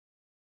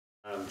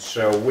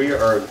So we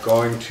are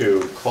going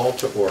to call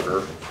to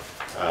order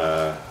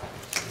a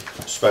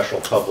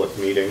special public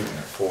meeting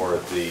for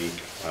the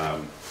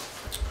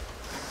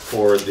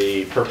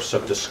purpose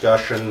of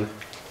discussion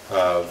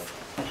of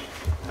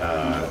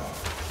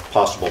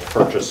possible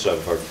purchase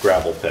of a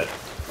gravel pit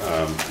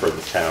for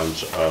the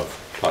towns of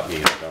Putney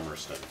and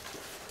Dummerston.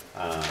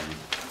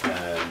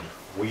 And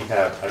we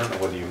have, I don't know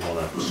whether you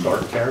want to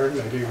start, Karen,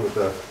 maybe with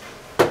a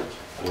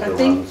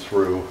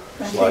run-through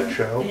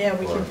slideshow? Yeah,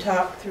 we can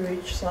talk through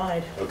each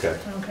slide. Okay.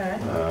 Okay.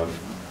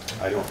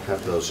 I don't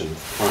have those in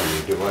front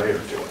of me, do I? Or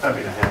do I? I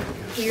mean, I have.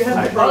 Do you have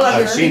the I've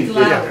brochure? seen,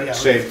 yeah,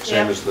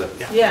 same as the.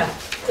 Yeah,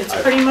 it's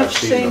pretty much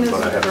same as them,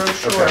 the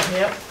brochure,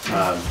 okay.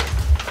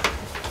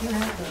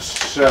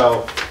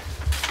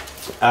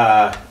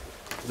 Yep.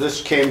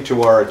 This came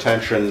to our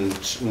attention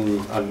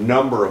a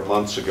number of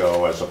months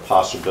ago as a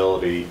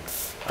possibility.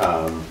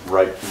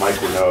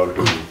 Mike Renaud,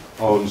 who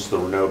owns the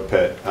Renaud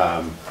pit,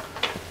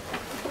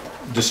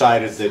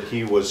 decided that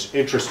he was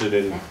interested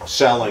in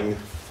selling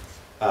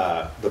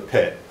the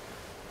pit,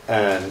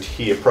 and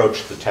he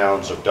approached the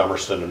towns of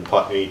Dummerston and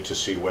Putney to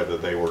see whether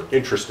they were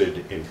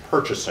interested in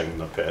purchasing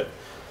the pit.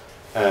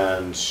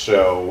 And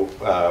so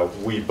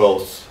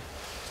both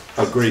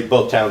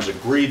towns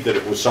agreed that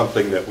it was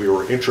something that we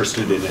were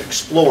interested in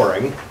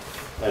exploring,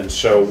 and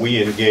so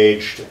we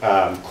engaged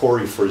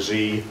Corey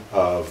Frazee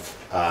of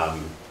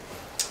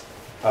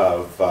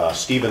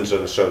Stevens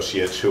and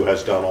Associates, who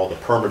has done all the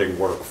permitting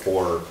work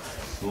for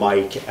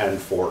Mike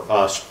and for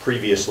us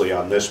previously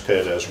on this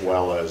pit, as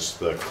well as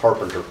the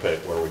Carpenter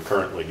pit where we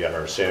currently get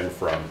our sand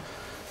from,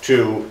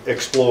 to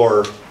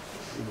explore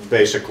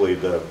basically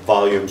the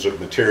volumes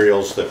of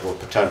materials that were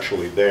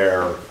potentially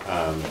there,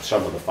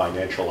 some of the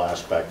financial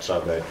aspects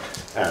of it,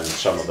 and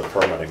some of the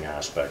permitting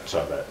aspects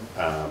of it.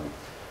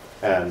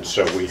 And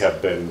so we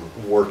have been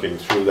working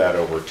through that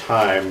over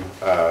time.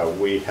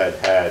 We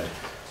had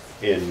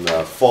in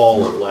the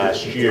fall of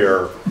last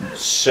year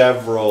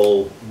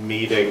several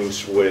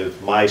meetings with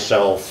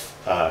myself,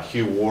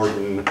 Hugh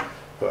Warden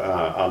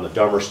on the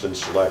Dummerston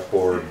Select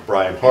Board,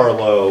 Brian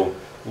Harlow,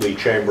 Lee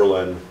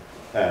Chamberlain,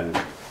 and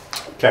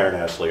Karen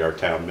Astley, our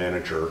town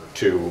manager,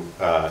 to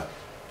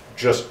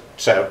just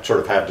sort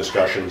of have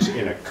discussions.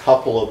 In a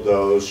couple of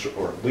those,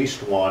 or at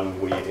least one,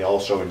 we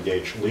also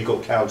engaged legal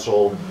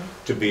counsel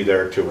to be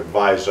there to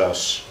advise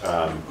us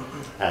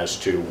as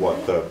to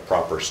what the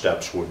proper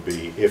steps would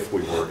be if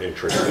we were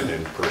interested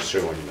in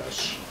pursuing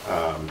this.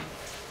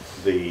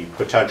 The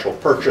potential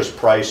purchase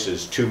price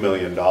is $2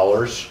 million.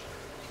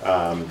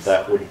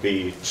 That would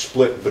be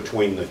split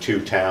between the two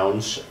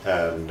towns,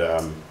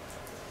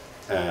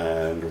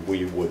 and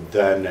we would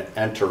then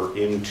enter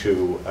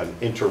into an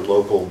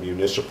interlocal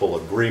municipal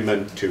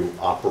agreement to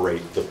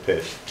operate the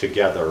pit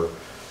together.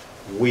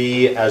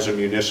 We, as a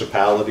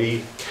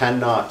municipality,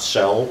 cannot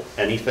sell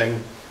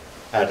anything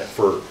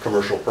for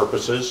commercial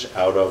purposes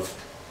out of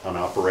an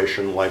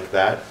operation like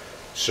that.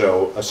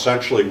 So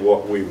essentially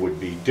what we would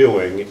be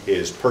doing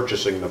is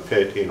purchasing the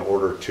pit in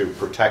order to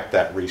protect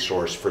that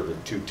resource for the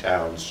two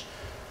towns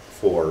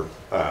for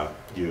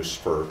use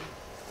for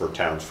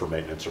towns for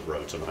maintenance of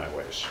roads and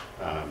highways.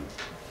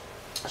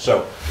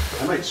 So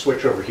I might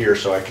switch over here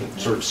so I can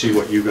sort of see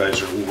what you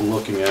guys are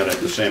looking at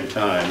the same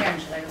time.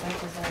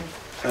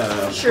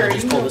 Sure,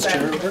 you can go back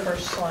to the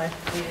first slide.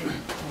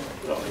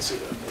 Oh, I see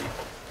that.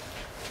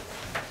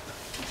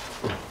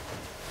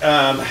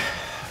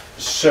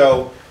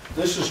 So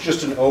this is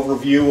just an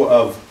overview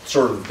of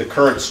sort of the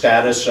current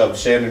status of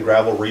sand and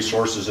gravel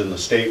resources in the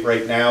state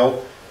right now.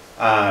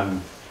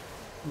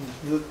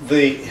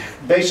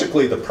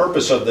 Basically the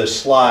purpose of this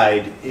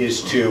slide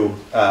is to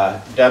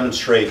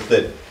demonstrate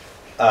that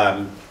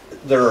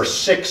there are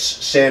 6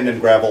 sand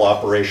and gravel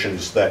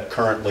operations that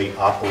currently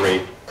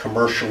operate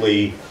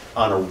commercially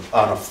on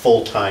a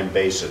full-time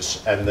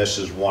basis, and this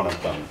is one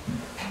of them.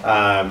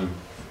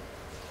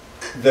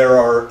 There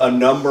are a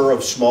number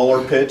of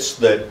smaller pits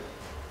that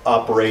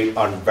operate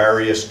on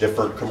various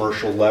different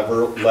commercial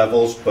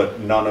levels, but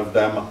none of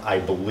them, I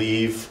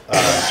believe,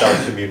 sell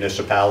to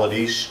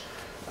municipalities.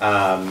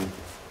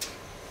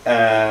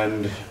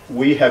 And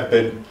we have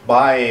been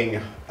buying,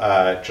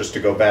 just to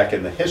go back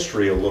in the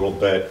history a little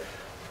bit,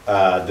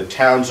 the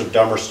towns of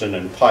Dummerston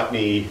and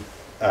Putney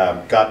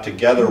got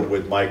together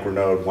with Mike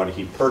Renaud when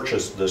he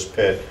purchased this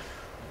pit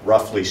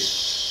roughly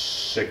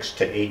 6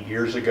 to 8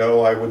 years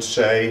ago, I would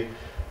say.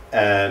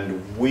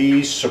 And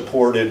we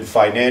supported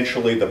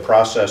financially the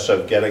process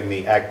of getting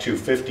the Act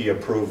 250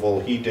 approval.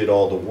 He did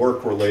all the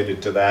work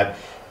related to that.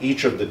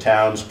 Each of the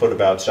towns put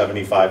about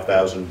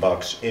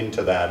 $75,000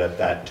 into that at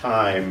that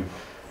time.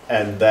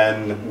 And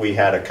then we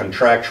had a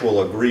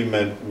contractual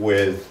agreement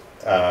with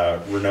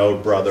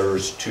Renaud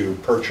Brothers to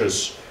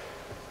purchase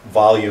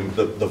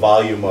the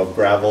volume of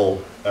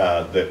gravel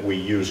that we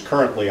use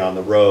currently on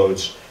the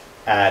roads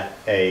at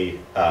a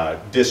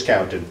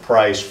discounted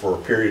price for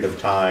a period of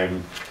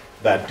time.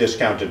 That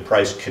discounted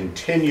price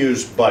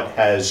continues but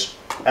has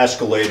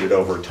escalated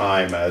over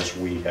time as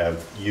we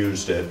have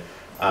used it.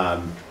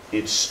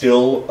 It's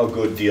still a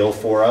good deal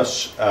for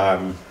us,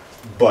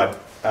 but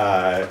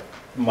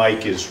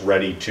Mike is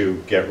ready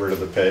to get rid of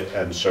the pit,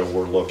 and so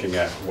we're looking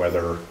at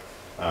whether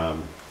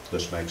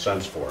this makes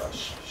sense for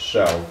us.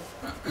 So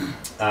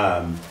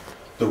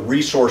the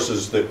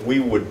resources that we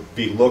would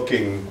be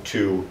looking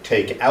to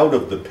take out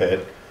of the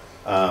pit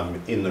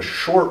in the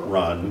short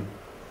run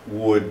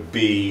would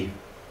be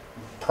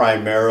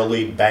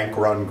primarily bank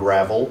run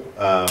gravel,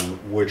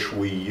 which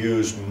we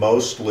use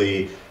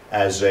mostly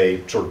as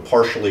a sort of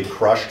partially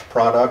crushed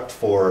product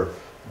for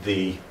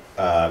the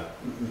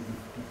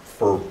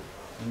for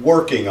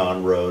working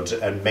on roads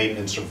and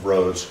maintenance of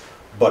roads,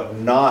 but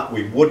not,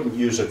 we wouldn't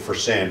use it for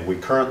sand. We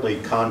currently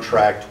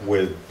contract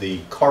with the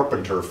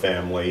Carpenter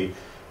family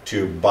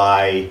to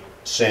buy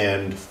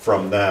sand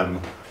from them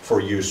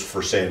for use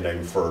for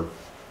sanding for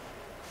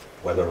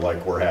weather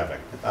like we're having.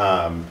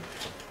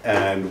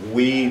 And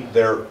we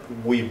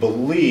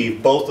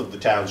believe both of the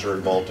towns are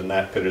involved in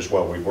that pit as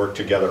well. We worked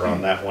together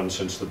on that one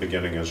since the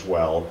beginning as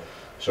well.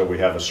 So we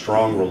have a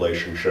strong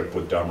relationship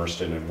with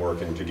Dummerston and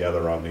working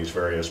together on these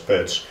various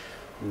pits.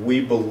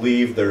 We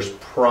believe there's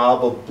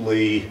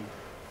probably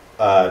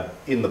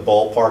in the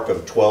ballpark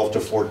of 12 to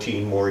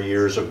 14 more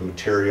years of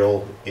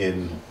material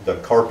in the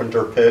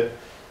Carpenter pit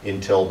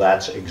until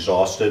that's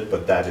exhausted,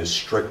 but that is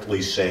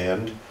strictly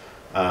sand.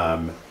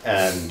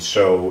 And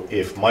so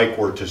if Mike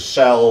were to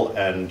sell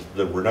and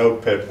the Renault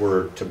pit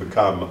were to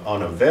become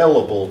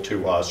unavailable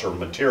to us, or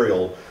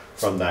material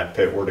from that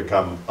pit were to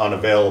become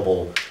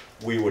unavailable,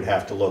 we would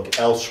have to look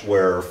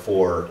elsewhere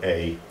for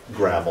a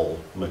gravel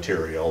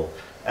material,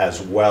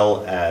 as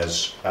well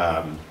as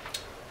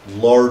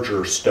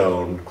larger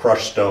stone,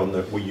 crushed stone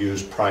that we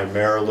use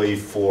primarily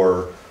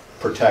for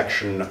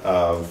protection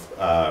of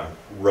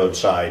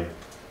roadside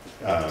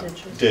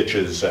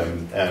ditches,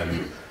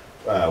 and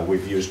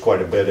we've used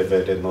quite a bit of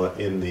it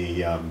in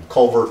the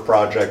culvert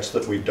projects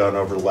that we've done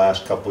over the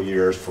last couple of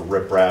years for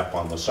riprap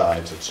on the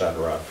sides,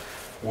 etc.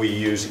 We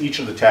use, each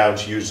of the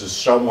towns uses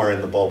somewhere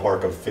in the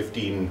ballpark of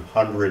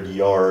 1,500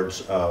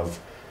 yards of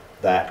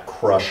that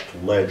crushed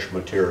ledge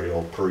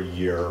material per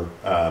year,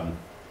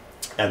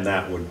 and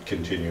that would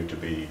continue to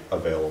be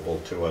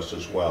available to us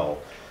as well.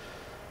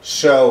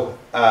 So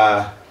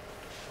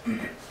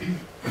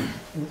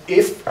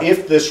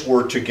if this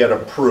were to get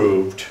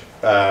approved,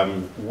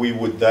 we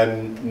would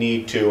then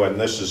need to,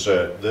 and this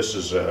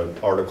is an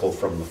article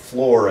from the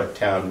floor at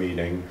town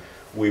meeting,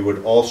 we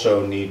would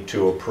also need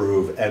to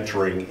approve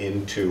entering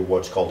into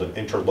what's called an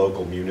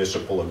interlocal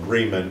municipal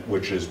agreement,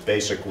 which is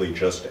basically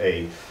just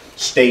a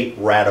state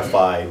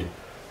ratified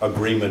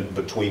agreement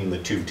between the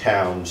two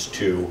towns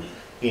to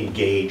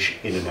engage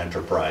in an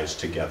enterprise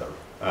together.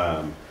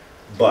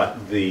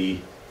 But the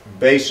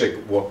basic,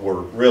 what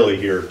we're really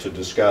here to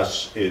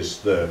discuss is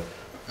the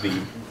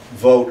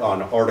vote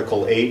on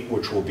Article 8,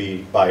 which will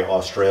be by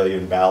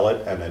Australian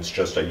ballot, and it's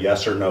just a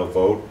yes or no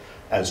vote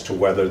as to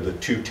whether the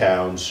two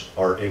towns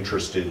are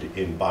interested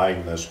in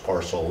buying this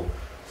parcel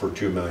for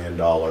 $2 million,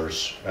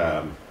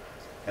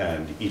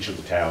 and each of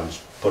the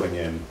towns putting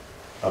in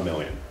 $1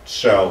 million.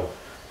 So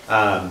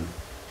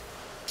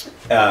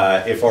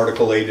if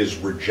Article 8 is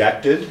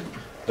rejected,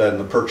 then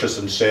the purchase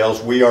and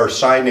sales, we are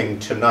signing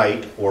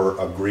tonight, or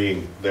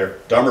agreeing there,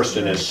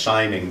 Dummerston is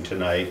signing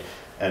tonight,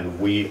 and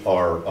we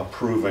are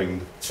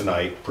approving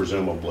tonight,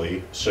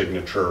 presumably,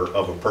 signature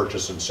of a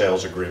purchase and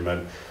sales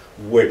agreement,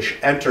 which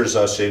enters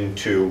us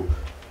into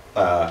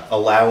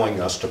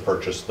allowing us to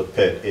purchase the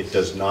pit. It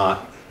does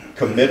not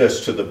commit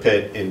us to the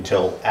pit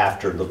until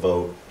after the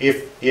vote.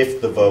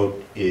 If the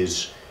vote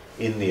is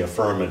in the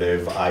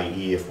affirmative,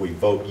 i.e. if we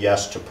vote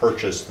yes to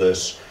purchase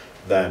this,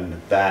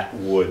 then that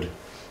would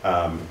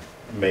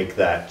make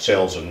that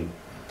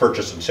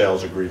purchase and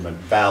sales agreement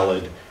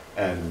valid,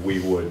 and we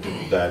would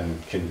then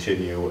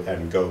continue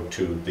and go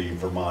to the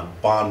Vermont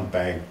Bond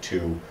Bank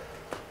to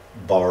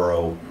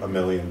borrow $1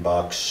 million.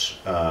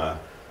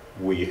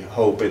 We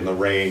hope in the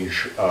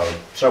range of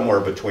somewhere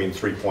between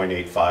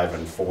 3.85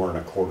 and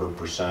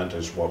 4.25%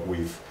 is what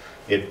we've.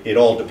 It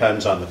all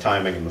depends on the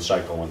timing and the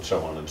cycle and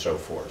so on and so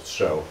forth.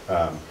 So,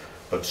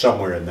 but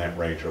somewhere in that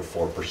range of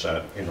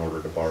 4% in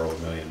order to borrow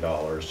 $1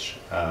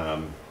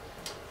 million.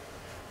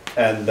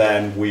 And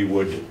then we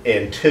would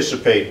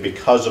anticipate,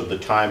 because of the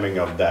timing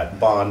of that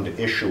bond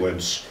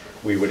issuance,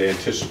 we would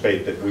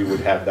anticipate that we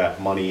would have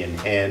that money in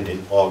hand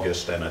in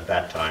August, and at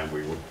that time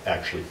we would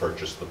actually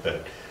purchase the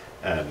pit,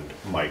 and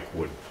Mike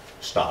would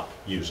stop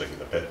using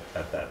the pit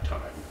at that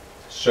time.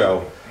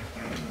 So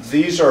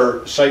these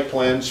are site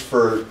plans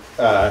for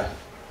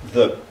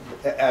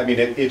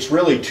it's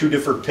really two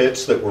different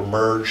pits that were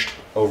merged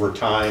over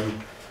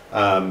time.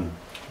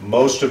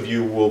 Most of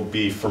you will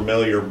be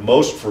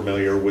most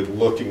familiar with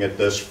looking at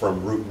this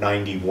from Route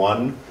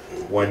 91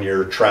 when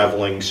you're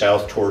traveling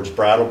south towards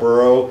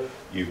Brattleboro.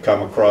 You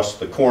come across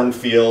the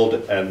cornfield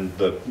and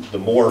the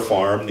Moore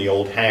farm, the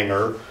old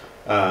hangar,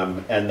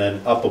 and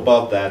then up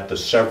above that, the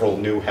several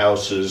new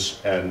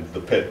houses and the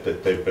pit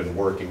that they've been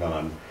working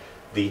on.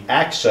 The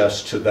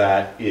access to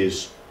that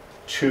is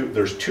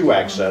there's two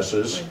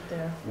accesses. Right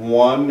there.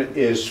 One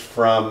is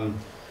from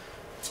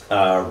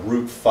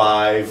Route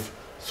 5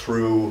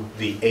 through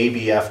the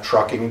ABF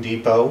trucking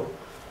depot,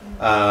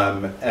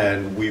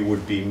 and we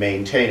would be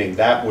maintaining.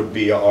 That would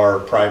be our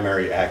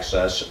primary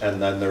access,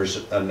 and then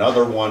there's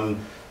another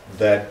one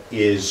that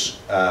is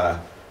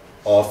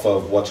off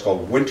of what's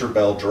called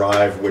Winterbell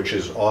Drive, which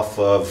is off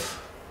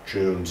of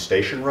June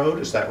Station Road,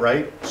 is that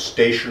right?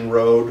 Station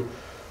Road,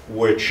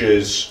 which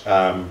is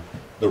the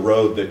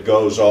road that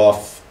goes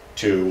off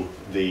to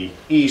the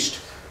east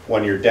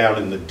when you're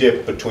down in the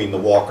dip between the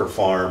Walker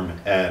Farm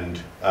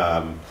and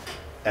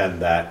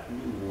that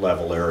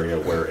level area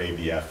where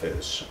ABF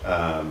is.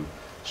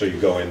 So you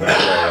go in that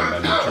way and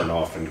then you turn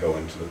off and go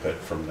into the pit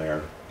from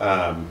there.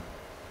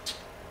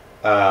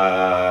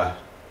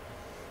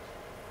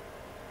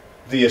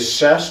 The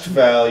assessed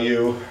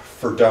value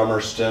for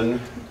Dummerston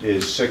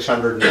is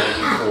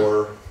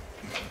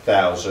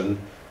 $694,000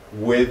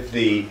 with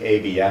the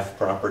ABF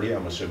property.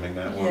 I'm assuming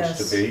that wants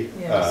to be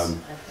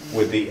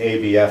with the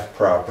ABF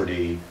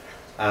property,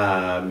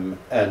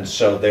 and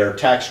so their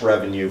tax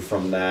revenue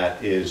from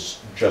that is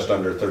just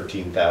under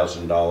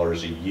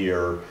 $13,000 a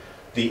year.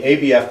 The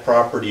ABF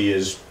property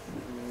is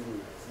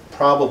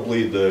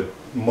probably the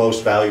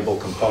most valuable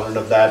component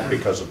of that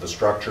because of the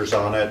structures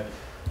on it.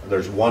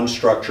 There's one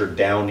structure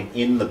down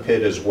in the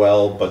pit as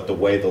well, but the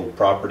way the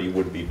property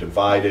would be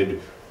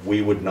divided,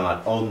 we would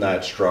not own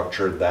that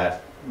structure.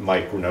 That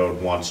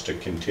micronode wants to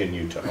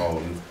continue to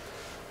own,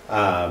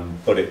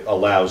 but it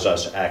allows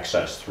us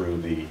access through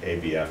the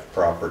ABF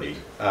property.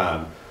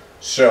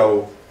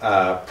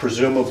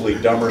 Presumably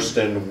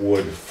Dummerston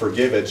would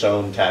forgive its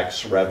own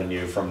tax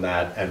revenue from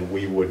that, and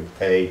we would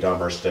pay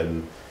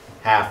Dummerston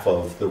half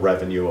of the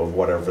revenue of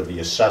whatever the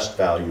assessed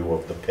value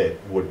of the pit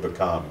would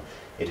become.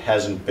 It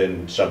hasn't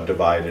been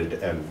subdivided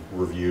and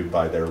reviewed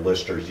by their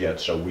listers yet,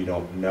 so we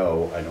don't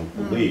know, I don't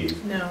believe,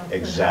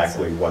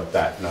 exactly what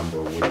that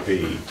number would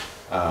be.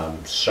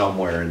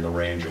 Somewhere in the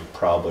range of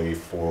probably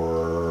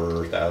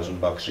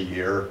 $4,000 a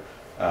year,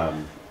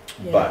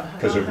 but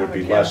because it would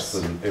be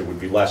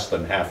less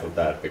than half of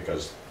that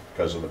because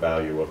of the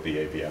value of the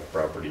ABF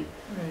property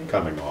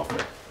coming off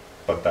it.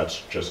 But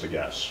that's just a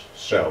guess.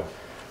 So,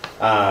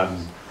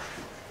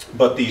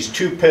 but these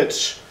two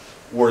pits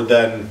were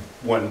then,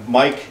 when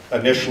Mike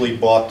initially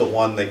bought the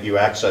one that you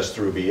accessed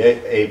through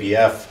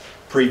ABF,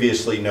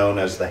 previously known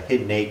as the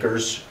Hidden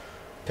Acres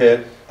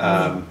pit,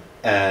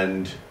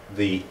 and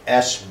the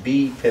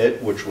SB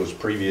pit, which was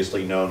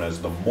previously known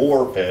as the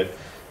Moore pit,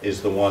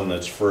 is the one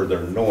that's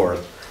further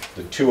north.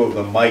 The two of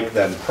them, Mike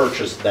then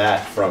purchased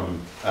that from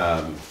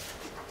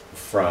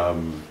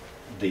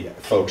the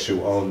folks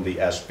who owned the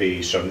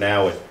SB. So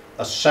now it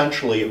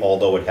essentially,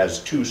 although it has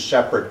two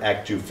separate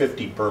Act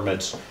 250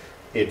 permits,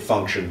 it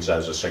functions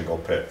as a single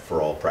pit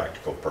for all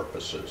practical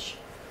purposes.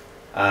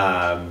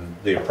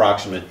 The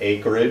approximate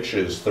acreage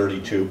is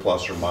 32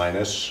 plus or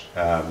minus.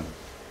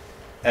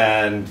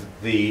 And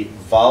the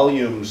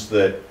volumes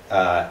that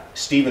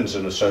Stevens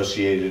and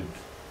Associates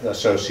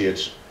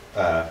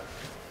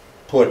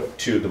put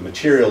to the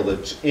material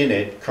that's in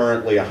it,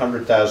 currently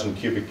 100,000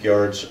 cubic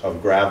yards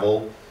of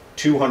gravel,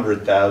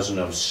 200,000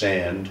 of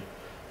sand,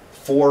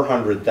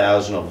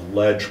 400,000 of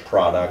ledge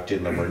product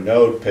in the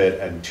Renaud pit,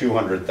 and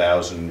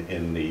 200,000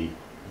 in the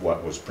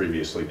what was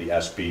previously the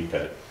SB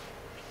pit.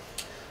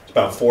 It's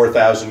about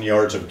 4,000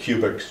 yards of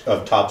cubic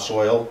of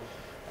topsoil,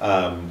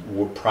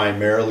 were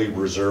primarily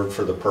reserved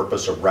for the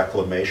purpose of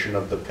reclamation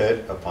of the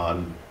pit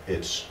upon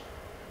its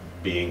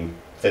being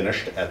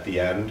finished at the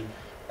end.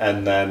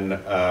 And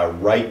then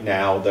right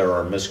now there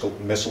are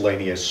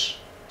miscellaneous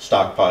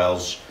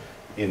stockpiles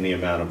in the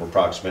amount of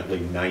approximately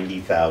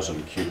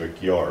 90,000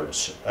 cubic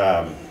yards.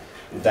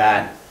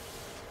 That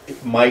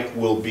Mike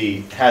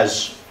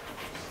has,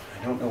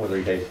 I don't know whether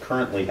he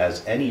currently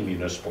has any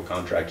municipal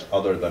contracts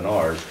other than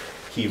ours.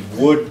 He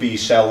would be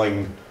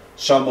selling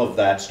some of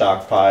that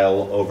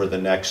stockpile over the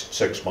next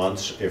 6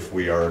 months if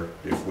we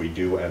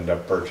do end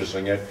up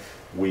purchasing it.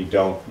 We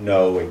don't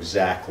know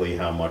exactly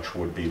how much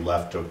would be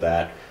left of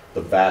that.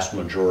 The vast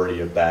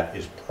majority of that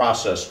is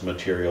processed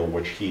material,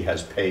 which he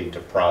has paid to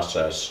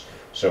process,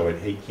 so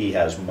he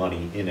has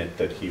money in it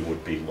that he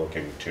would be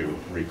looking to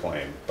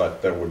reclaim.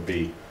 But there would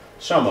be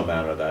some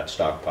amount of that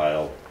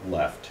stockpile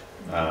left.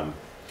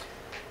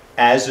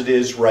 As it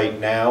is right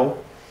now,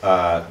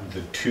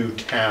 the two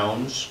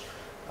towns,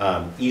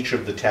 each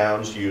of the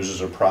towns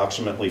uses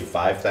approximately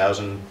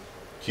 5,000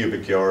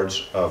 cubic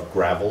yards of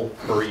gravel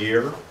per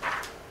year,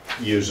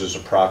 uses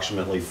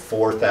approximately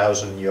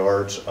 4,000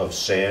 yards of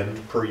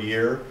sand per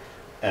year,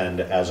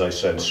 and as I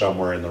said,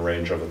 somewhere in the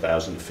range of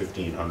 1,000 to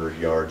 1,500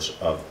 yards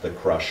of the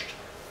crushed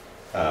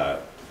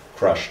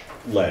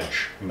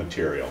ledge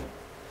material.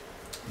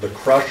 The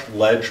crushed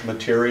ledge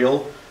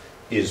material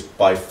is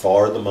by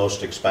far the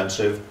most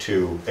expensive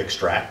to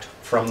extract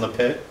from the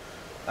pit.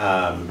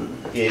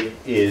 It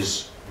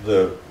is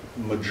the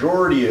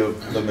majority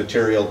of the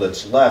material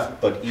that's left,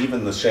 but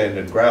even the sand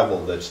and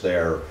gravel that's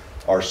there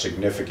are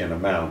significant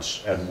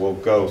amounts, and we'll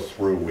go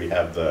through. We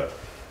have the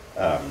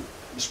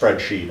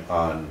spreadsheet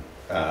on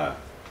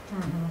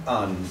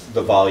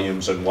the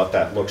volumes and what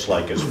that looks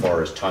like as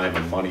far as time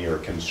and money are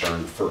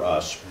concerned for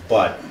us.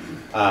 But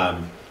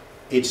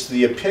it's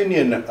the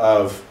opinion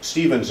of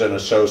Stevens and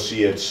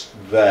Associates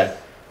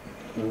that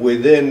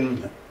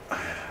within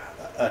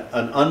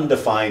an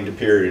undefined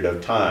period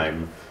of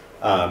time,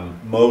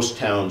 most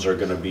towns are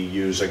going to be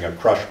using a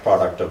crushed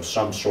product of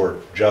some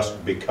sort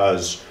just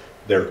because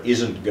there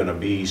isn't going to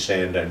be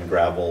sand and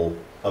gravel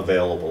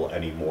available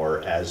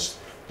anymore as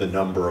the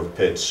number of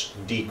pits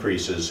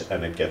decreases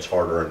and it gets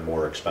harder and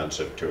more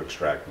expensive to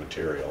extract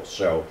material.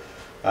 So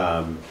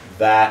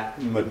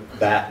that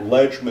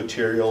ledge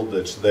material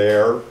that's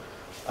there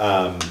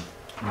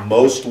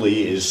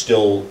mostly is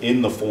still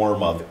in the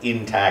form of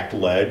intact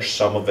ledge.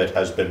 Some of it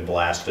has been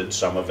blasted,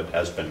 some of it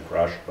has been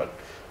crushed, but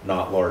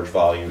not large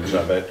volumes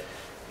of it.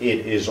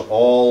 It is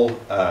all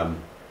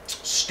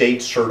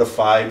state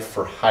certified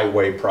for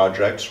highway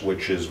projects,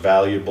 which is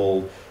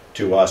valuable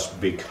to us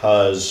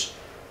because,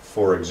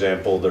 for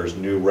example, there's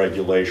new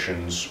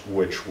regulations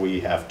which we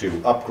have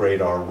to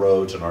upgrade our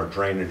roads and our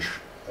drainage,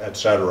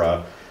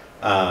 etc.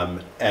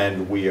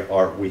 And we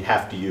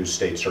have to use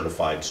state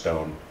certified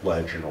stone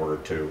ledge in order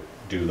to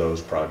do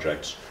those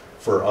projects.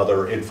 For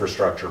other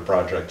infrastructure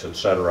projects,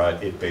 etc.,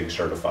 it being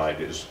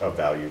certified is of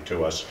value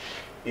to us.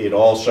 It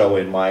also,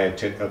 in my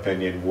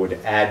opinion, would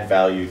add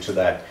value to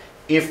that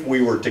if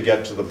we were to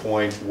get to the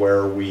point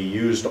where we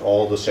used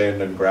all the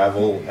sand and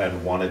gravel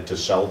and wanted to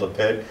sell the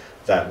pit,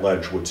 that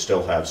ledge would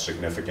still have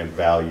significant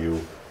value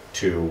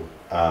to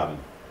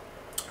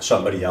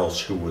somebody else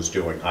who was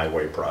doing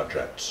highway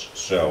projects.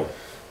 So,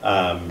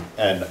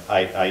 and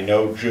I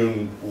know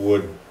June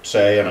would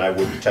say, and I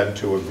would tend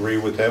to agree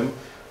with him,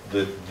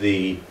 that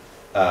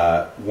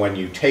when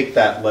you take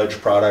that ledge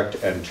product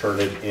and turn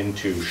it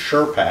into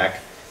SurePack,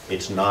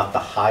 it's not the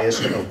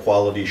highest of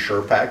quality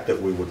SurePack that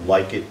we would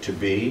like it to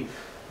be.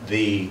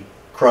 The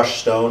crushed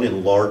stone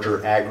in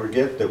larger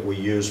aggregate that we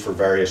use for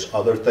various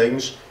other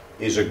things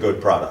is a good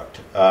product.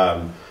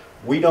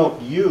 We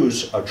don't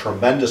use a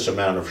tremendous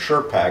amount of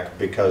SurePack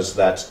because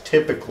that's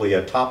typically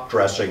a top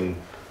dressing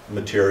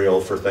material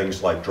for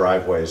things like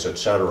driveways,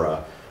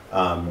 etc.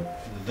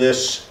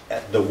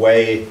 The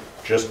way,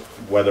 just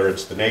whether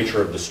it's the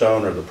nature of the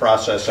stone or the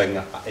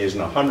processing isn't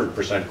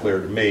 100% clear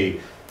to me.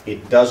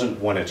 It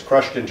doesn't, when it's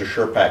crushed into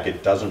SurePack,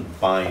 it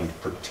doesn't bind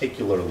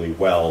particularly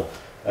well,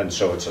 and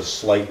so it's a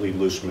slightly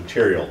loose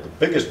material. The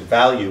biggest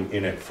value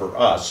in it for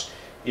us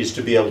is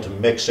to be able to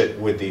mix it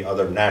with the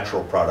other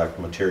natural product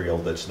material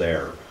that's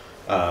there.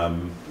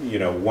 You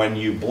know, when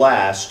you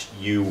blast,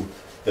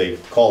 they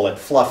call it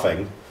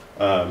fluffing.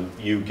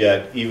 You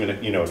get,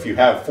 even, you know, if you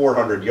have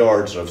 400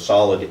 yards of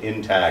solid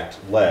intact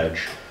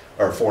ledge,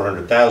 or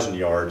 400,000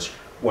 yards,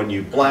 when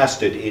you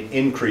blast it, it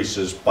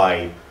increases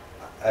by,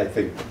 I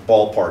think,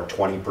 ballpark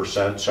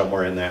 20%,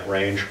 somewhere in that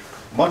range.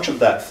 Much of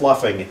that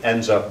fluffing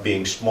ends up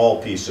being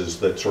small pieces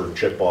that sort of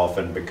chip off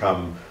and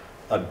become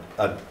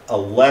a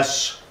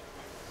less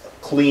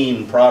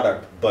clean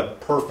product, but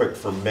perfect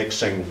for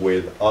mixing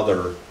with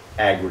other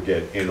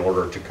aggregate in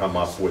order to come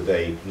up with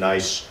a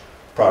nice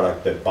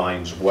product that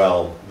binds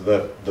well.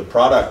 The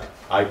product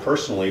I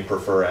personally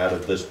prefer out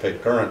of this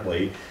pit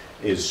currently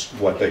is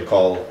what they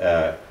call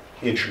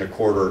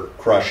 1.25"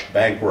 crushed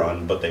bank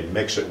run, but they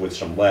mix it with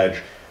some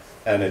ledge.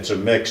 And it's a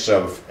mix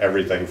of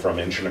everything from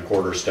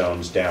 1.25"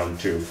 stones down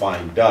to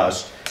fine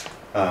dust,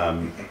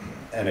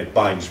 and it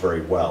binds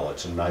very well.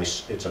 It's a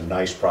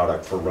nice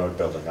product for road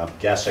building. I'm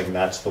guessing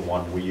that's the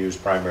one we use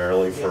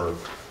primarily for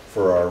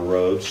our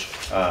roads.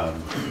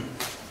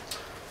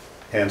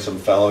 Handsome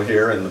fellow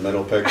here in the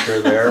middle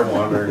picture there,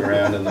 wandering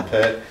around in the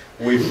pit.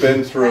 We've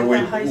been through. We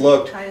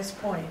looked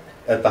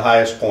at the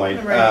highest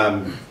point.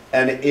 Right.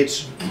 And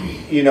it's,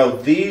 you know,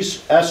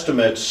 these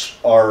estimates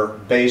are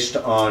based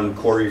on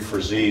Corey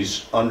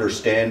Frazie's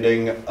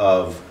understanding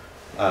of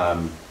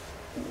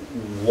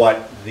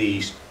what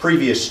the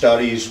previous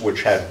studies,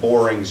 which had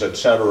borings,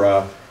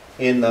 etc.,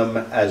 in them,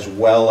 as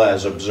well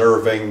as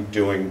observing,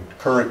 doing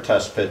current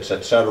test pits,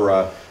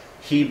 etc.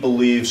 He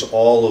believes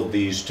all of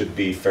these to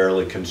be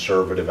fairly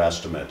conservative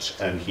estimates,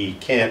 and he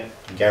can't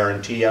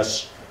guarantee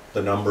us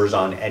the numbers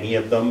on any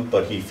of them,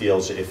 but he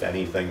feels, if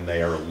anything,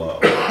 they are low.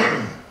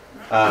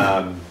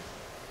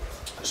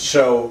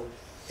 So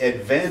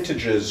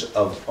advantages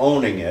of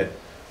owning it,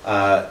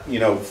 you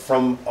know,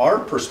 from our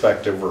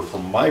perspective, or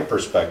from my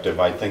perspective,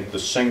 I think the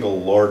single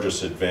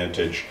largest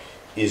advantage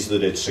is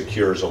that it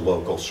secures a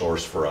local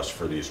source for us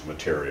for these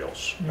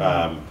materials.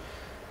 Mm-hmm.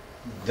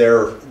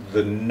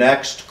 The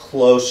next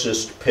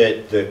closest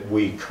pit that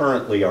we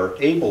currently are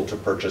able to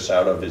purchase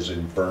out of is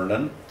in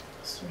Vernon,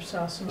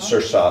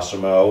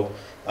 Sursasimo,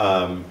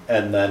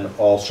 and then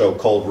also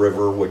Cold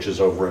River, which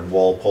is over in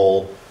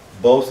Walpole.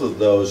 Both of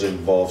those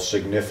involve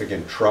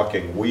significant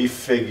trucking. We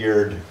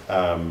figured,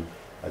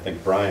 I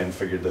think Brian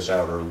figured this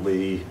out, or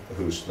Lee,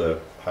 who's the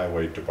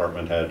highway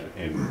department head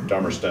in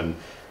Dummerston,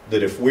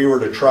 that if we were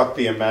to truck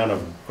the amount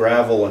of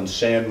gravel and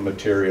sand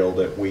material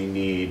that we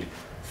need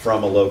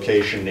from a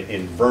location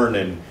in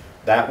Vernon,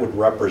 that would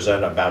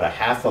represent about a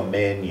half a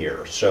man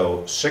year.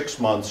 So 6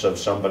 months of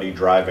somebody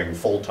driving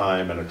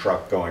full-time in a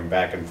truck going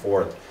back and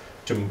forth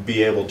to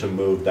be able to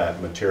move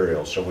that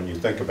material. So when you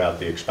think about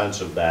the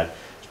expense of that,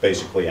 it's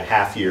basically a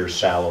half year's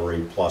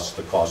salary plus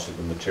the cost of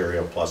the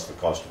material plus the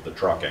cost of the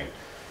trucking.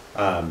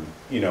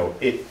 You know,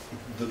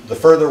 the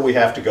further we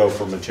have to go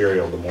for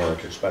material, the more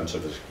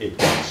expensive it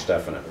gets,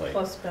 definitely.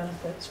 Plus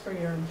benefits for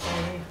your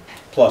employee.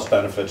 Plus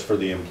benefits for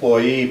the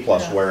employee,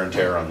 plus Yeah. wear and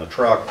tear on the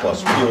truck,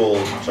 plus fuel,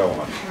 and so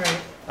on.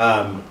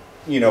 Right.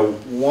 You know,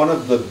 one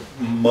of the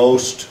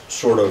most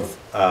sort of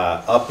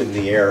up in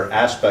the air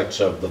aspects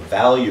of the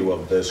value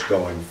of this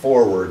going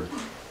forward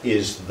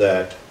is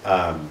that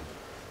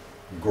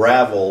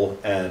gravel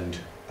and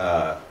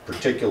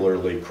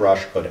particularly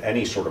crushed, but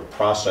any sort of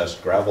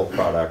processed gravel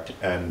product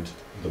and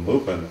the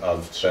movement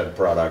of said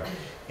product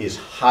is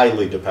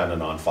highly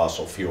dependent on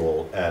fossil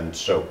fuel, and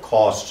so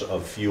costs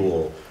of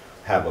fuel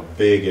have a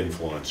big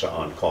influence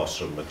on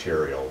costs of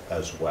material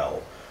as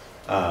well.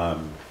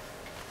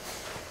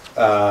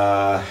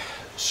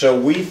 So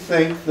we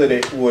think that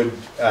it would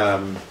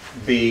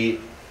be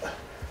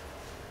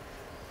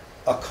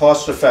a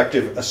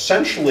cost-effective,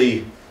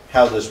 essentially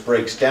how this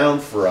breaks down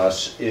for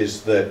us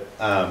is that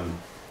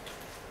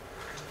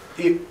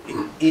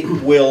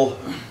it will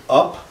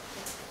up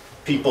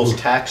people's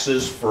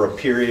taxes for a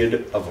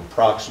period of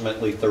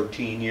approximately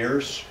 13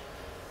 years,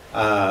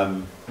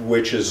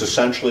 which is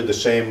essentially the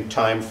same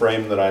time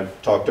frame that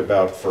I've talked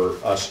about for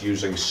us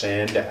using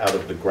sand out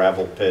of the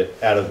gravel pit,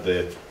 out of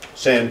the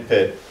sand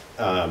pit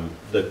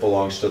that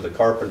belongs to the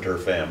Carpenter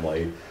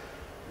family.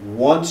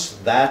 Once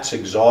that's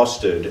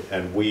exhausted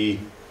and we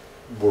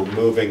were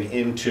moving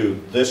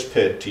into this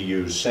pit to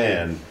use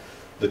sand,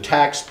 the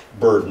tax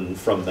burden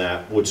from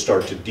that would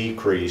start to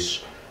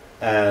decrease,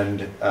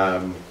 and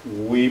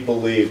we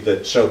believe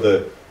that,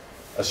 so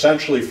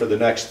essentially for the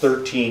next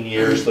 13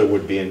 years there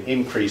would be an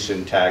increase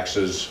in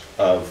taxes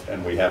of,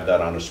 and we have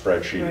that on a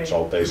spreadsheet, it's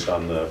all based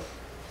on the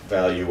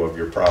value of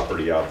your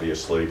property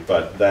obviously,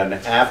 but then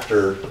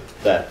after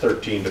that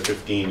 13 to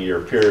 15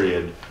 year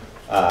period,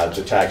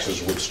 the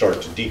taxes would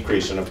start to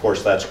decrease, and of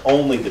course that's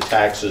only the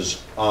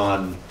taxes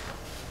on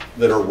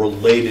that are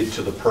related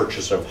to the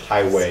purchase of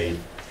highway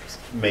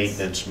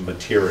maintenance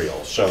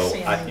material. So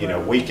you know,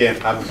 we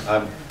can't,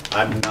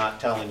 I'm not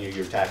telling you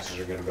your taxes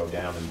are going to go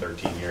down in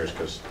 13 years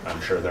because I'm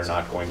sure they're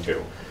not going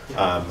to,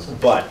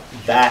 but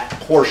that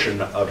portion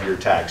of your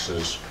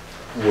taxes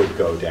would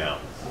go down.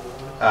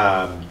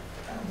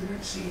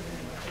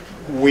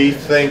 We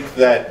think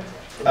that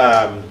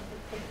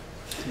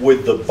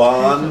with the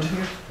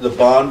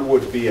bond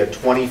would be a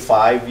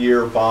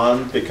 25-year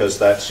bond because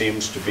that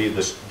seems to be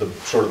the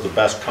sort of the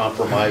best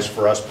compromise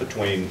for us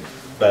between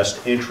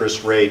best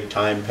interest rate,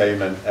 time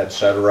payment,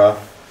 etc.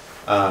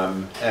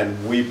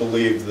 And we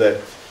believe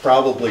that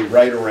probably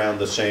right around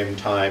the same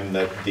time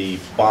that the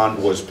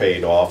bond was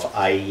paid off,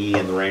 i.e.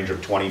 in the range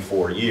of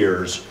 24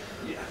 years,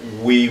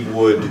 we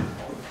would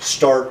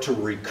start to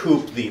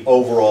recoup the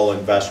overall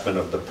investment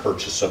of the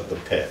purchase of the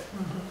pit.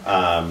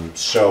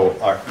 So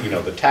you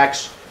know,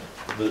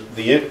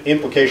 the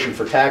implication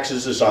for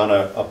taxes is on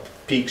a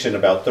peaks in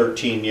about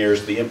 13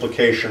 years. The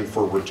implication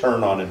for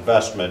return on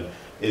investment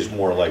is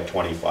more like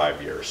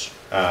 25 years.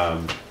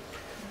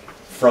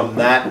 From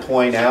that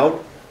point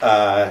out,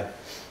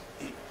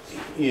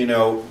 you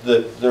know,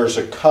 there's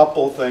a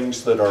couple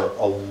things that are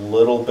a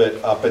little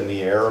bit up in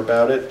the air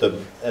about it,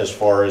 as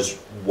far as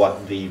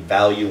what the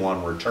value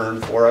on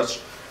return for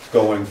us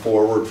going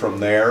forward from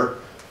there.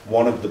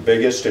 One of the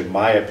biggest, in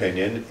my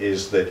opinion,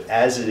 is that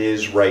as it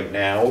is right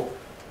now,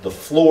 the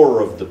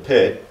floor of the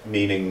pit,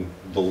 meaning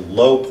the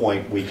low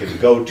point we can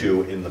go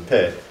to in the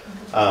pit,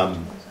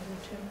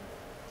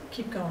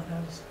 keep going,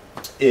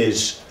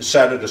 is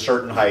set at a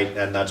certain height,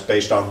 and that's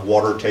based on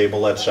water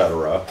table,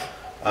 etc.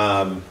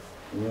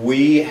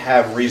 We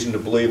have reason to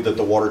believe that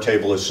the water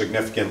table is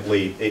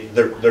significantly,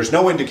 there's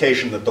no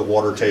indication that the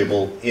water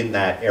table in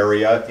that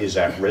area is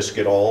at risk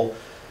at all,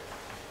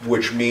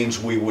 which means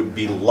we would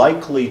be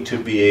likely to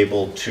be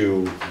able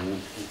to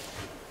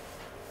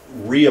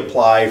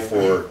reapply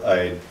for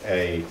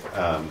a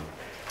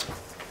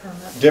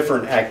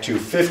different Act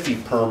 250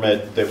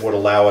 permit that would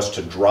allow us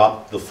to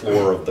drop the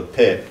floor of the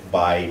pit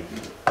by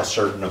a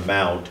certain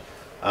amount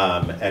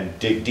and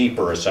dig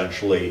deeper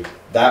essentially.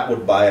 That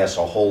would buy us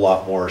a whole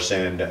lot more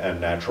sand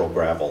and natural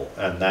gravel,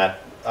 and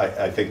that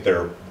I think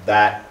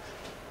that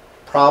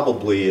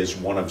probably is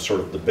one of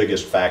sort of the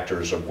biggest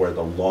factors of where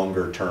the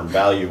longer term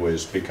value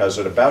is, because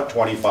at about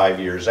 25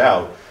 years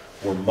out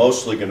we're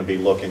mostly going to be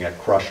looking at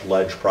crushed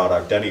ledge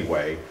product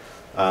anyway,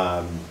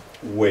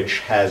 which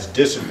has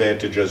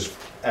disadvantages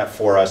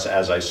for us,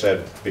 as I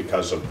said,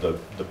 because of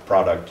the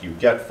product you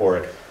get for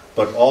it,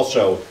 but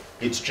also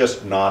it's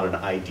just not an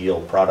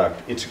ideal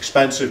product. It's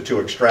expensive to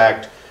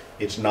extract.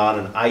 It's not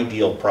an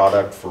ideal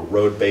product for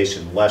road base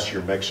unless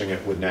you're mixing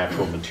it with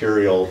natural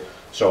material.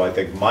 So I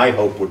think my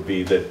hope would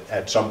be that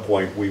at some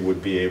point we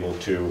would be able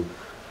to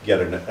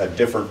get a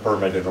different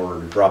permit in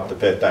order to drop the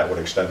pit. That would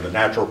extend the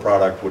natural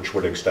product, which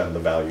would extend the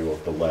value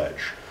of the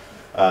ledge.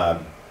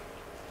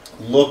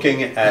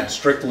 Looking at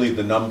strictly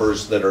the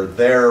numbers that are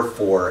there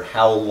for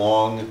how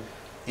long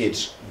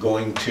it's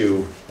going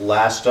to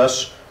last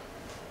us,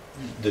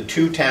 the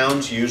two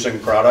towns using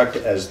product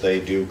as they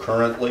do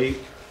currently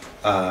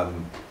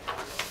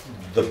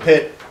The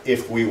pit,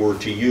 if we were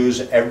to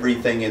use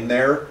everything in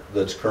there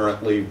that's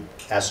currently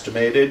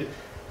estimated,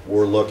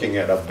 we're looking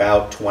at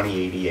about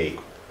 2088.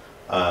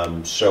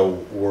 So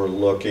we're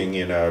looking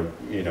in a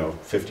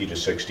 50 to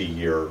 60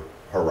 year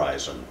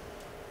horizon.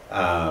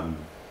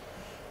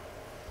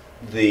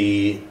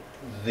 The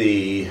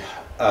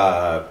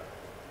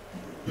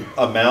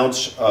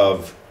amounts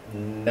of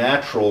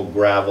natural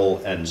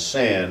gravel and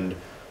sand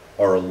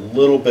are a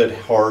little bit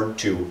hard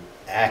to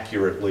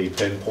accurately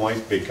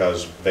pinpoint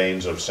because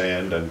veins of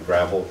sand and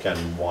gravel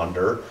can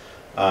wander.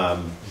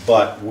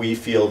 But we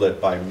feel that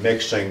by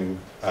mixing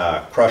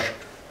crushed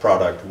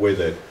product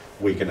with it,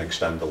 we can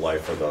extend the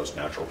life of those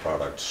natural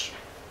products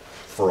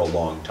for a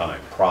long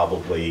time,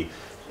 probably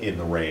in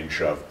the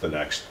range of the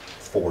next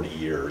 40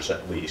 years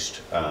at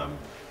least.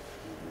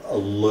 A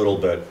little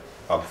bit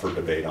up for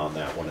debate on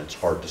that one. It's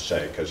hard to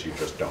say because you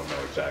just don't know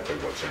exactly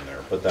what's in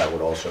there. But that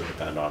would also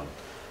depend on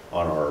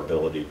our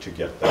ability to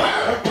get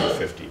that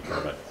 250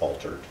 permit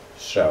altered.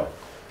 So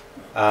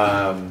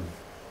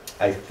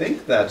I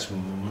think that's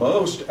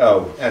most,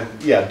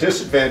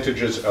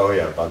 disadvantages,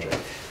 budget.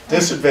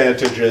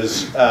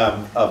 Disadvantages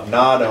of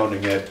not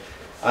owning it.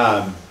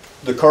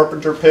 The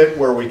Carpenter Pit,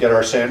 where we get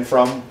our sand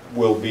from,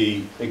 will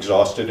be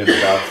exhausted in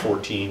about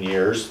 14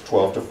 years,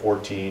 12 to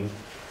 14.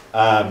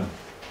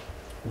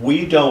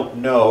 We don't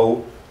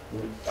know.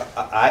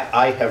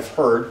 I have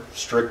heard,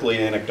 strictly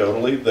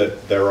anecdotally,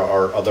 that there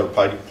are other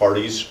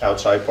parties,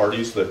 outside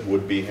parties, that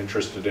would be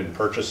interested in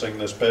purchasing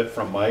this pit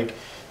from Mike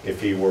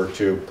if he were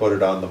to put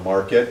it on the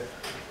market.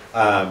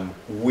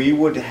 We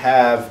would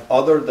have,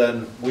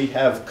 we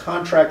have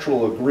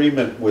contractual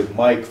agreement with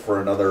Mike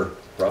for another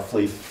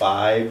roughly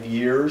 5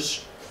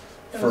 years.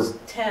 It was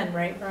 10,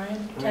 right,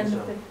 Brian? 10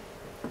 to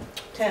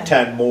 10.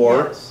 10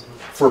 more. Yes.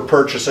 For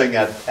purchasing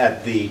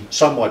at the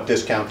somewhat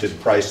discounted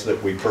price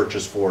that we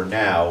purchase for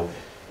now.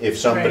 If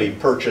somebody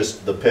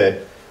purchased the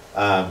pit,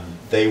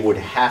 they would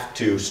have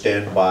to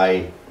stand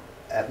by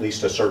at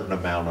least a certain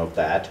amount of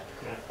that.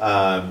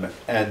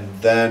 And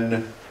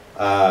then,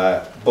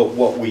 but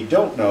what we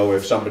don't know,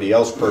 if somebody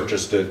else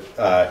purchased it,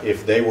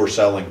 if they were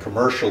selling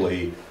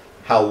commercially,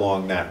 how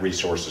long that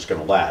resource is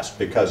going to last.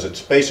 Because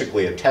it's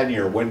basically a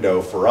 10-year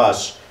window for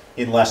us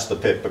unless the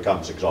pit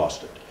becomes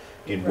exhausted.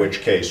 In which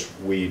case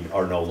we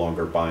are no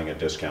longer buying a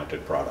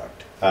discounted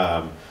product.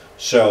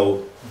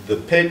 So the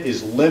pit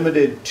is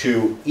limited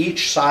to,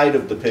 each side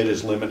of the pit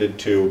is limited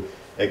to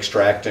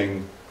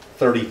extracting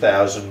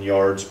 30,000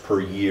 yards per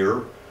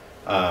year.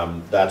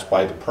 That's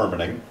by the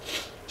permitting.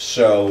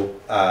 So,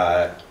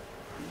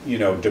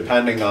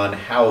 depending on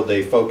how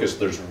they focus,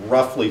 there's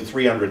roughly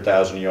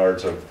 300,000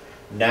 yards of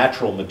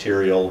natural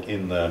material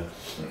in the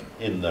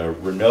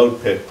Renaud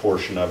pit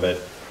portion of it.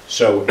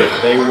 So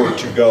if they were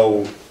to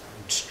go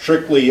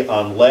strictly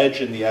on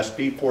ledge in the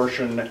SB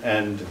portion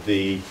and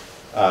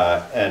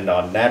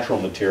on natural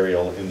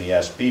material in the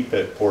SB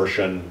pit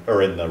portion,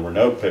 or in the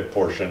Renaud pit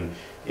portion,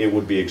 it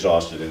would be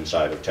exhausted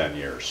inside of 10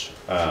 years.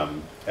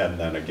 And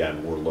then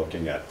again, we're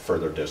looking at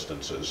further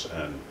distances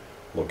and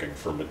looking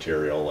for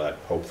material at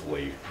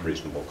hopefully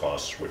reasonable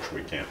costs, which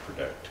we can't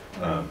predict.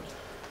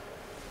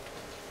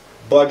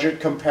 Budget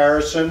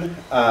comparison.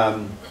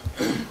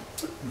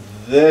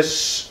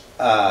 This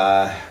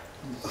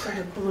So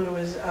the blue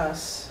is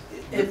us,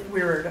 if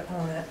we were to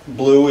own it.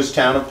 blue is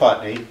town of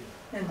Putney.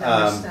 And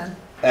Dummerston.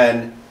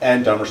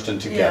 And Dummerston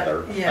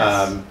together.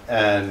 Yeah,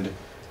 yes.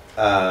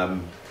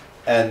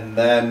 And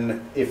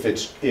then if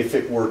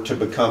it were to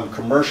become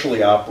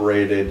commercially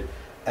operated,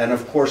 and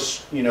of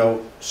course,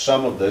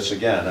 some of this,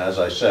 again, as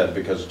I said,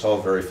 because it's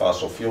all very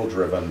fossil fuel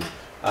driven,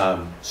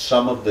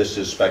 some of this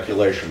is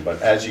speculation.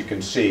 But as you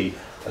can see,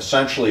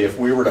 essentially, if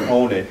we were to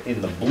own it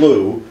in the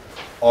blue,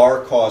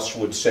 our costs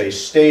would stay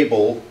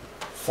stable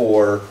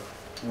for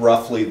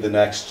roughly the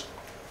next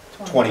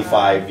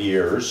 25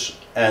 years,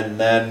 and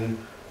then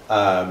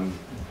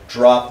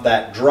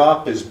that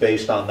drop is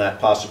based on that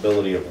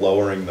possibility of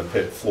lowering the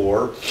pit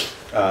floor.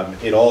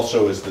 It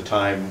also is the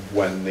time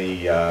when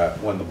we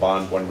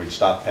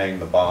stop paying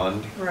the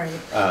bond. Right.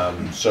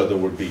 So there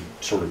would be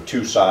sort of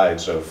two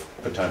sides of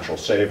potential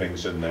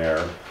savings in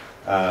there.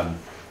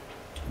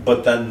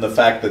 But then the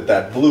fact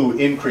that blue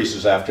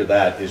increases after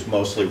that is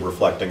mostly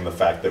reflecting the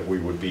fact that we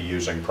would be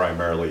using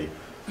primarily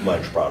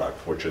ledge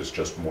product, which is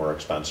just more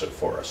expensive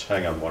for us.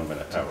 Hang on 1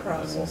 minute, Howard,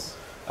 and then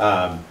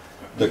we'll.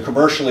 The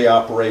commercially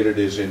operated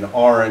is in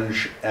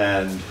orange,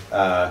 and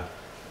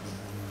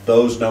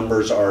those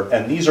numbers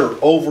and these are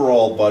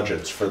overall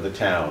budgets for the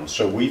town.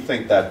 So we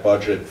think that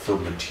budget for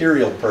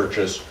material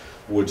purchase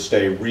would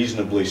stay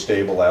reasonably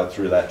stable out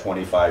through that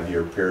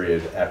 25-year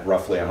period at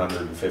roughly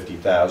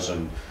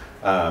 150,000.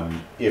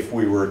 If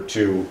we were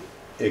to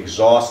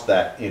exhaust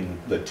that in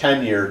the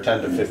 10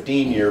 to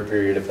 15-year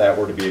period, if that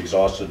were to be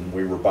exhausted and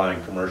we were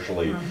buying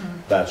commercially,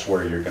 that's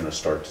where you're going to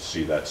start to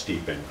see that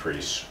steep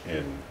increase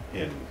in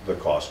the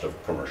cost of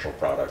commercial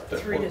product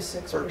that 3 we're to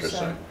 6%.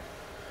 purchasing.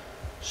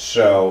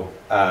 So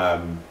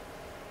that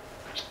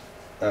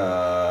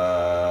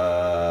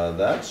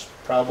that's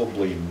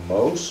probably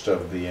most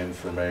of the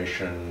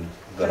information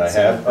that I That's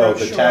in have. the Oh, the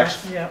brochure,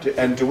 tax, yeah.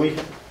 and do we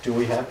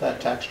have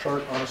that tax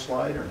chart on a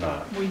slide or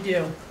not? We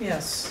do,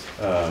 yes,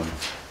 right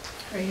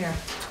here.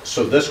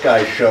 So this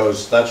guy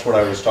shows, that's what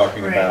I was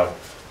talking Right. about,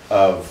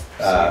 of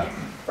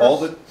all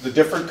the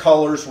different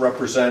colors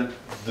represent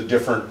the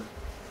different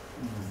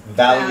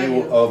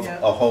value Value, of yeah.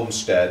 a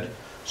homestead.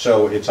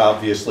 So it's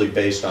obviously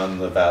based on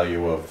the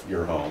value of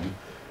your home.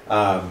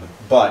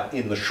 But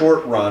in the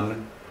short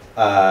run,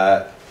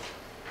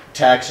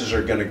 taxes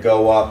are gonna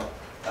go up,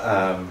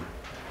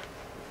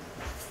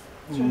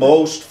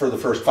 most for the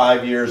first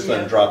 5 years,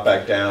 then Yeah. drop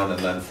back down, and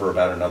then for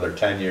about another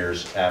 10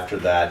 years after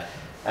that.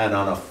 And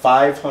on a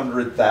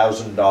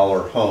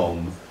 $500,000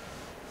 home,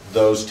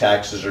 those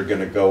taxes are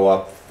gonna go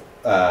up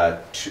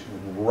to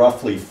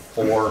roughly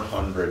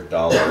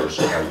 $400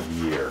 a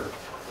year.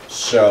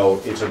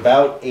 So it's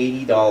about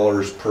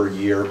 $80 per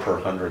year per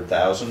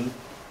 100,000.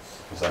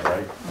 Is that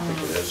right? I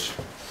think it is.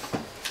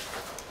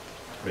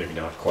 Maybe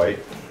not quite.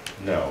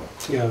 No.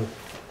 Yeah,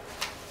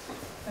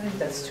 I think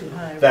that's too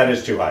high. That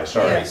is too high,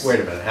 sorry. Yes. Wait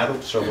a minute, how do we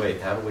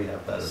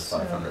have that as So-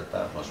 500?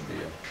 That must be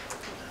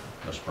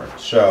a misprint.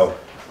 So,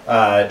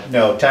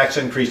 no, tax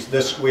increase,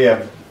 this, we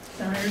have,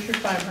 Now here's your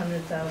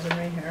 500,000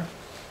 right here.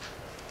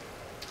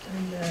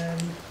 And then,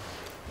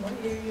 what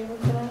year are you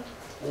looking at?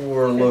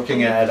 we're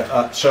looking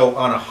at, so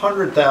on a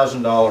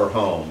 $100,000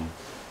 home,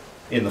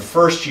 in the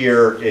first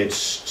year, it's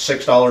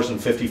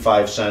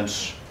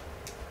 $6.55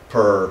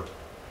 per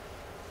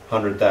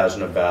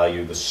 100,000 of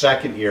value. The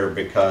second year,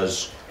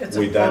 because It's a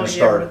we then full year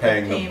start with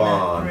paying the payment,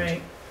 bond,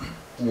 right.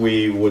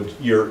 we would,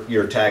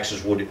 your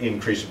taxes would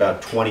increase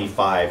about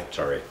 25,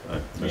 sorry, I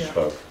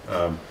misspoke.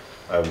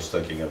 I was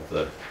thinking of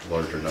the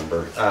larger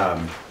number.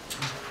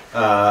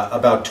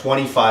 About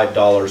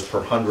 $25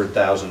 per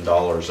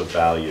 $100,000 of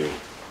value.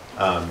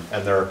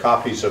 And there are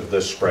copies of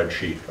this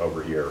spreadsheet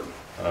over here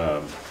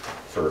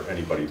for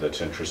anybody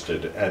that's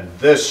interested. And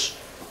this,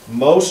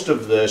 most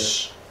of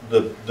this,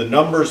 the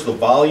numbers, the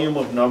volume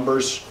of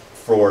numbers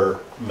for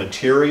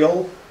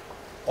material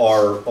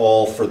are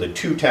all for the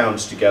two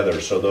towns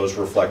together, so those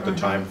reflect the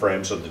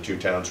timeframes of the two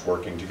towns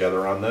working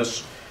together on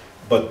this.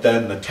 But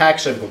then the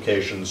tax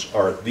implications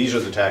are, these are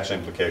the tax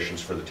implications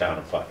for the town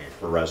of Putney,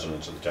 for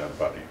residents of the town of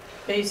Putney.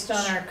 Based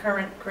on our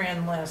current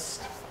grand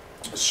list.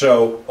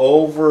 So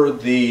over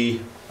the,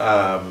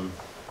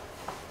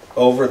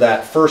 over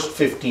that first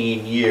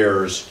 15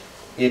 years,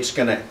 it's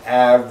gonna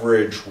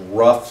average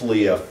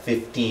roughly a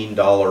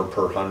 $15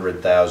 per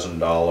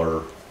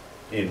 $100,000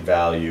 in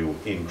value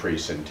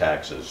increase in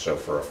taxes. So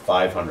for a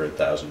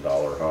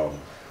 $500,000 home,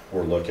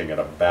 we're looking at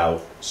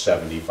about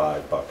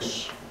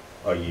 $75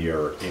 a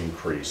year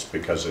increase,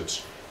 because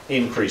it's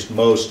increased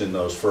most in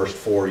those first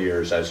 4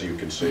 years, as you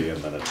can see,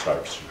 and then it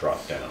starts to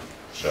drop down.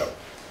 So,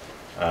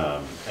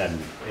 and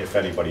if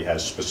anybody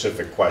has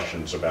specific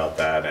questions about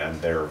that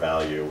and their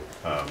value,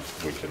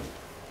 we can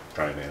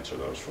try and answer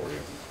those for you.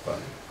 But,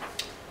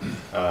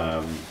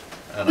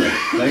 and I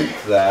think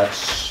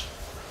that's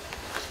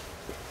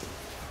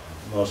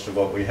most of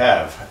what we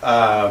have.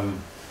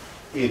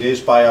 It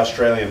is by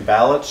Australian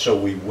ballot, so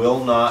we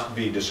will not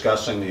be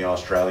discussing the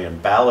Australian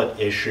ballot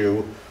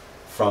issue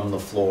from the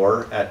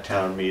floor at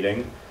town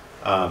meeting.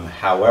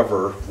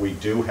 However, we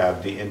do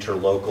have the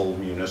interlocal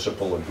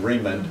municipal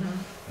agreement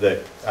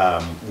that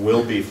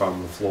will be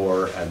from the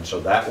floor, and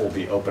so that will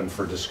be open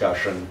for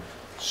discussion.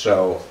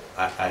 So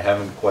I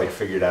haven't quite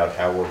figured out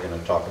how we're going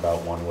to talk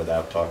about one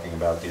without talking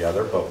about the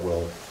other, but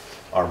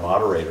our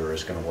moderator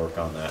is going to work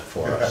on that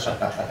for us and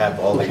have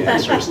all the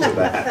answers to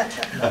that.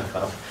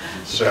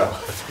 So,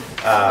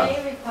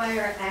 May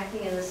require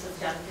acting in a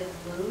subjunctive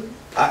mood.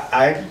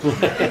 I'm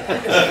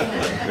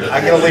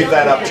going to leave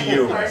that up to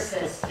you.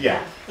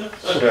 Yeah.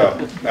 So,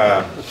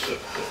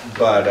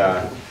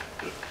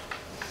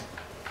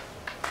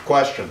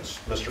 questions,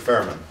 Mr.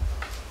 Fairman?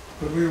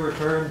 Could we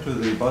return to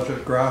the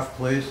budget graph,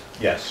 please?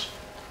 Yes.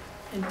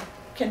 And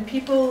can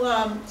people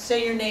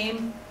say your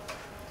name?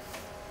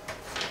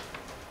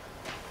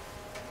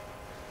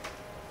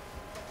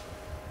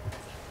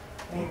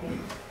 Maybe.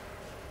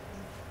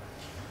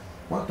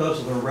 What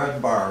does the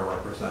red bar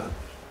represent?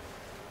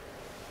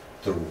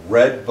 The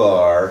red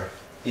bar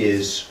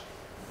is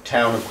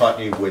town of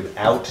Putney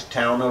without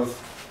town of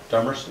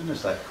Dummerston,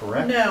 is that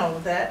correct? No,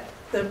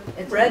 the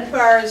red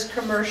bar is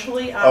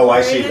commercially operated. Oh,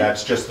 I see,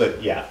 that's just the,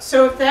 yeah.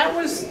 So if that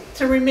was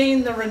to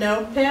remain the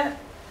Renault pit,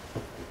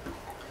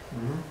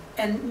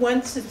 and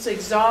once it's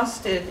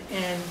exhausted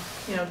in,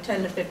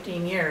 10 to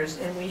 15 years,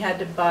 and we had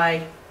to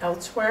buy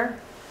elsewhere,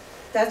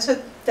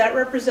 that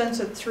represents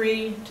a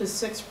 3 to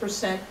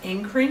 6%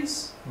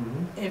 increase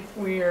if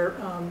we're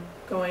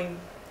going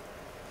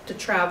to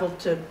travel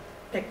to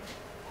pick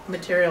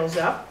materials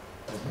up.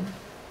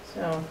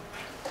 So.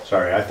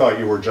 Sorry, I thought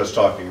you were just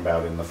talking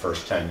about in the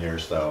first 10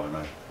 years though,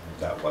 and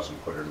that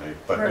wasn't clear to me,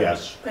 but Right.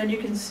 yes. And you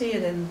can see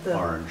it in the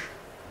Orange.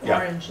 Yeah.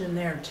 orange in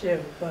there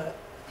too, but.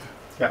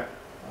 Yeah,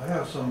 I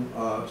have some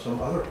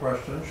other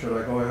questions. Should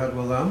I go ahead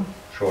with them?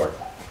 sure.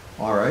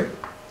 All right.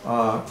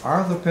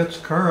 Are the pits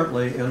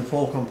currently in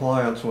full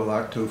compliance with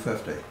Act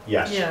 250?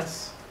 Yes.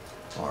 Yes.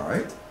 All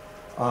right.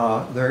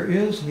 There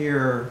is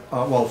here,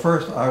 well,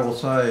 first I will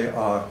say,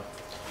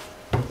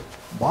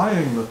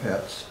 buying the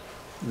pits,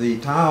 the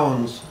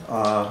towns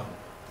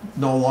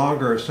no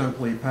longer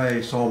simply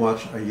pay so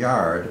much a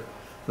yard.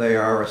 They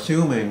are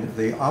assuming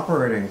the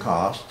operating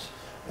costs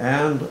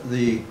and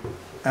the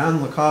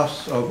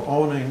costs of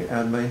owning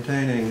and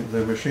maintaining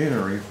the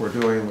machinery for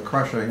doing the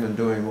crushing and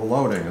doing the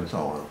loading and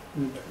so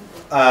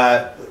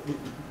on.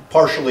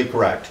 Partially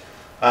correct.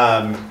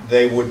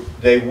 They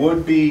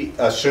would be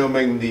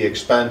assuming the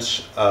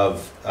expense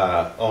of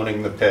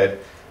owning the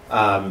pit,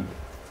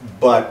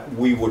 but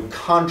we would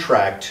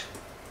contract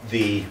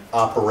the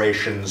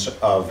operations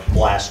of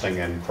blasting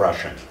and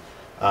crushing.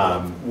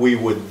 We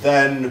would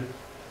then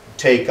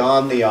take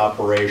on the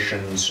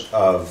operations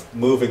of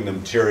moving the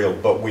material,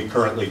 but we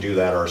currently do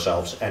that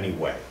ourselves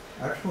anyway.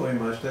 Actually,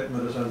 my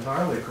statement is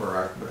entirely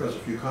correct, because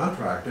if you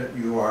contract it,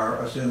 you are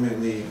assuming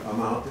the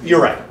amount that you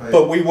You're have right, to pay.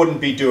 but we wouldn't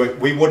be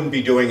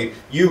doing it.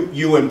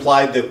 You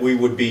implied that we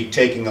would be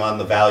taking on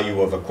the value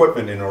of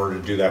equipment in order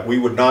to do that. We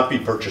would not be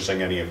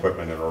purchasing any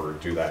equipment in order to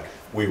do that.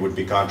 We would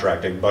be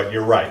contracting, but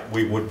you're right,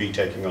 we would be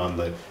taking on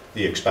the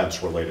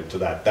expense related to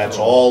that. That's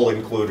all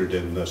included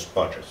in this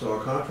budget. So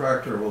a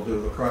contractor will do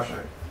the crushing.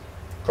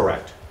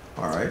 Correct.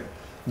 All right.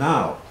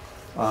 Now,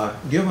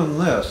 given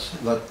this,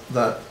 that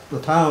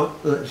the town,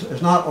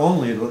 it's not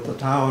only that the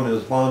town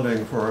is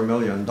bonding for $1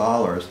 million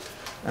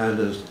and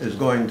is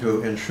going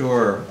to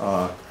ensure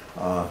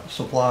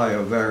supply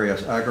of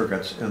various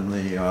aggregates in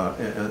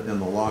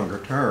the longer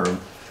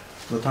term,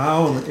 the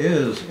town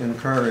is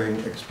incurring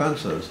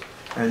expenses,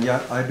 and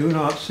yet I do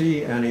not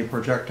see any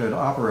projected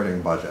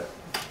operating budget.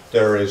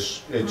 There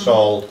is, it's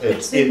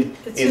in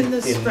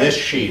this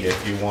sheet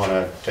if you want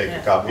to take a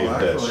copy Well,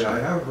 of this. actually, I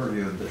have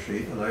reviewed the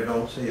sheet and I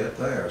don't see it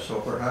there, so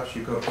perhaps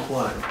you could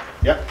explain.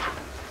 Yep.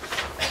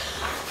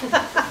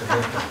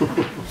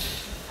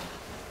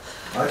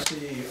 I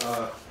see,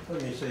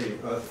 let me see,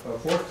 a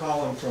fourth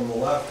column from the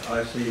left,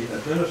 I see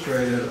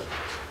administrative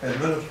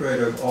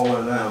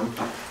O&M,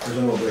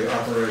 presumably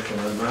operation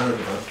and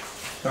management,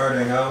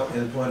 starting out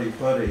in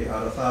 2020 at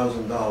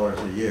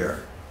 $1,000 a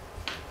year.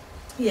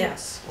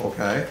 Yes.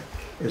 Okay.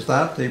 Is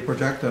that the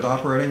projected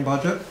operating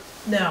budget?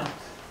 No.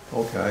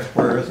 Okay.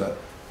 Where is it?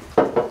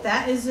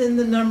 That is in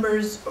the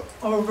numbers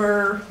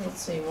over,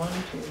 let's see, 1,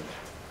 2.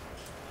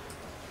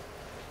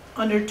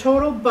 Under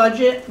total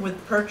budget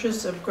with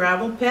purchase of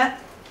gravel pit,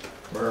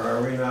 Where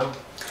are we now?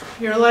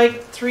 you're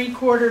like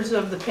 3/4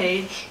 of the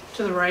page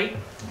to the right.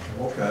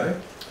 Okay.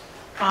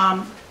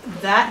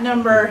 That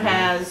number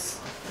has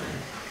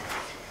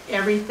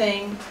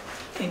everything,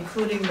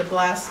 including the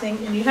blasting.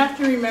 And you have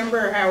to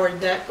remember,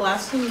 Howard, that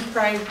blasting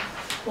probably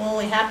will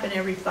only happen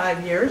every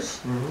 5 years.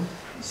 Mm-hmm.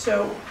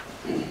 So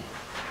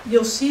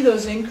you'll see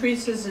those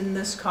increases in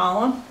this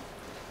column.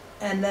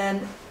 And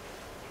then,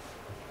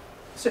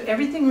 so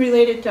everything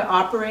related to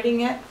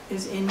operating it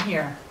is in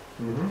here,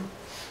 Mm-hmm.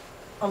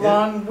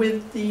 along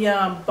with the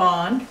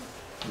bond.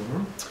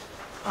 Mm-hmm.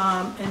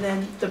 And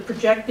then the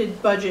projected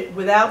budget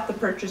without the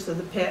purchase of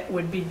the pit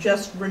would be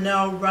just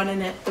Renault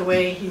running it the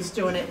way he's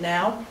doing it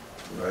now.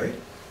 Right.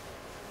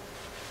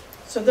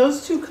 So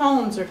those two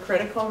columns are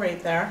critical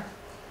right there.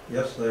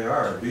 Yes, they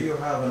are. Do you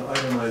have an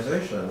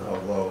itemization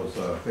of those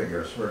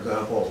figures? For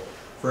example,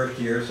 first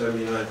year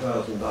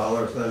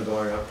 $79,000, then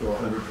going up to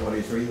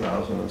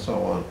 $123,000 and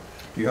so on.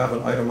 Do you have an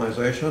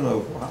itemization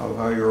of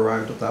how you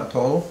arrived at that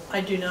total?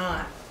 I do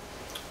not.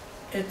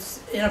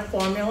 It's in a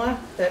formula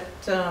that,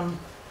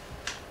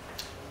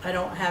 I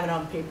don't have it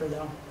on paper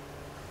though.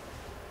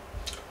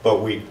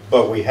 But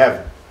we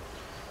have,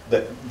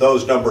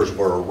 those numbers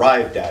were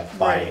arrived at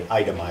by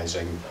Right.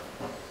 itemizing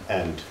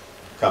and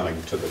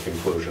coming to the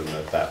conclusion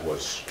that that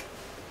was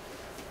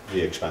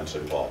the expense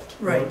involved.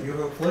 Right. Well, you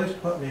have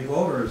placed Putney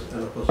voters in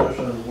a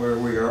position where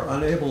we are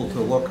unable to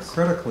look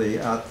critically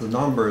at the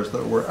numbers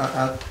that were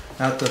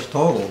at this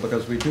total,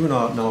 because we do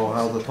not know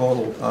how the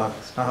total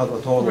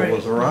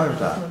was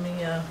arrived at. Let me,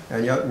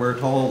 And yet we're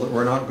told that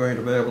we're not going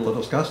to be able to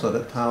discuss it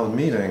at town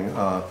meeting.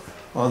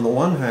 On the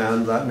one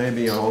hand, that may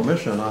be an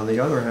omission. On the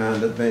other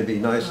hand, it may be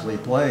nicely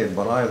played.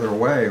 But either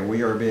way,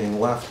 we are being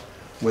left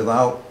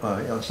without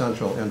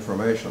essential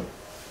information.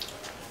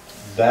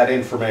 That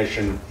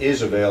information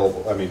is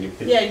available, I mean.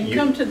 yeah, you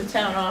come to the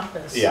town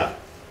office. Yeah,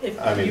 If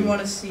I you mean-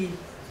 want to see,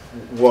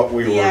 what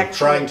we The were actual-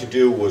 trying to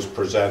do was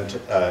present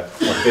a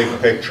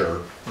big picture,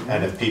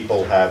 and if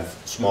people have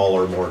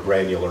smaller, more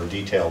granular,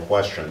 detailed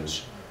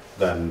questions,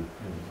 then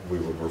we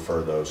would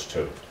refer those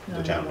to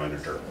the town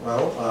manager.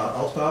 Well,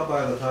 I'll stop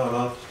by the town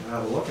office to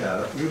have a look at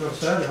it. You have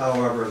said,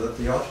 however, that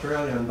the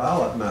Australian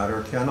ballot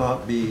matter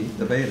cannot be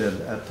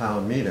debated at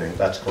town meeting.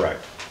 That's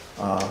correct.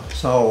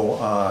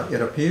 So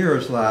it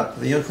appears that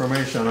the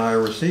information I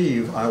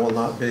receive, I will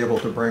not be able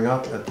to bring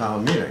up at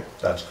town meeting.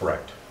 That's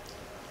correct.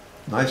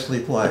 Nicely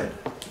played.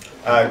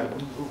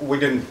 We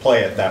didn't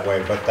play it that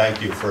way, but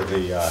thank you for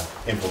the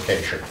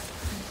implication.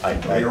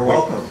 You're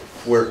welcome.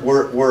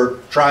 We're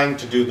trying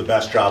to do the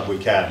best job we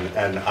can,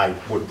 and I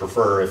would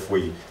prefer if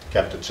we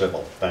kept it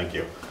civil. Thank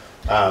you.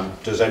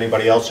 Does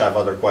anybody else have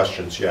other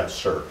questions? Yes,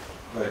 sir.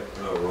 Hi,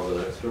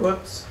 Robin Exter.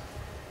 Whoops.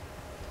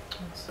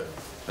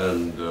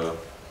 And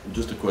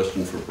just a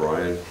question for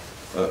Brian.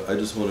 I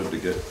just wanted to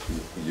get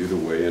you to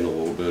weigh in a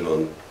little bit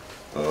on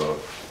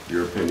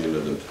your opinion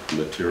of the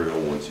material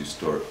once you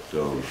start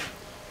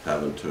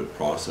having to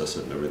process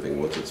it and everything.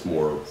 Once it's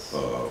more,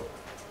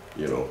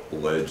 you know,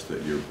 ledge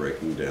that you're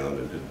breaking down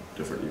into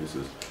different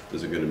uses,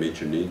 is it going to meet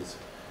your needs?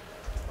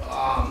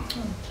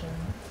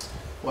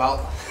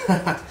 Well,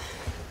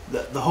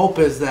 the hope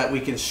is that we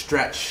can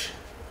stretch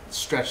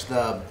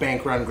the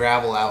bank run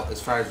gravel out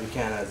as far as we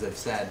can, as I've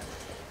said,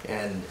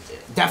 and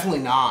definitely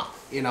not.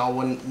 You know,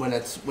 when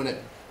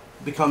it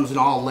becomes an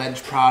all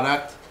ledge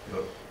product,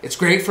 Yep. it's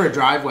great for a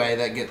driveway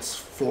that gets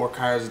 4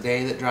 cars a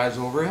day that drives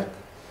over it,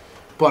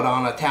 but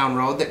on a town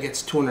road that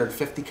gets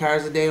 250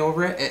 cars a day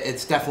over it,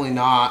 it's definitely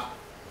not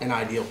an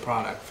ideal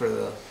product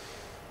for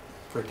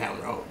a town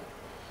road.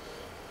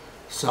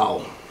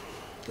 So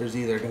there's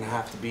either going to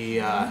have to be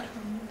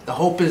the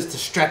hope is to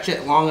stretch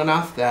it long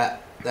enough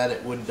that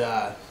it would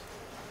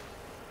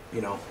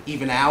you know,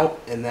 even out,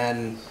 and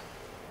then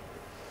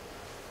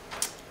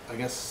I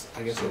guess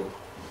it would.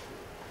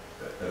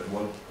 At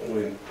one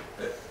point,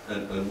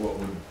 and what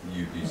would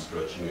you be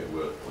stretching it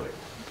with, like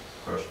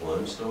crushed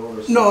limestone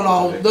or something?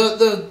 No,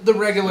 the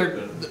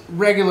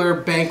regular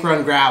bank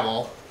run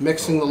gravel,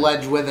 mixing the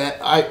ledge with it.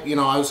 I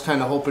was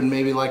kind of hoping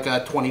maybe like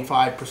a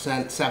 25%,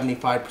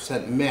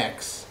 75%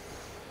 mix,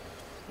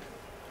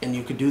 and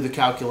you could do the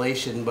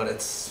calculation, but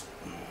it's,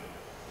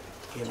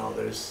 you know,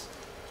 it's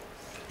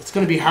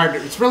going to be hard.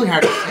 It's really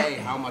hard to say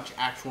how much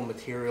actual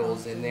material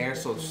is in there,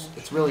 so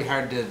it's really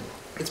hard to.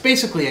 It's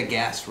basically a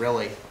guess,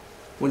 really,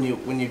 when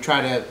you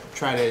try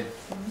to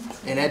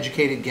an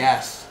educated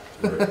guess,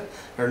 Right.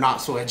 or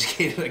not so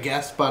educated, I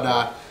guess.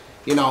 But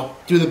you know,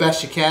 do the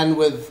best you can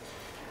with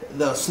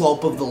the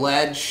slope of the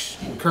ledge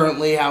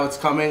currently, how it's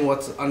coming,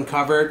 what's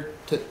uncovered,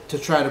 to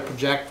try to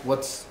project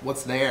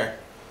what's there.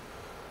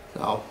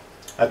 So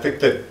I think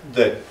that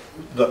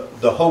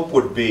the hope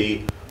would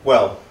be,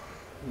 well,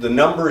 the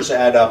numbers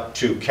add up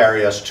to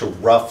carry us to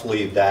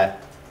roughly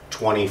that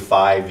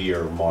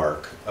 25-year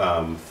mark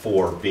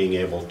for being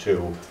able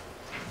to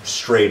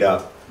straight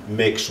up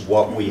mix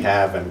what we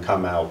have and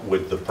come out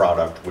with the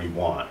product we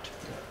want.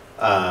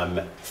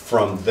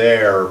 From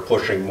there,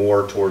 pushing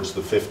more towards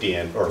the 50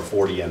 or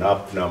 40 and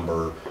up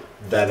number,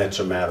 then it's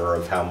a matter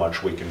of how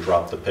much we can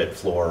drop the pit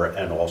floor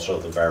and also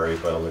the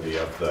variability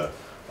of the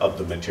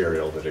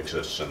material that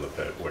exists in the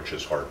pit, which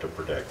is hard to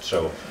predict.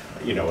 So,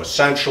 you know,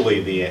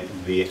 essentially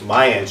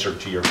my answer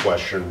to your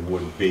question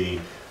would be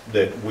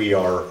that we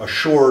are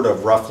assured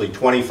of roughly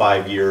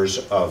 25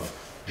 years of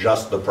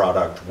just the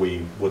product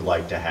we would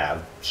like to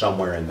have,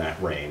 somewhere in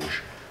that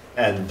range.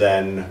 And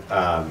then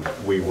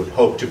we would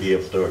hope to be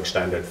able to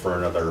extend it for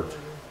another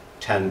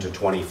 10 to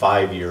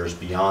 25 years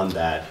beyond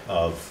that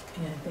of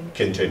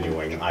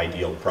continuing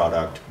ideal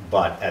product.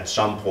 But at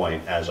some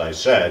point, as I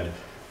said,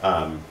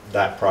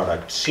 that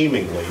product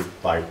seemingly,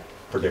 by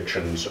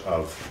predictions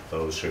of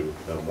those who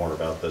know more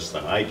about this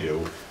than I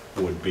do,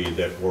 would be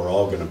that we're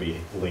all going to be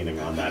leaning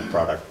on that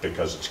product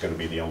because it's going to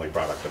be the only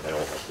product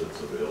available.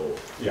 That's available.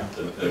 Yeah.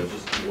 And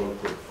just one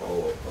quick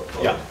follow-up.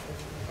 Yeah.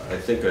 I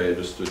think I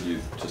understood you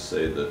to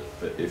say that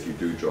if you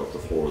do drop the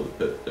floor of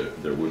the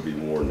pit, there would be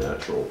more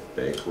natural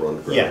bank run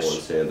gravel Yes.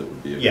 and sand that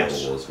would be Yes.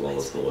 available as well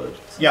as the ledge.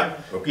 Yeah,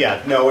 Okay.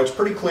 yeah, no, it's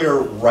pretty clear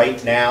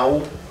right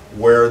now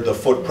where the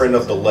footprint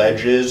of the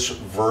ledge is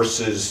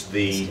versus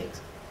the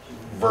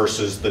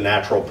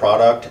natural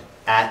product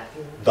at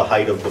the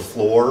height of the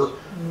floor.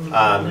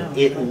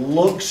 It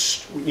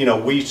looks, you know,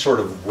 we sort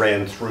of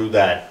ran through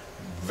that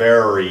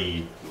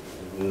very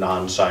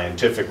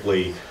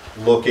non-scientifically,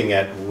 looking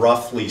at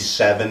roughly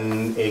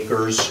 7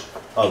 acres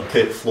of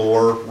pit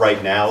floor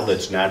right now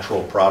that's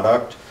natural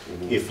product.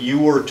 If you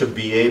were to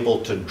be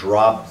able to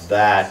drop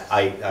that,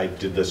 I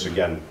did this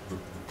again,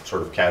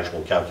 sort of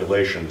casual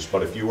calculations,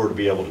 but if you were to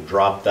be able to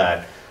drop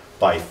that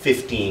by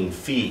 15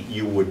 feet,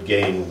 you would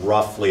gain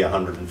roughly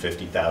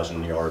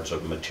 150,000 yards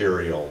of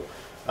material.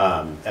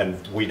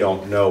 And we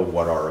don't know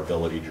what our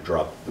ability to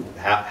drop,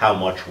 how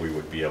much we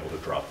would be able to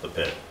drop the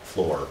pit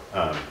floor.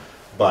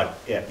 But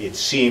it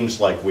seems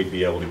like we'd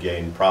be able to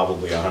gain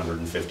probably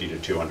 150 to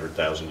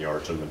 200,000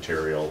 yards of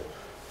material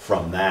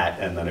from that,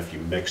 and then if you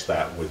mix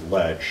that with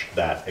ledge,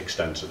 that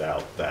extends it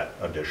out that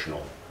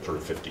additional sort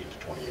of 15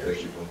 to 20 years.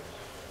 Thank you.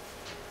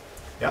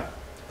 Yeah.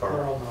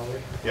 Carl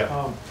Nolly.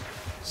 Yeah.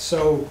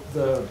 So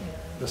the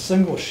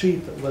single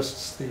sheet that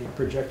lists the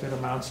projected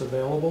amounts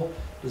available,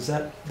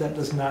 that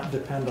does not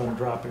depend on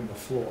dropping the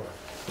floor,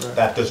 correct?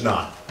 That does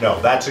not. No,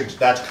 that's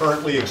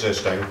currently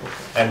existing.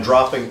 And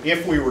dropping,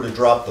 if we were to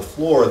drop the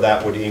floor,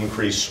 that would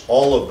increase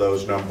all of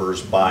those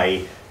numbers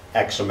by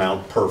X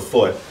amount per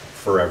foot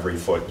for every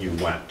foot you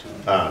went.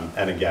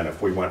 And again,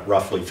 if we went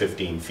roughly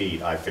 15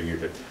 feet, I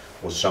figured it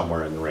was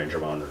somewhere in the range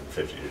of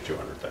 150 to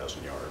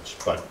 200,000 yards.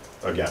 But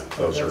again,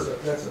 those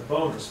That's a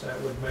bonus. That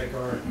would make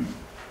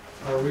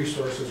our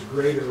resources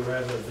greater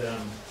rather than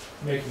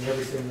making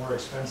everything more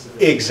expensive.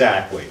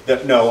 Exactly.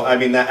 No, I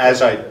mean,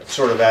 as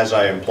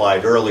I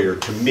implied earlier,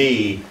 to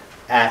me,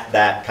 at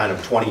that kind of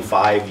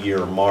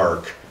 25-year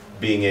mark,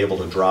 being able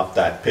to drop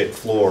that pit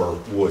floor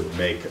would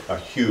make a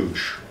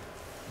huge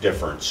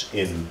difference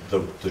in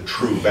the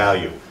true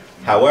value.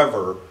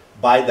 However,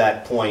 by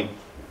that point,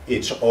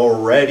 it's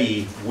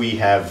already, we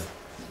have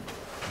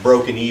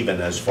broken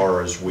even as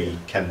far as we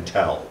can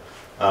tell.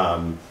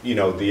 You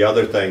know, the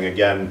other thing,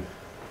 again,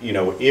 you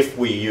know, if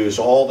we use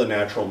all the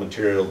natural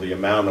material, the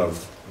amount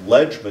of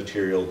ledge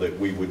material that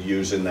we would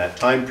use in that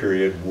time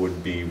period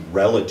would be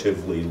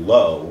relatively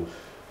low.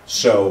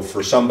 So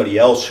for somebody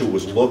else who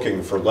was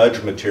looking for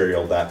ledge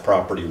material, that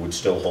property would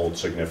still hold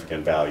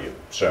significant value.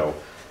 So,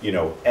 you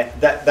know,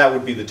 that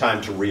would be the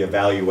time to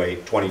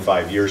reevaluate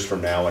 25 years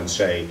from now and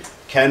say,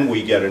 can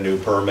we get a new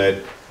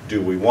permit?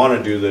 Do we want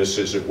to do this?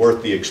 Is it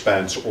worth the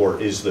expense,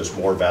 or is this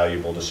more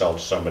valuable to sell to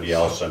somebody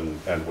else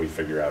and we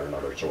figure out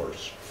another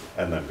source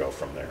and then go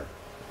from there?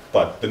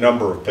 But the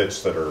number of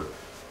pits that are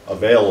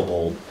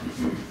available,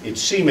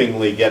 it's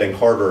seemingly getting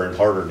harder and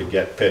harder to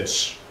get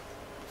pits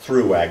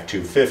through Act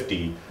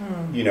 250.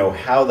 You know,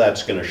 how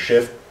that's going to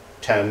shift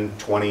 10,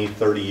 20,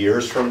 30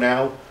 years from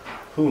now,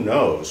 who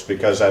knows?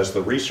 Because as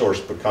the resource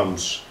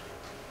becomes,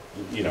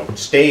 you know,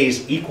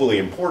 stays equally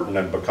important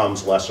and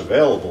becomes less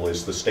available,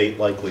 is the state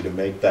likely to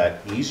make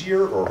that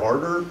easier or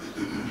harder?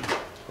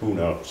 Who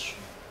knows?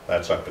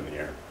 That's up in the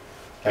air.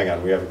 Hang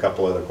on, we have a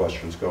couple other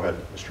questions. Go ahead,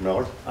 Mr.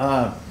 Miller.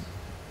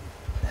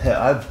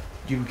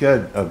 You've got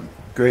a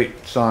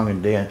great song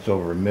and dance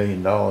over $1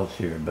 million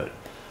here, but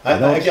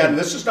Again,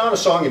 this is not a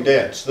song and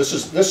dance. This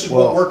is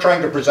what we're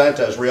trying to present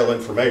as real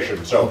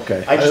information. So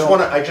okay. I just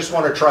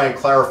want to try and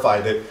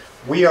clarify that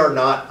we are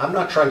not. I'm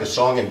not trying to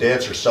song and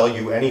dance or sell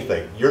you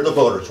anything. You're the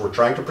voters. We're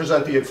trying to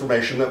present the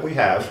information that we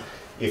have.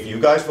 If you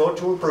guys vote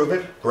to approve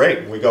it,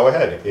 great. We go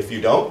ahead. If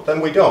you don't,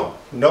 then we don't.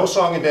 No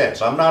song and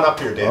dance. I'm not up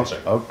here dancing.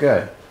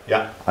 Okay.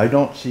 Yeah. I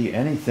don't see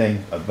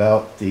anything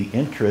about the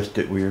interest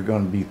that we are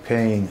going to be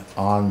paying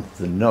on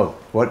the note.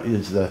 What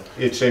is the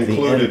It's the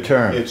included. end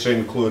term? It's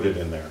included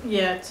in there.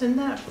 Yeah, it's in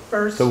that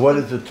first. So what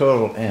is the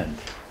total end?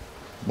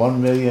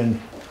 1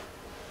 million.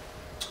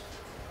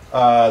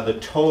 The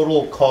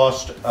total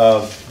cost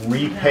of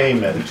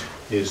repayment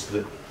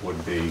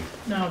would be.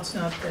 No, it's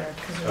not there.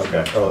 'Cause there's Okay. no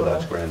Oh, total.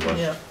 that's grand list.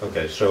 Yeah.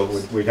 Okay, so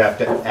we'd have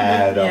to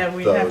add Yeah, up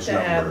we'd have those to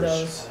add numbers.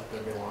 those.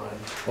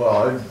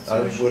 Well, I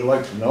would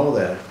like to know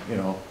that, you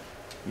know.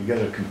 You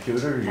got a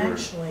computer, your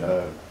Actually.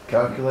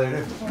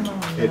 calculator? Hold on a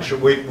It minute.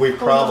 should, we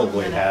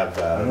probably minute. have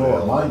that. I know what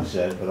available. mine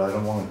said, but I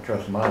don't want to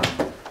trust mine.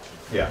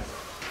 Yeah.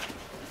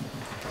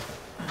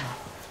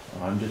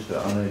 I'm just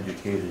an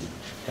uneducated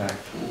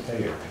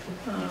taxpayer.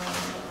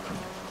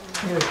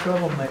 You're a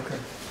troublemaker.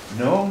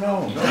 No, I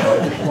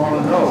just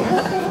want to know.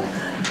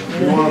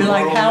 You're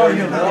like Howard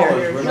over there.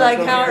 We're You're not like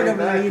gonna Howard pay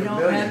over there. back You $1 don't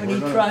million. have any We're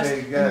gonna trust pay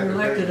in back your a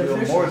elected great deal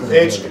more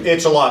officials. than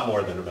It's a lot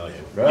more than $1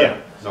 million. Right. Yeah,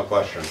 no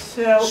question.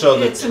 So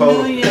the it's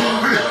total-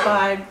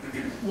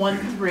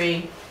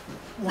 1,513,178.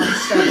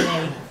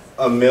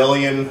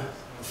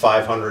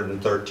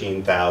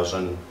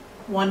 1,513,000.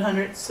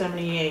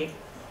 178.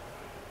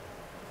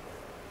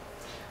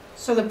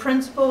 So the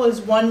principal is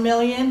 1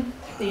 million,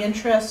 the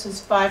interest is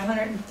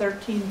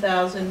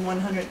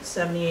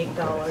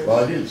 $513,178.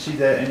 Well, I didn't see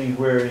that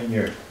anywhere in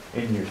your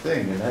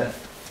thing, and that,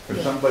 for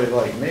somebody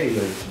like me,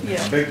 there's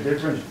Yeah. a big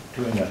difference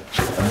between a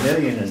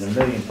million and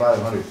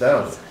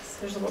 $1,500,000.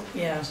 There's a little,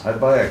 yeah. I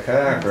buy a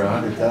car for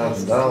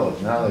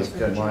 $100,000, now they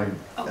can,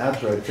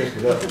 after I pick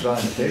it up and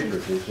sign the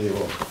papers, they say,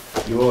 well,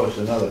 you owe us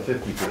another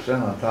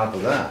 50% on top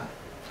of that.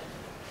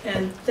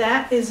 And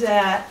that is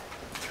at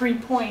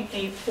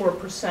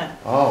 3.84%.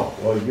 Oh,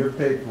 well, your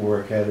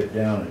paperwork had it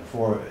down at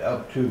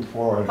up to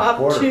 4.25%. Up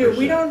to,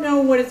 we don't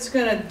know what it's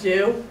gonna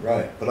do.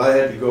 Right, but I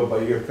had to go by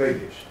your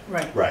figures.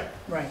 Right, Right.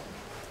 right.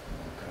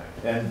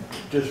 And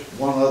just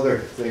one other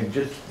thing,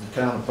 just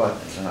the town of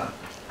Putney.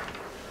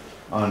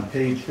 On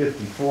page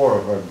 54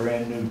 of our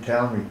brand new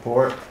town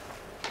report,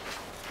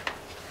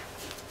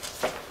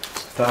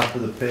 top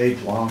of the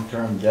page,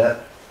 long-term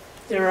debt.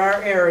 There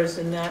are errors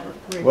in that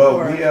report. Well,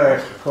 we are,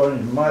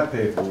 according to my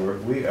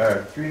paperwork, we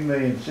are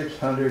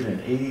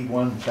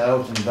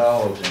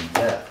 $3,681,000 in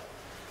debt.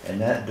 And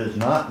that does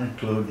not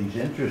include these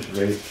interest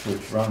rates,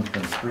 which run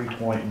from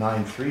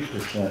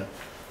 3.93%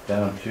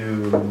 down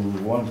to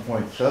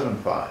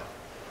 1.75.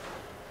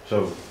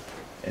 So,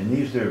 and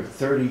these are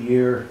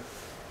 30-year,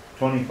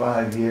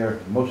 25-year,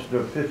 most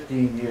are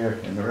 15-year,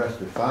 and the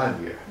rest are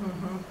 5-year.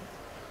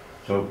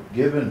 So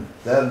given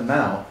that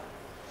amount,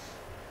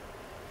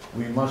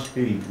 we must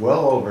be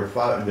well over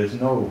 5. There's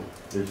no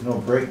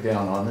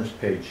breakdown on this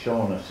page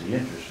showing us the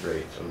interest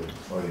rates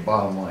or the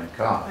bottom line I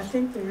cost.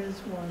 think there is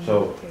one.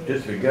 So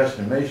just for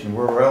guesstimation,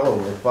 we're well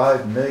over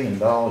 $5 million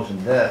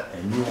in debt,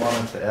 and you want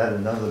us to add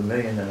another $1.5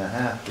 million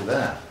to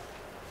that.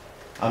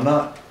 I'm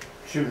not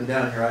shooting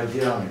down your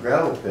idea on the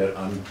gravel pit.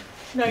 I'm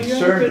No, you have a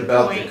concerned good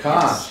about point. the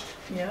cost.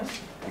 Yeah,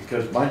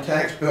 Because my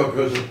tax bill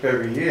goes up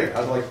every year.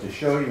 I'd like to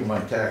show you my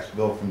tax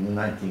bill from the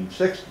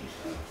 1960s.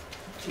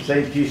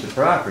 Same piece of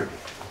property.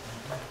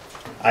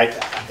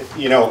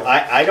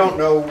 I don't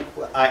know,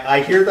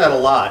 I hear that a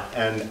lot,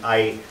 and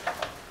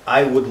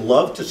I would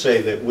love to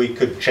say that we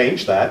could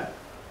change that.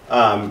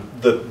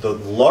 The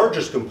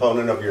largest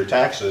component of your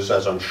taxes,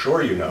 as I'm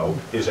sure you know,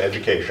 is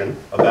education,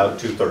 about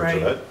 2/3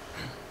 of it.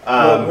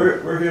 Well,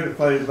 we're here to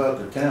fight about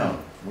the town.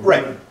 We're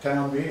Right. going to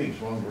town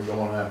meetings when we're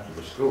going after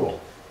the school.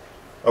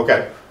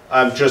 Okay,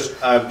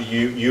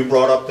 you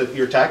brought up that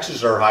your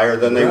taxes are higher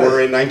than they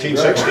were in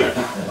 1960.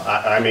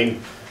 I mean,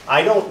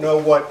 I don't know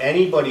what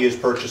anybody is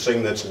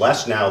purchasing that's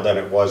less now than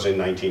it was in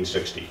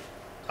 1960.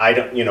 I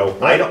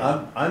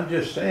don't, I'm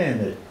just saying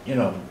that,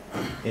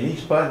 in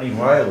East Putney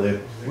where I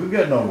live, we've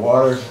got no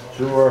water,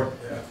 sewer,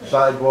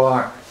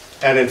 sidewalk.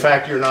 and in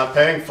fact, you're not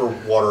paying for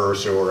water or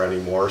sewer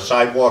anymore.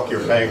 Sidewalk, you're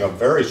paying a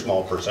very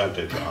small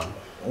percentage on.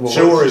 Well,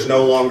 Sewer is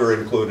no longer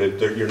included,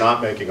 you're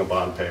not making a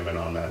bond payment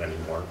on that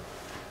anymore.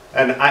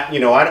 And I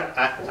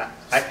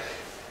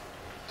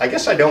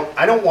guess I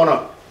don't want to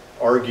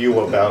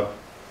argue about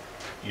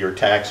your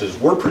taxes.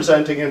 We're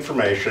presenting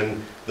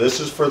information. This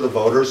is for the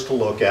voters to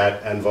look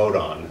at and vote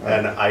on.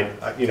 And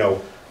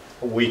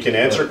we can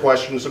answer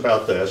questions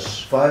about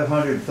this. About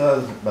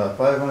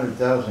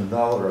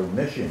 $500,000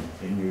 omission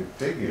in your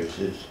figures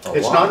is a lot.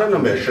 It's not an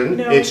omission.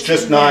 No, It's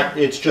just not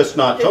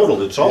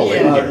totaled. It's all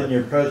in Not in here.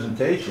 your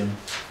presentation.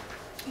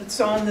 It's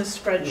on the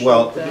spreadsheet,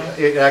 Well, though.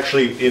 it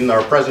actually, in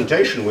our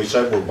presentation, we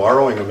said we're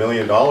borrowing $1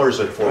 million at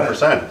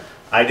 4%.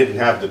 I didn't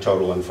have the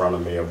total in front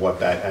of me of what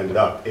that ended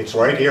up. It's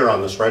right here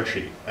on the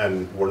spreadsheet,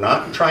 and we're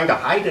not trying to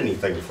hide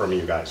anything from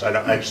you guys.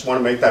 I just want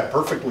to make that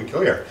perfectly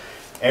clear.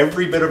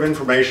 Every bit of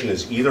information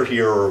is either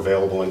here or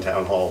available in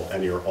town hall,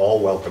 and you're all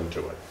welcome to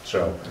it.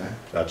 So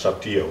that's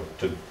up to you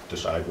to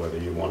decide whether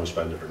you want to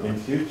spend it or In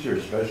not. future,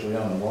 especially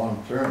on the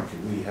long term,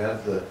 could we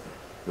have the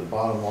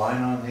bottom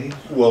line on these?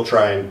 We'll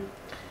try and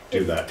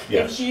do that,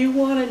 yes. If you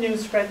want a new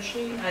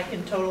spreadsheet, I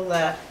can total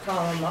that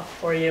column up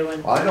for you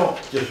and, I don't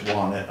just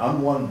want it,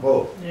 I'm one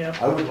vote. yeah.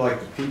 I would like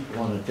the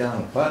people in the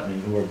town of Putney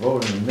who are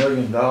voting $1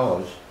 million,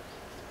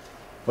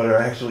 but are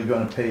actually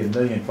gonna pay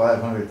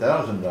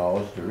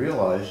 $1,500,000 to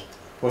realize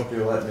what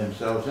they're letting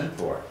themselves in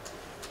for.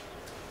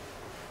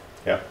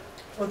 Yeah.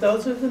 Well,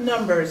 those are the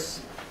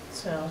numbers,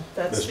 so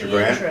that's Mr. the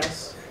Grant?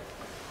 interest.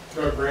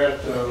 Doug Grant,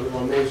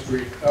 on Main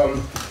Street.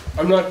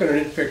 I'm not going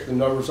to nitpick the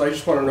numbers, I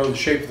just want to know the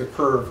shape of the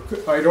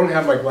curve. I don't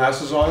have my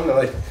glasses on, and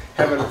I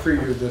haven't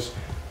previewed this.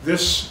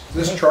 This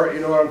chart, you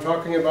know what I'm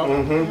talking about?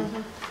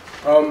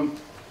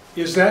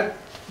 Is that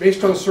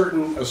based on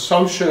certain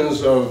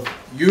assumptions of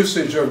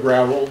usage of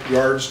gravel,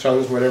 yards,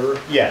 tons, whatever?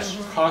 Yes,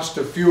 Cost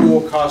of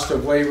fuel, cost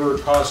of labor,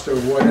 cost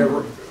of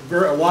whatever,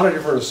 a lot of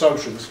different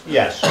assumptions.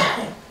 yes.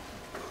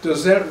 Do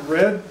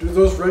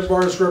those red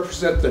bars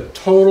represent the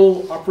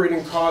total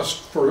operating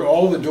cost for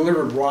all the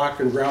delivered rock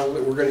and gravel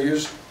that we're going to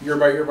use year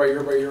by year by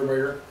year by year by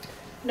year?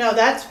 No,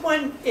 that's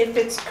when, if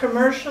it's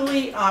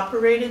commercially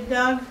operated,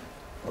 Doug,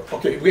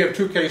 Okay, we have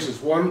two cases.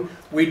 One,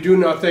 we do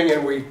nothing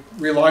and we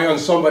rely on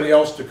somebody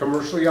else to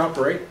commercially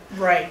operate.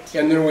 right.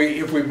 And then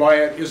if we buy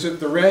it, is it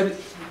the red,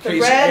 The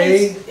case red A,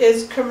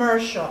 is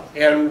commercial.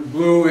 and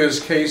blue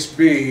is case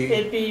B?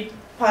 It'd be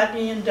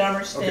Putney and Okay,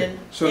 Dummerston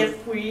so-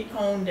 if we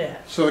owned it,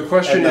 So the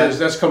question And that- is,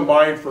 that's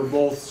combined for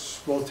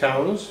both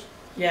towns?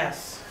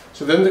 yes.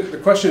 So then the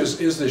question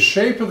is the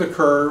shape of the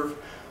curve,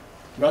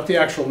 not the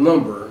actual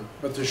number,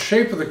 but the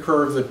shape of the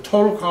curve, the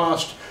total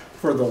cost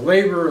for the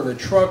labor and the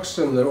trucks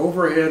and the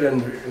overhead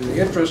and the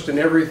interest and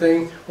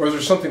everything, or is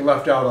there something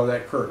left out on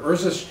that curve? Or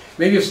is this,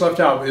 maybe it's left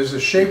out, but is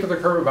the shape of the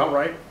curve about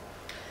right?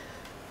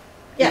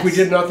 If we Yes.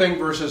 did nothing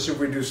versus if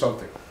we do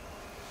something?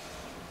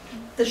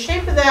 The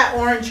shape of that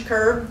orange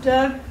curve,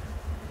 Doug,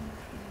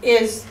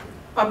 is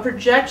a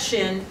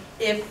projection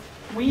if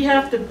we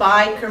have to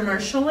buy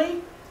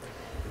commercially,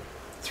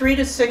 3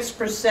 to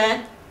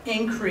 6%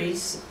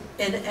 increase,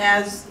 and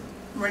as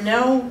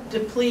Renault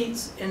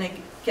depletes and it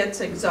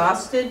gets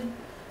exhausted,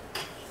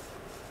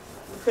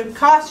 the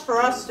cost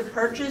for us to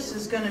purchase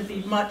is going to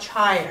be much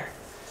higher.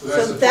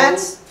 So the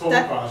that's- total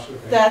that- cost, okay.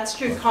 That's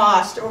your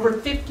cost over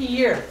 50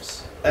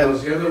 years. And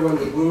was the other one,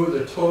 the blue,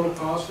 the total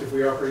cost if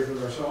we operate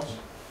with ourselves?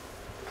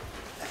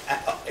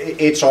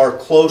 It's our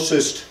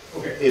closest,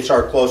 Okay. it's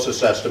our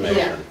closest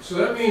estimation. So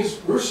that means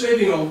we're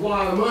saving a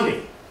lot of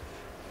money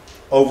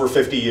Over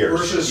 50 years,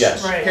 versus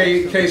yes. Right.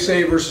 case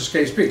A versus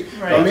case B.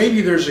 Now, Right.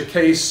 maybe there's a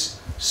case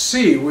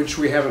C, which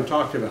we haven't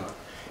talked about.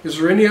 Is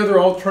there any other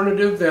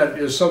alternative that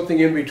is something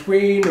in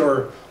between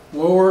or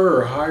lower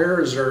or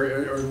higher? Is there,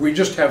 or we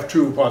just have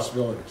two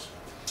possibilities?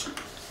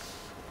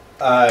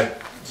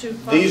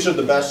 These are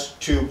the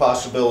best two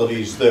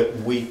possibilities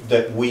that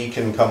we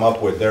can come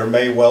up with. There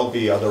may well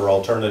be other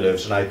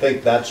alternatives, and I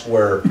think that's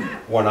where,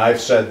 when I've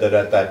said that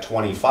at that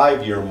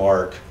 25-year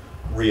mark,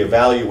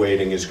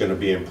 reevaluating is going to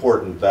be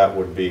important, that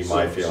would be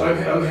my So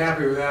feeling. I'm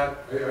happy with that.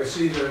 I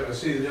see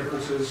the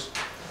differences.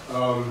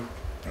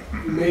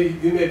 You may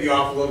be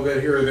off a little bit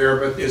here or there,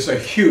 but it's a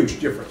huge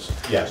difference.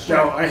 Yes.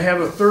 Now, I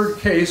have a third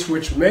case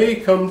which may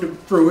come to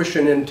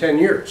fruition in 10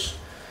 years.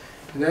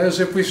 And that is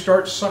if we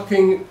start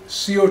sucking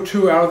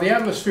CO2 out of the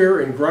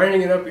atmosphere and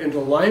grinding it up into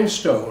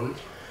limestone,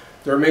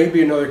 there may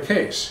be another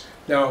case.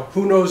 Now,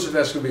 who knows if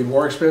that's gonna be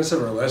more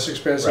expensive or less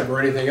expensive or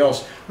anything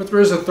else, but there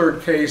is a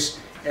third case,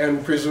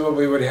 and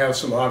presumably would have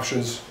some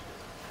options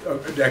a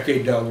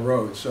decade down the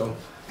road, so,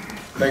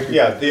 thank you.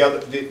 Yeah,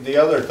 the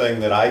other thing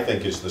that I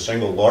think is the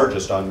single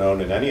largest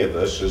unknown in any of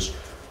this is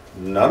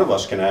none of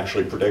us can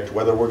actually predict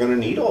whether we're gonna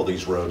need all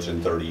these roads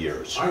in 30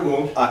 years. I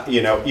won't.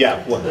 You know,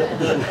 yeah. Well,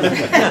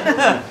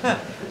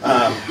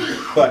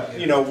 but,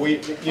 you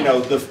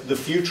know, the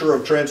future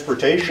of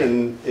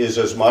transportation is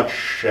as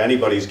much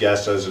anybody's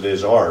guess as it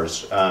is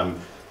ours.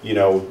 You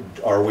know,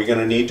 are we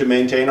gonna need to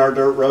maintain our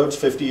dirt roads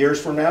 50 years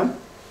from now?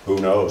 Who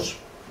knows?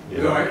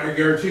 You know? I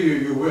guarantee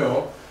you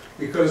will,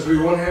 because we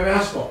won't have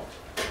asphalt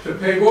to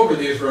pave over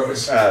these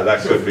roads.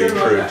 That could be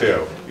true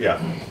too,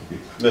 yeah.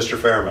 Mr.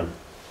 Fairman.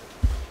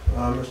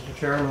 Mr.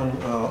 Chairman,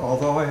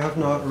 although I have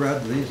not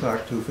read these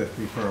Act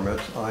 250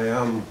 permits, I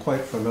am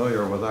quite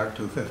familiar with Act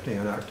 250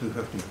 and Act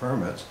 250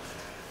 permits.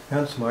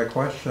 Hence my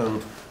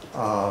question,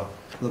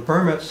 the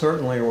permits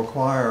certainly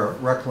require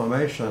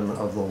reclamation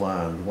of the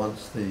land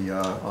once the,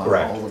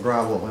 all the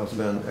gravel has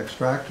been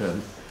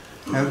extracted.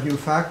 Have you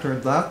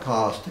factored that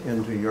cost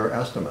into your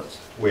estimates?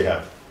 We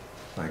have.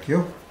 Thank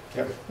you.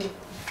 Yep.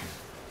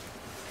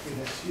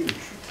 That's huge.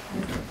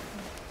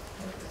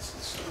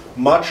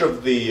 Much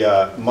of the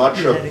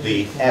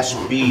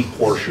SB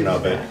portion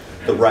of it,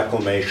 the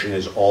reclamation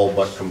is all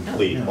but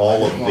complete.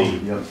 All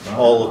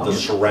of the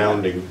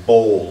surrounding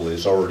bowl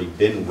has already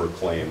been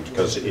reclaimed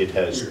because it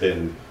has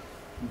been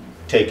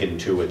taken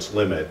to its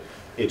limit.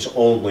 It's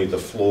only the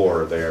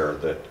floor there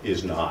that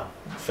is not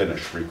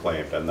finished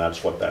reclaimed, and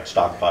that's what that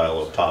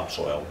stockpile of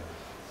topsoil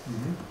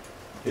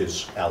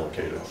is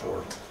allocated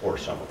for, or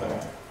some of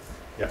it.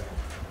 Yeah.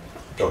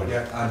 Go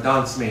ahead. Yeah,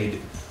 Don Smead.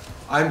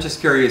 I'm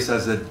just curious,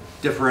 as a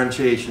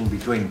differentiation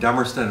between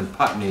Dummerston and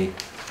Putney,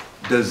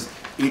 does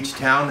each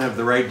town have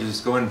the right to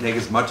just go in and take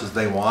as much as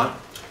they want?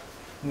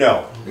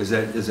 No. Is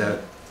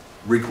that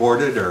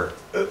recorded, or?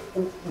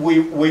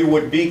 We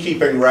would be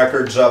keeping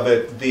records of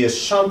it. The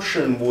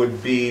assumption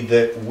would be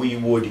that we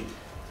would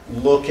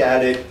look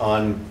at it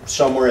on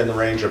somewhere in the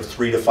range of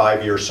 3 to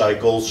 5 year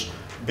cycles,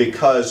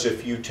 because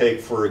if you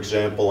take, for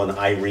example, an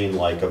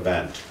Irene-like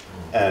event,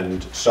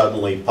 and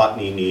suddenly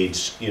Putney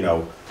needs, you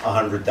know,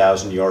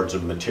 100,000 yards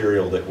of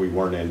material that we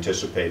weren't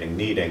anticipating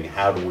needing,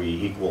 how do we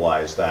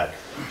equalize that?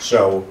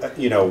 So,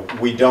 you know,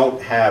 we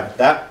don't have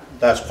that.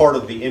 That's part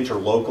of the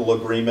interlocal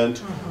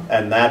agreement,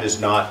 and that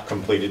is not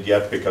completed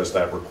yet because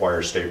that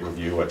requires state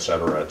review, et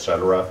cetera, et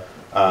cetera.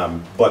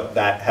 But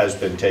that has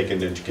been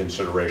taken into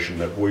consideration,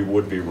 that we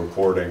would be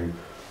recording,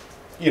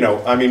 you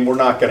know, I mean, we're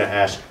not going to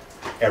ask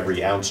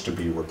every ounce to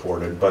be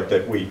recorded, but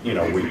that we, you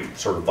know, we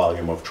sort of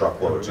volume of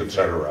truckloads, et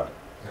cetera,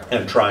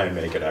 and try and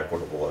make it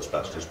equitable as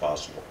best as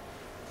possible.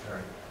 All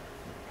right.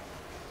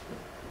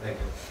 Thank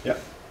you. Yeah.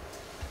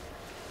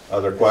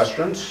 Other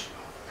questions?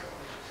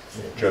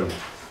 Jim?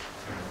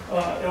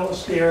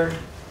 Ellis here.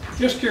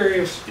 Just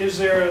curious, is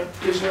there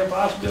a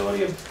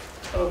possibility of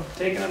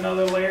taking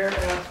another layer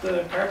at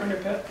the Carpenter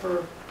Pit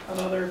for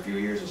another few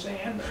years of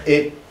sand?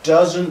 It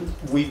doesn't,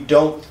 we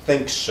don't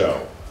think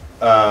so.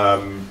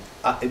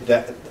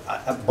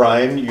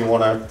 Brian, you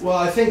want to? Well,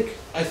 I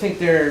think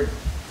they're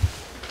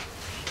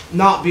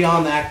not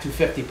beyond the Act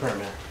 250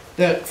 permit.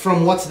 That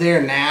from what's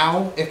there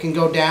now, it can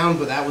go down,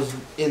 but that was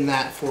in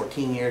that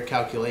 14-year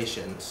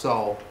calculation.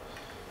 So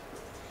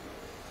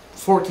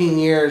 14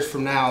 years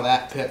from now,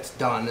 that pit's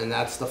done, and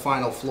that's the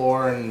final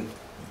floor, and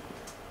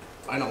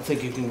I don't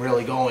think you can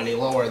really go any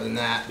lower than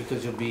that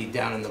because you'll be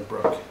down in the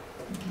brook.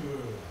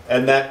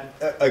 And that,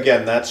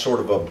 again, that's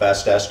sort of a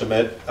best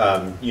estimate.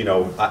 You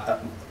know,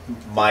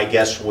 my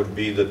guess would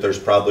be that there's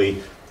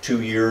probably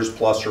 2 years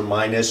plus or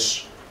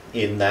minus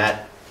in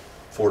that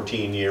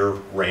 14-year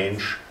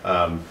range.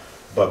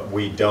 But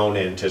we don't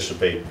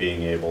anticipate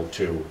being able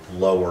to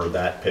lower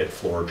that pit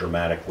floor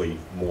dramatically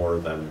more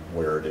than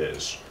where it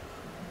is.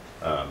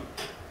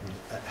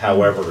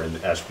 However, in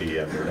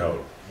SB and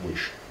note, we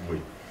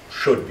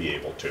should be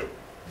able to,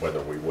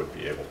 whether we would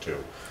be able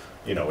to.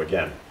 You know,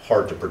 again,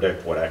 hard to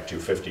predict what Act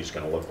 250 is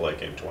going to look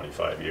like in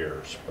 25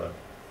 years, but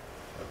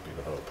that'd be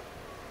the hope.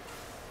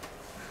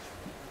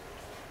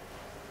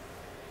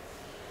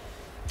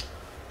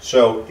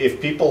 So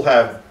if people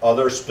have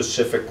other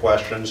specific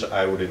questions,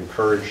 I would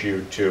encourage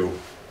you to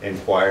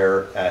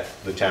inquire at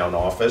the town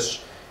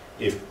office.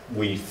 If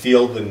we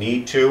feel the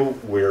need to,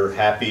 we're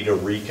happy to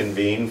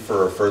reconvene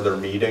for a further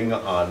meeting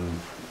on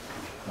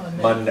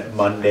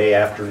Monday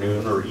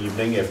afternoon or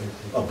evening if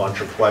a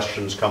bunch of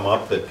questions come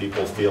up that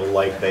people feel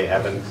like they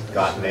haven't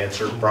gotten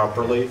answered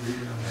properly.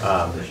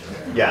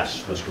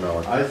 Yes, Mr.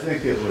 Miller. I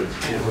think it would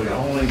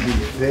only be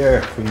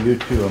fair for you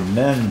to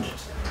amend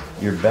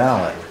your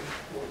ballot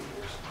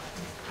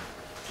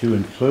to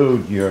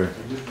include your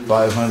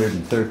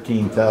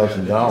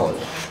 $513,000.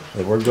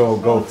 So we're going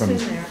to go from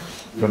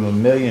 $1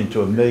 million to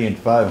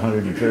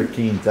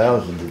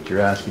 $1,513,000 that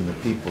you're asking the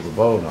people to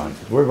vote on.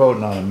 Because we're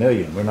voting on $1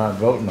 million. We're not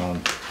voting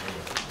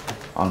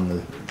on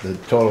the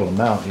total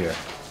amount here.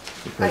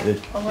 Because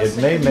it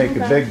may make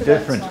a big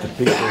difference to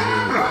people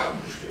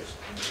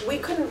who We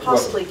couldn't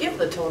possibly give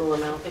the total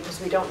amount because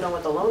we don't know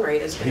what the loan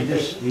rate is gonna be.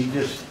 He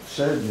just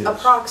said it's.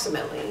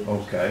 Approximately.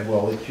 Okay,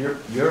 well, it's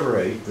your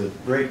rate, the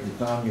rate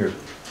that's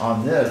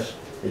on this,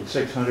 it's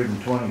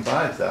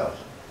 625,000.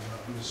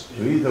 So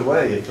either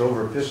way, it's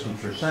over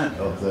 50%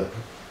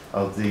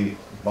 of the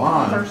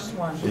bond First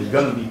one. is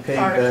gonna be paid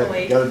Article back,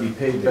 8. gotta be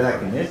paid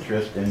back in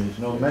interest, and there's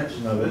no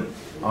mention of it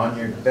on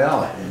your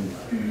ballot.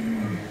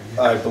 And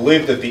I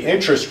believe that the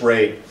interest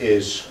rate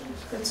is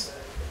It's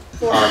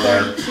on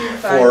there 4.25.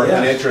 for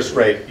an Yes. interest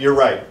rate. You're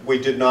right, we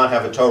did not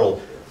have a total.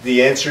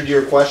 The answer to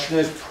your question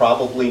is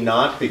probably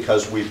not,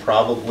 because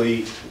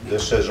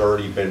this has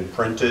already been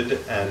printed,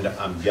 and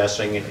I'm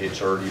guessing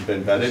it's already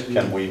been vetted.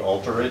 Can we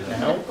alter it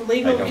now?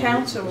 Legal I don't-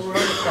 counsel wrote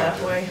it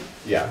that way.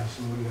 Yeah.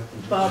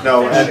 Bob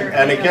No, Fisher,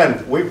 and yeah.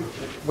 again, we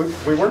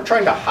weren't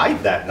trying to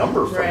hide that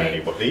number from Right.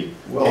 anybody.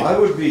 well, I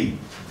would be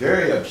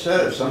very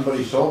upset if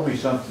somebody sold me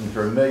something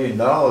for $1 million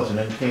and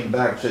then came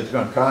back and said it's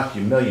gonna cost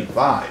you $1.5 million.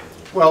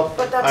 Well,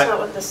 But that's not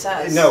what this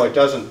says. No, it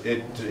doesn't,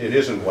 it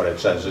isn't what it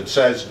says. It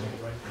says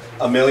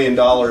 $1 million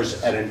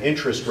at an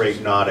interest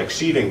rate not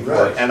exceeding four.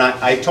 Right. And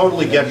I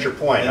totally get your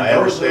point, I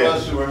And those of us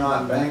understand. who are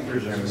not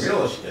bankers in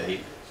real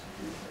estate,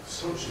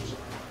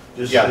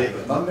 just Yeah. say,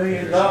 $1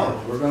 million,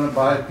 we're gonna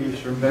buy a piece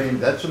for $1 million,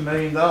 that's $1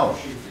 million.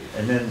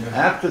 And then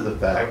after the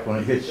fact, when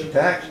it hits the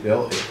tax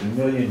bill, it's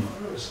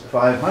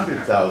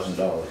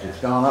 $1,500,000. It's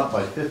gone up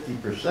by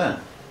 50%.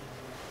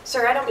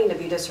 Sir, I don't mean to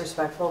be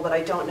disrespectful, but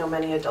I don't know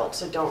many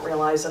adults that don't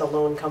realize that a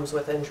loan comes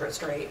with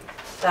interest rate.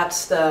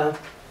 That's the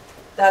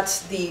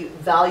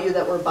value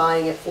that we're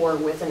buying it for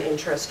with an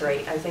interest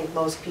rate. I think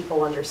most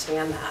people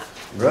understand that.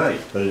 Right,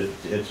 but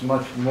it's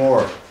much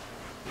more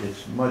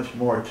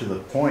to the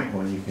point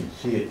when you can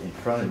see it in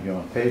front of you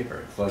on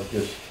paper. It's like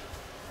this,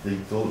 the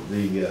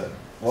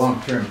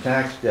long-term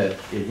tax debt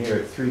in here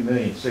at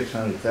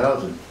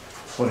 $3,600,000.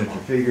 When if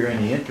you figure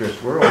in the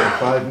interest, we're over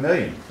 $5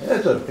 million.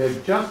 That's a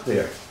big jump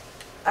there.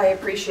 I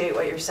appreciate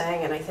what you're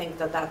saying, and I think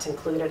that that's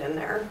included in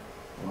there.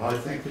 Well, I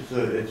think it's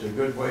a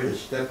good way to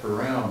step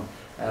around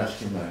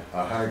asking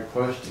a hard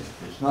question.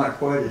 It's not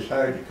quite as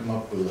hard to come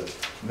up with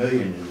 $1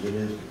 million as it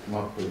is to come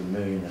up with $1.5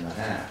 million.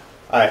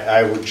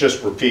 I would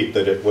just repeat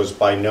that it was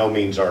by no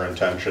means our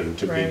intention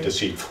to be Right.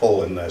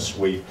 deceitful in this.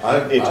 I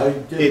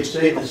didn't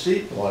say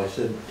deceitful, I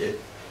said,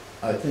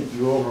 I think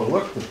you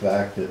overlooked the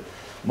fact that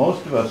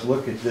most of us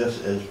look at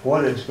this as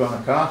what it's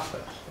gonna cost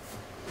us.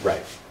 Right.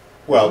 It's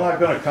Well, not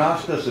gonna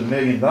cost us $1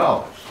 million,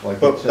 like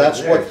it but says that's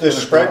there. what It's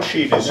this gonna cost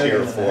spreadsheet us is here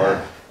 $1.5 for.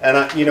 million. And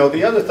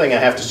the other thing I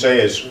have to say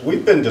is,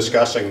 we've been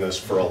discussing this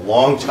for a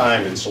long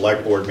time in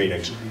select board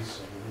meetings.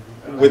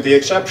 With the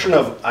exception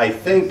of, I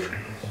think,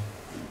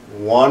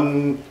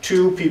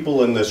 2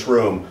 people in this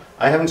room,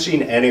 I haven't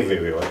seen any of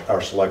you at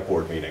our select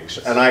board meetings.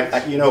 And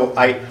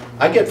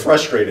I get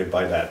frustrated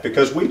by that,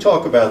 because we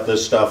talk about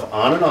this stuff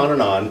on and on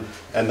and on,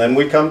 and then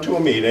we come to a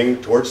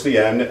meeting towards the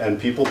end and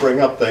people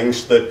bring up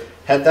things that,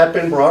 had that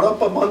been brought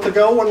up a month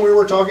ago when we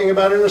were talking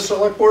about it in a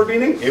select board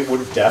meeting, it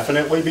would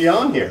definitely be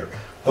on here.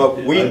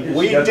 But we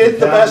did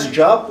the best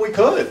job we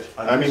could.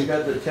 I just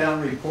got the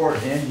town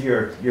report and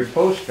your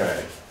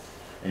postcard,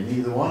 and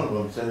neither one of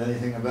them said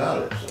anything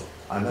about it, so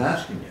I'm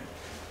asking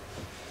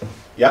you.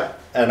 Yep,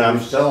 and You're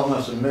selling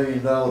us $1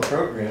 million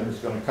program, it's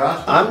gonna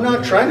cost us. I'm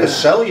not trying to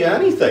sell you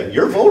anything.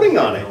 You're voting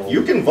on it.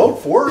 You can vote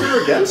for it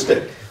or against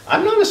it.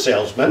 I'm not a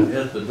salesman.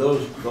 Yes, but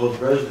those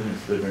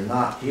residents that are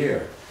not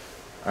here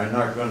are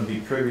not gonna be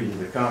privy to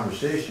the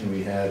conversation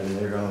we had, and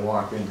they're gonna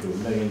walk into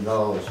 $1 million,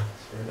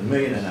 $1.5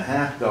 million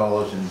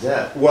in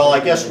debt. Well, I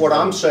guess what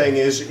I'm saying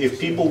is, if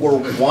people were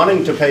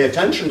wanting to pay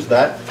attention to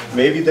that,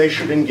 maybe they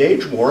should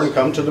engage more and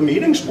come to the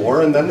meetings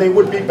more, and then they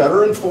would be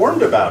better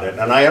informed about it.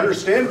 And I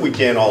understand we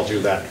can't all do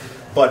that.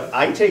 But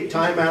I take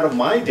time out of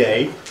my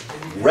day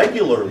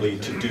regularly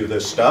to do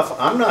this stuff.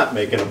 I'm not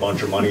making a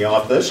bunch of money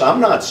off this.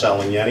 I'm not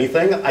selling you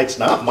anything. It's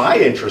not my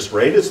interest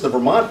rate, it's the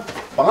Vermont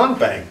Bond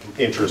Bank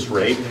interest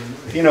rate.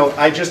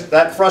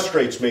 That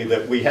frustrates me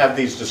that we have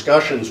these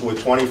discussions with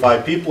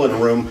 25 people in a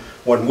room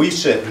when we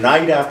sit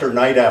night after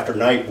night after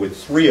night with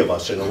 3 of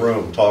us in a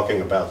room talking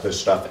about this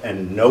stuff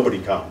and nobody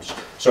comes.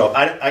 So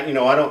I don't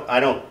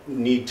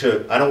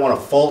want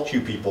to fault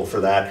you people for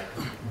that,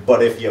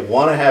 but if you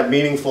want to have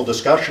meaningful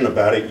discussion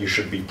about it, you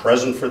should be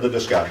present for the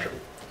discussion.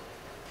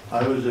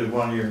 I was at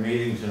one of your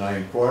meetings and I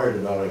inquired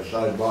about a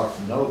sidewalk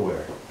to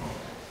nowhere.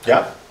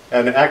 Yeah,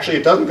 and actually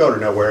it doesn't go to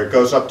nowhere, it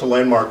goes up to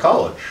Landmark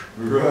College.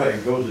 Right,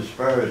 it goes as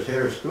far as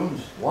Harris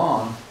Coombs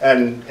lawn.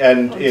 And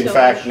in Until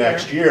fact, this year.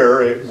 next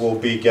year, it will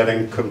be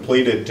getting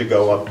completed to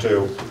go up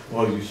to,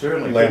 Well, you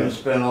certainly couldn't have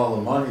spent all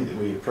the money that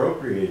we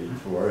appropriated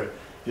for it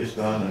just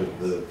on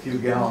the few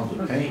gallons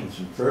of paint and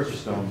some curb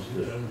stones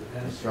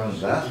in front of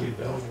the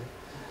basketball.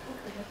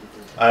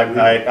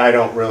 I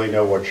don't really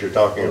know what you're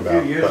talking A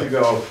about. few years but-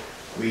 ago,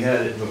 we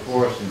had it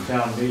before us in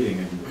town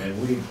meeting,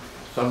 and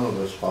some of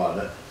us fought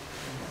it.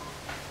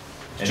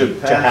 And To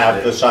it passed have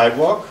it. the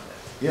sidewalk?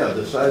 Yeah,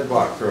 the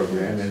sidewalk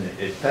program, and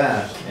it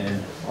passed,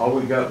 and all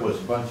we got was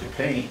a bunch of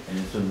paint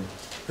and some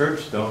curb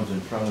stones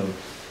in front of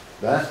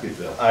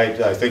Basketville.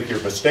 I think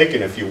you're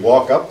mistaken. If you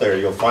walk up there,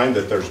 you'll find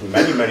that there's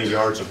many, many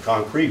yards of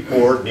concrete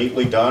poured,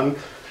 neatly done,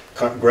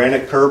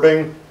 granite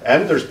curbing,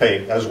 and there's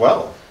paint as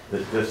well.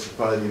 That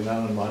justify the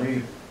amount of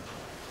money.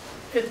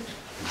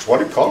 It's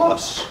what it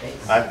costs.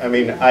 Have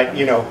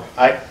you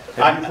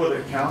put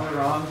a counter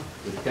on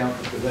to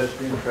count the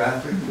pedestrian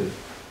traffic?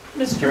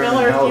 Mr. Determine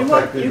Miller, how if you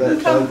want, effective you can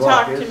that come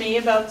sidewalk talk is? to me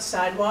about the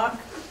sidewalk.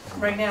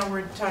 Right now,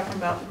 we're talking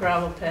about the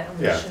gravel pit, and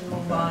we Yeah. should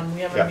move on.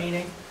 We have Yeah. a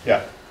meeting.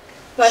 Yeah.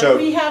 But So-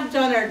 we have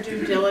done our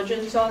due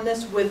diligence on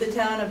this with the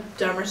town of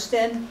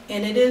Dummerston,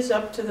 and it is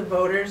up to the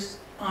voters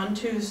on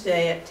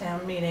Tuesday at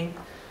town meeting.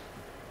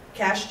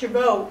 Cast your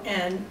vote,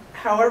 and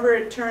however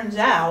it turns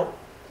out,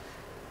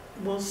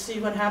 we'll see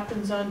what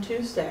happens on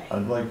Tuesday.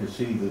 I'd like to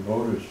see the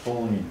voters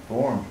fully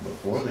informed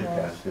before they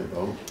cast their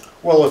vote.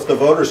 Well, if the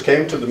voters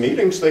came to the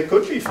meetings, they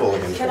could be fully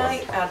informed. Can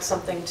I add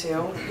something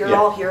too? You're Yeah.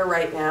 all here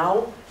right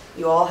now.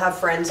 You all have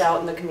friends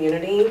out in the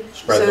community.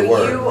 Spread the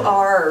word. So you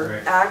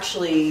are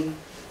actually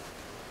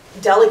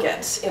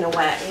delegates in a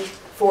way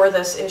for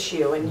this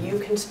issue, and you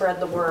can spread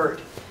the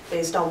word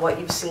based on what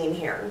you've seen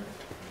here.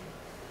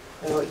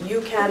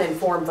 You can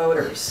inform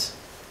voters.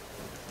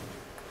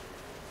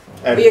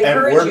 And, We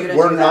encourage you to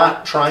we're do not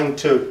that. trying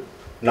to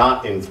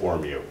not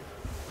inform you.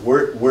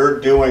 We're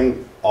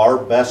doing our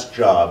best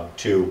job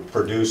to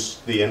produce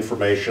the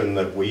information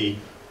that we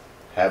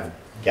have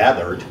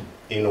gathered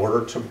in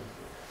order to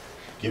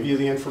give you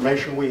the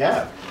information we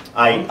have.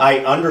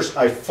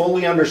 I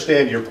fully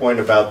understand your point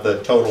about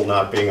the total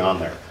not being on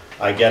there.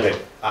 I get it.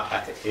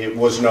 It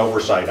was an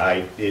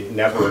oversight. It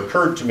never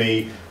occurred to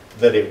me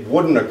that it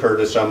wouldn't occur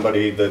to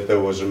somebody that there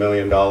was $1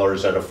 million at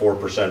a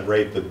 4%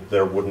 rate, that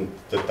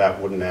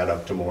that wouldn't add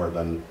up to more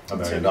than $1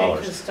 million.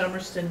 Because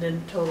Dummerston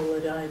didn't total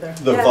it either.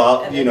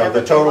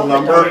 The total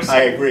number,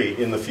 I agree.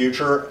 In the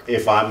future,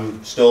 if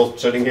I'm still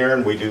sitting here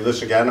and we do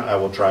this again, I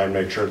will try and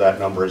make sure that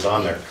number is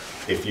on there.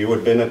 If you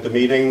had been at the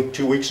meeting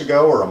 2 weeks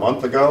ago, or a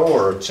month ago,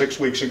 or 6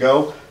 weeks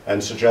ago,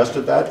 and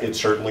suggested that, it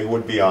certainly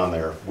would be on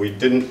there. We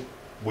didn't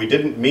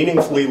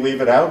meaningfully leave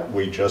it out,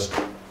 we just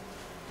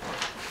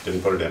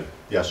didn't put it in.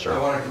 Yes, I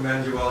sir. want to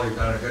commend you all, you've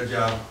done a good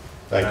job.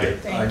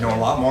 Thank you. I know a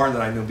lot more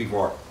than I knew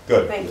before.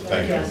 Good, Thank you.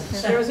 thank you.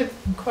 Yes. There was a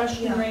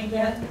question right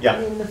here. Yeah.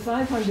 I mean, the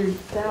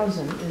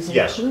 500,000 is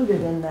Yes.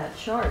 included in that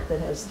chart that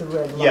has the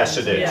red lines. Yes,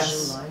 it and the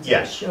is. blue lines.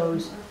 Yes. It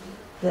shows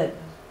that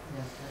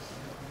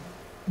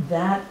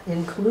that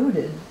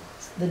included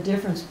the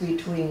difference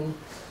between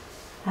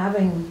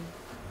having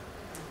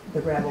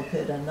the gravel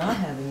pit and not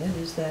having it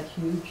is that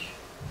huge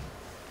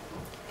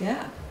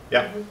gap.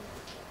 Yeah.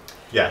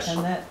 Yes.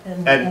 And that,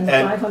 and And- the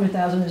and-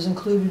 500,000 is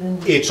included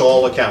in. It's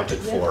all accounted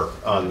for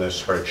on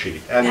this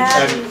spreadsheet. And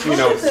you look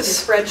know, at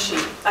this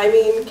spreadsheet. I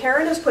mean,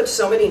 Karen has put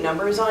so many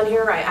numbers on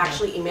here. I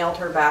actually emailed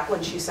her back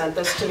when she sent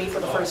this to me for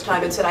the first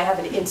time and said, I have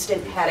an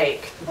instant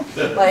headache.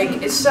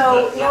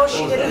 So, no,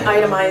 she didn't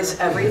itemize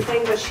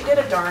everything, but she did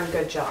a darn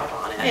good job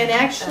on it. And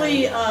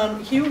actually,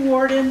 Hugh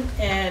Warden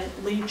and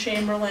Lee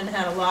Chamberlain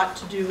had a lot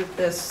to do with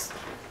this.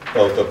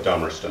 both of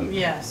Dummerston.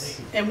 Yes,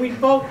 and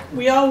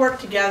we all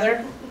worked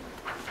together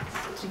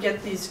to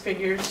get these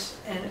figures,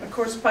 and of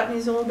course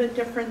Putney's a little bit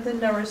different than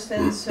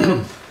Dummerston,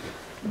 so,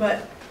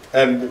 but.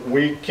 And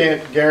we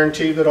can't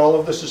guarantee that all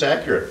of this is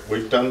accurate.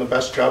 We've done the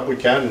best job we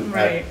can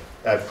Right.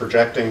 at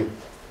projecting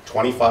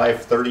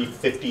 25, 30,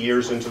 50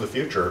 years into the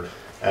future.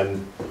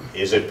 And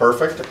is it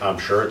perfect? I'm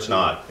sure it's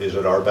not. Is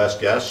it our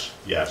best guess?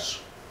 Yes.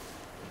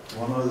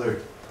 One other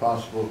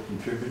possible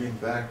contributing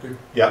factor.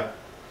 Yep.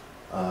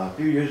 A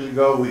few years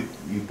ago,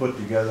 you put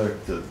together,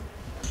 the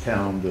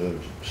town, the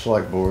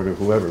select board or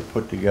whoever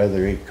put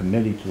together a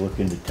committee to look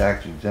into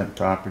tax exempt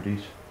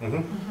properties.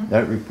 Mm-hmm.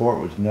 That report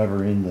was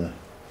never in the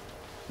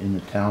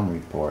town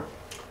report.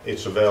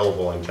 It's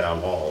available in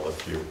town hall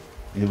if you.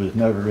 It was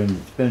never in,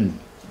 it's been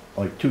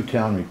like 2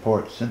 town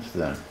reports since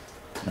then.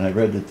 And I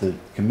read that the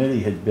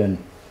committee had been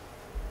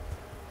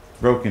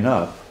broken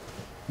up,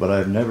 but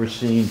I've never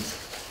seen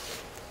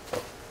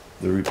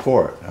the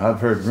report.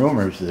 I've heard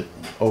rumors that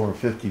over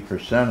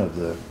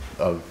 50%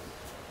 of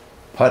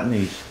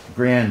Putney's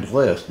grand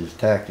list is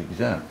tax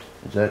exempt.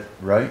 Is that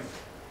right?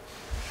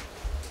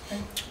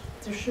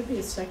 There should be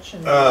a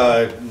section.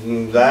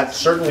 That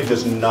certainly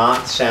does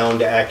not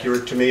sound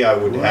accurate to me. I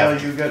would Well,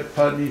 have. you got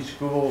Putney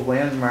School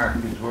landmark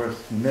is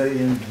worth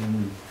millions,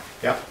 and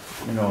Yep.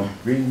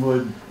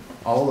 Greenwood,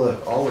 all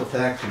the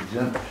tax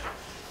exempt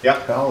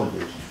Yep.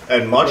 colleges.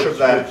 And much of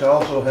that. Which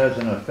also has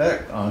an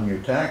effect on your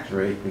tax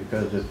rate,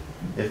 because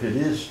if it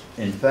is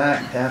in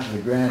fact half of the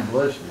grand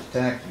list is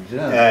tax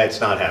exempt, It's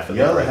not half of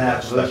the other grand half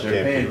list. of us That are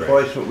can't be paying right.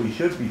 twice what we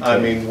should be paying. I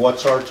mean,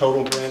 what's our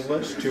total grand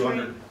list?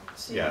 200?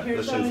 See, Yeah,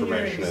 here's this all your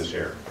information is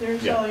here.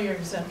 There's Yeah. all your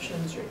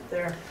exemptions right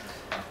there.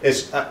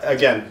 It's,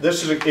 again,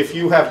 this is, if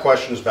you have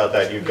questions about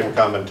that, you can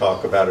come and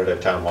talk about it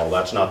at town hall.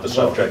 That's not the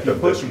subject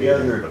of this If you put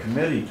together meeting. a but-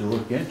 committee to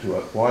look into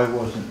it, why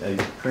wasn't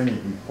a printed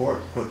report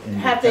put in the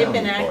Have they town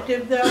been report?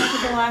 active though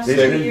for the last They've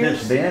 2 been years?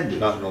 disbanded.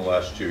 Not in the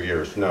last 2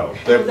 years, no.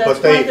 Well, that's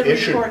But they why the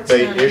report's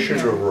they not issued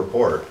here. a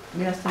report,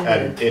 Yes, and they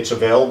did. it's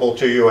available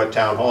to you at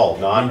town hall.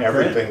 Not In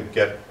print?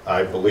 everything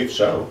I believe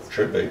so,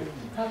 should be.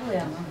 Probably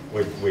online.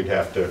 We'd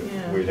have to,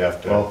 Yeah. we'd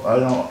have to, Well,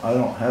 I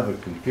don't have a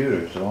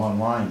computer, so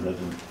online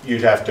doesn't.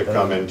 you'd have to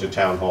come into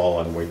town hall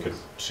and we could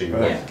see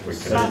what Right. we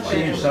But could. it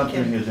seems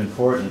something as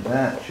important as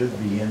that should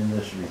be in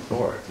this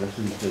report. This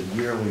is the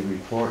yearly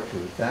report to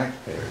the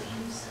taxpayers.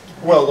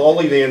 Well,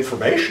 only the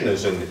information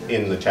is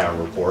in the town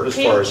report as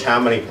far as how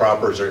many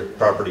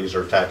properties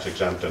are tax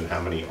exempt and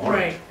how many aren't.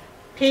 Right.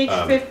 Page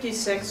Um,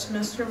 56,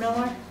 Mr.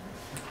 Miller?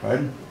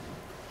 Pardon?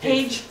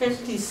 Page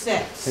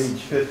 56. Page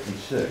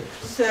 56.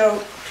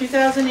 So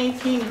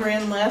 2018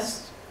 grand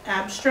list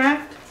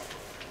abstract.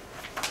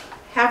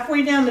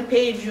 Halfway down the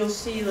page, you'll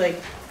see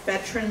like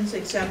veterans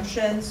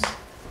exemptions.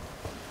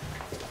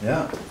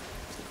 Yeah.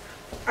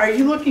 Are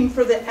you looking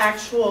for the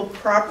actual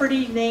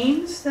property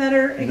names that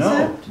are No,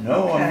 exempt? no,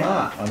 Okay. I'm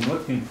not. I'm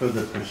looking for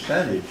the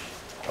percentage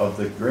of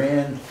the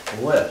grand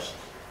list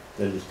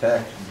that is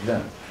tax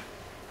exempt.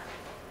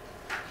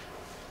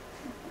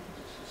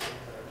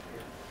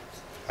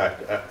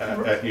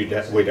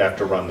 We'd have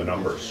to run the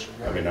numbers.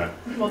 I mean,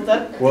 Well,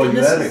 that. Well, you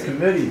this had a is-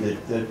 committee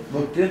that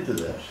looked into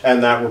this.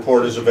 and that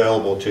report is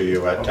available to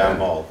you at town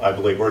hall, I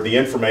believe, or the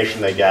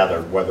information they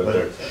gathered, whether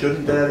they're. But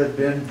shouldn't that have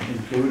been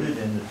included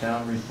in the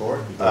town report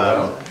to go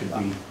out? Should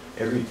be,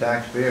 every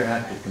taxpayer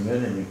has to come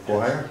in and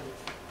inquire?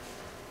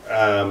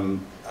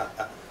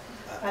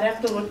 I'd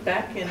have to look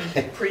back in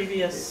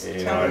previous You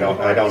know, town I don't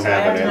reports.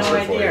 have an no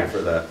answer for you idea. for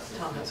that.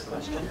 Tom has a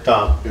question.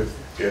 Tom?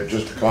 Yeah,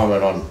 just to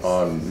comment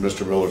on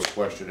Mr. Miller's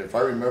question, if I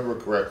remember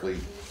correctly,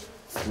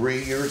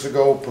 3 years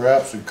ago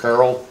perhaps, and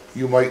Carol,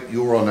 you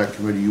were on that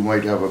committee, you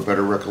might have a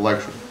better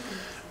recollection.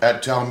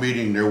 At town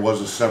meeting, there was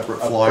a separate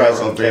A flyer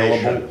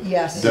presentation. available.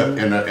 Yes.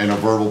 In a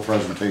verbal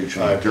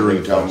presentation I during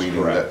believe town that's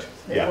meeting correct.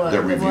 that, Yeah.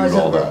 that reviewed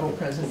all that.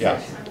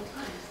 presentation.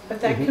 But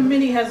that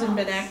committee hasn't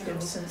been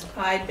active since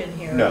I've been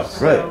here. No.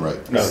 so-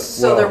 Right. No,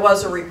 So there well,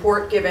 was a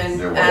report given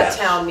There at was.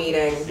 town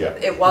meeting. Yeah.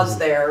 It was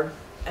there,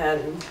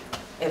 and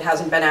it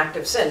hasn't been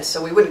active since, so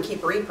we wouldn't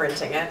keep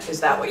reprinting it. Is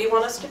that what you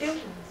want us to do?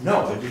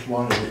 No, I just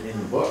wanted it in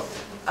the book.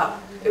 Oh,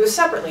 it was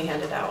separately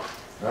handed out.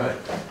 Right.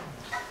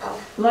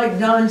 Like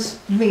Don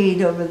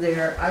Mead over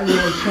there, I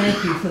really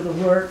thank you for the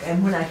work,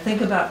 and when I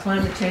think about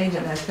climate change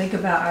and I think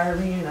about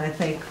Irene, I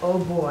think, oh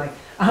boy,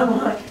 I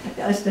want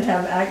us to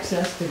have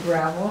access to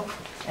gravel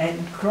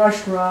and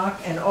crushed rock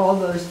and all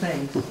those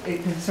things.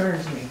 It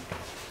concerns me.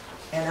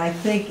 And I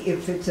think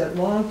if it's a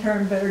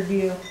long-term better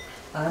deal,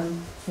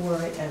 I'm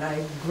for it, and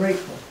I'm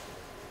grateful.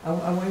 I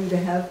want you to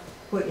have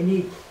what you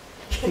need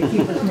to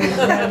keep us moving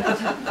around.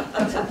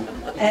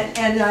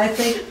 And I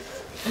think,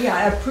 yeah,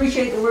 I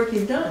appreciate the work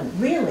you've done,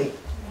 really.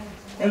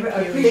 I Thank you.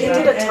 appreciate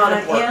They did it, a ton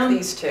and of I work, am-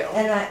 these two.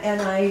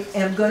 And I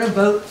am gonna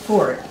vote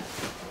for it.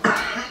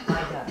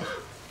 My God.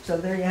 So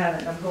there you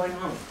have it, I'm going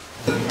home.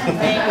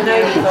 Thank you.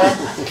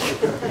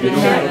 Good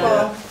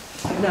night.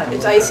 Good night.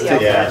 It's icy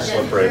out yeah, there. it's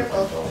slippery.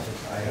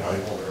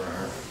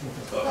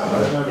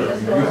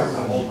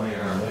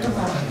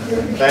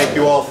 Thank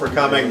you all for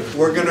coming.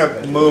 We're going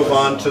to move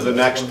on to the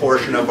next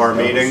portion of our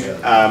meeting.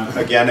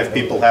 Again, if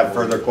people have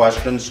further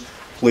questions,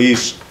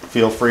 please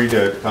feel free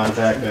to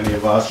contact any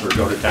of us or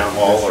go to town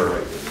hall or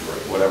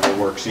whatever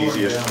works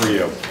easiest for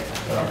you.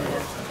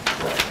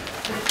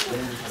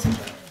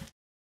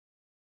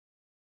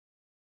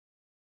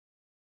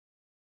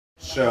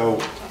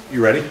 So,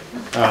 you ready?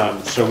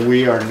 So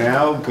we are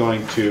now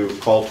going to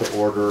call to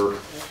order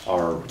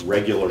our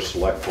regular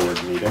select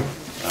board meeting.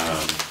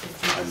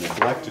 I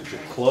neglected to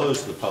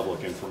close the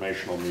public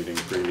informational meeting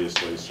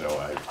previously, so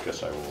I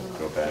guess I will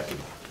go back and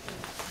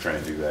try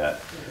and do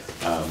that.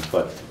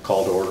 But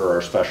call to order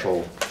our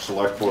special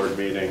select board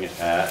meeting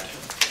at,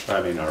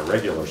 our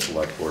regular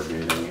select board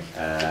meeting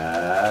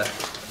at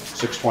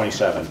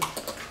 6:27.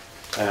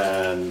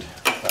 And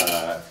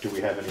do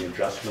we have any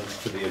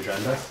adjustments to the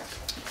agenda?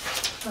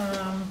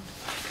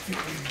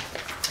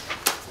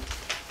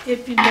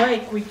 If you'd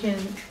like, we can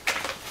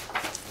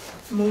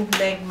move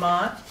Meg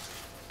Mott.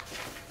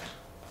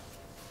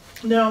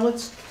 No,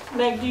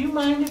 Meg, do you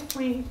mind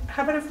if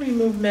how about if we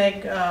move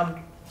Meg,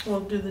 we'll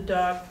do the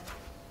dog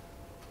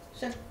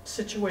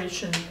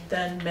situation,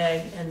 then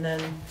Meg, and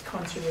then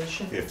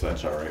conservation? If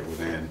that's all right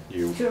with Ann.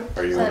 Sure.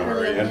 Are you in a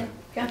hurry, Ann?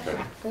 Yeah,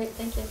 Okay. great,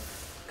 thank you.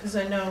 Because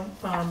I know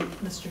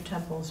Mr.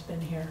 Temple's been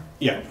here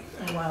Yeah,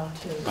 a while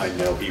too. I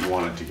know he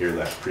wanted to hear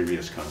that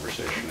previous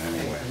conversation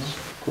anyways.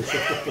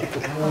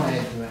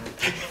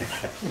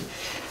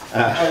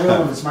 I will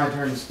when it's my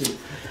turn to speak.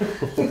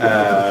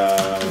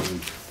 I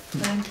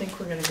don't think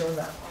we're gonna go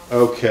that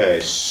long. Okay,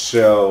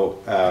 so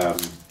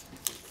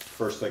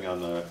first thing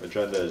on the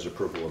agenda is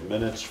approval of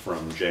minutes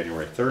from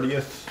January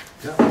 30th.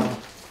 Yeah,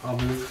 I'll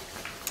move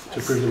to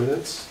approve the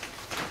minutes.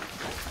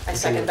 I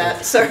second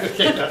that, sorry. Wait,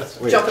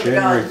 Jumping the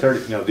January gun.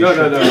 30th, no, these No,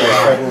 should no, be no.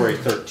 February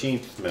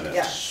 13th minutes.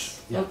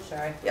 Yes. Yeah. Oops,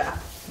 sorry, Yeah,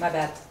 my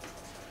bad.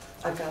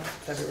 I've got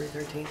February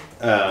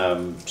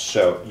 13th.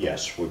 So,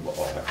 yes, we will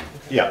all have,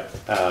 yeah.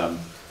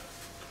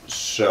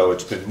 So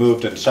it's been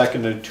moved and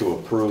seconded to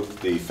approve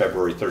the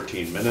February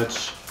 13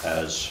 minutes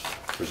as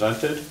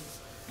presented.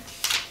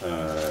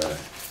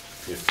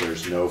 If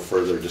there's no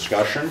further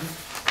discussion,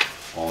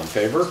 all in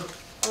favor?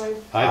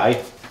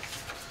 Aye.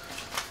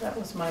 That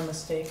was my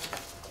mistake.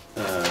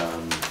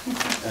 And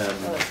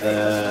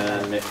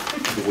then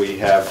we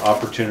have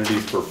opportunity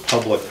for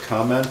public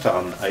comment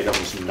on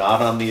items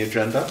not on the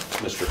agenda.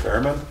 Mr.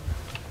 Fairman?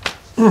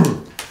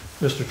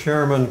 Mr.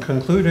 Chairman,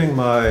 concluding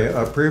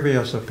my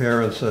previous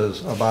appearances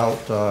about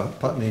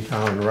Putney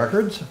Town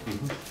records,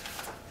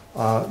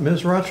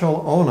 Ms.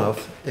 Rachel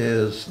Onuf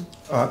is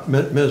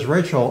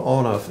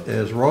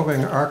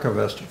roving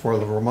archivist for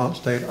the Vermont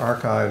State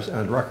Archives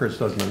and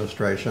Records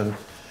Administration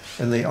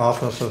in the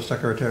Office of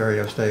Secretary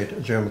of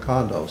State Jim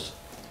Condos.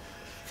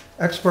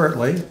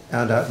 Expertly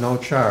and at no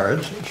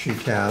charge, she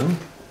can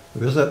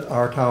visit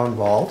our town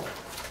vault,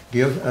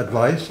 give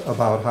advice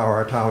about how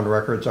our town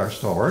records are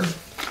stored,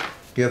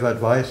 give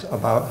advice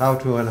about how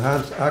to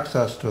enhance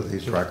access to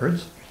these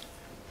records,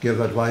 give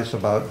advice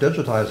about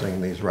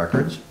digitizing these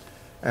records,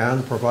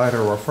 and provide a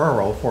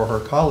referral for her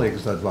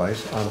colleagues'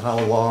 advice on how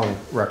long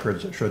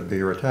records should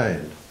be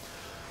retained.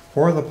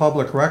 For the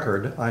public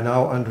record, I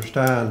now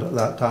understand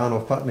that Town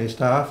of Putney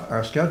staff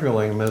are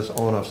scheduling Ms.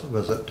 Onuf's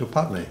visit to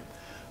Putney.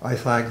 I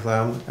thank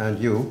them and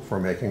you for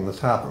making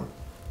this happen.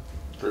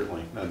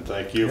 Certainly, and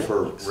thank you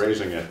for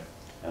raising it.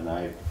 And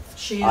I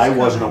She is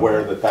wasn't coming.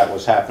 aware that that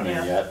was happening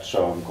Yeah. yet,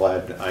 so I'm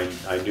glad, I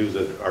knew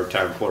that our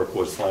town clerk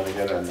was planning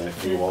it and that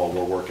you all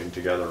were working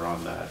together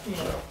on that,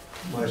 so.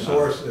 My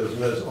source is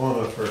Ms.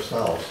 Onuf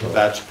herself. So.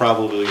 That's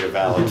probably a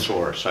valid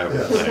source, I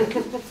would think.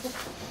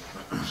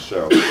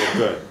 So, well,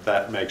 good,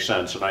 that makes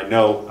sense, and I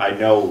know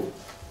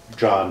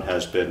John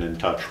has been in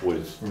touch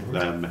with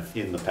them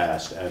in the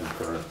past and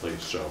currently,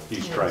 so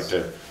he's trying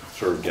to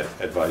sort of get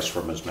advice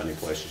from as many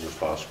places as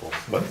possible.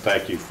 But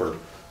thank you for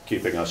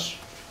keeping us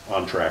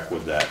on track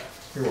with that.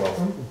 You're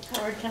welcome.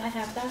 Howard, can I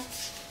have that?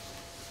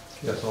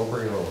 Yes, I'll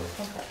bring it over.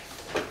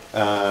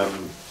 Okay.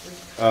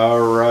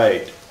 All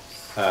right,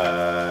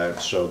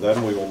 so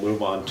then we will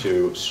move on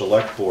to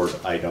select board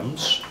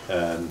items,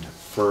 and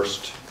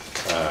first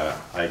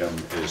item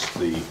is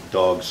the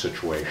dog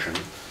situation,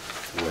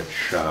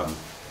 which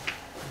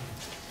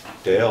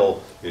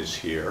Dale is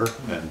here,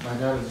 and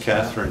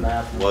Catherine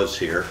was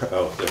here.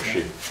 Oh, there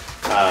she.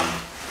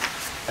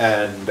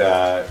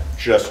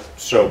 Just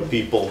so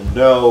people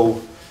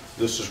know,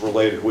 this is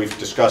related, we've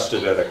discussed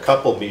it at a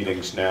couple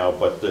meetings now,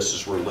 but this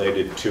is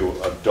related to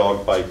a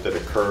dog bite that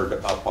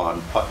occurred up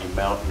on Putney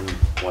Mountain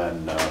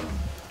when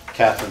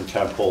Catherine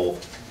Temple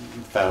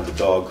found a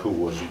dog who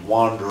was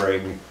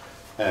wandering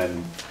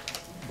and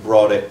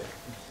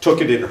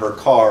took it in her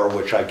car,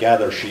 which I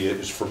gather she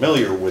is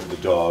familiar with the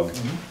dog,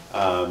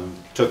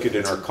 took it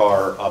in her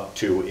car up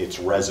to its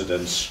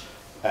residence,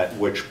 at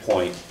which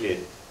point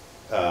it,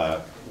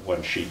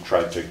 when she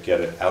tried to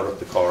get it out of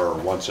the car, or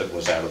once it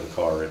was out of the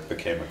car, it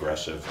became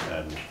aggressive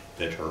and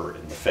bit her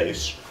in the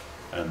face,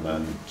 and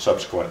then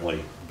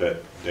subsequently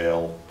bit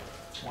Dale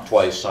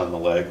twice on the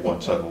leg,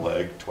 once on the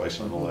leg, twice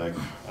on the leg.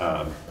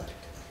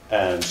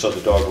 And so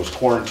the dog was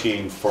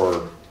quarantined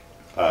for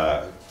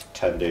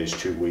 10 days,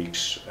 2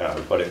 weeks,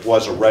 but it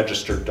was a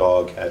registered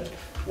dog,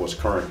 was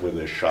current with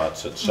his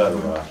shots,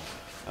 etc.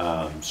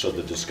 So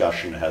the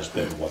discussion has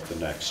been what the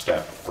next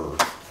step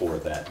for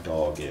that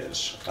dog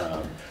is.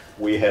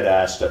 We had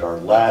asked at our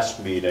last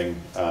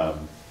meeting,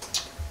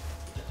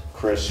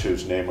 Chris,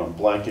 whose name I'm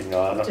blanking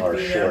on, our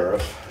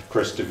sheriff,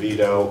 Chris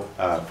DeVito,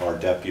 our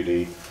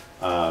deputy,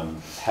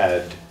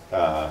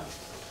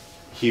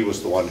 he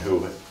was the one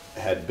who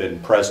had been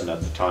present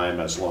at the time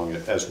as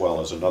well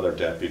as another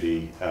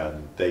deputy,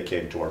 and they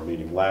came to our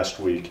meeting last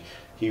week.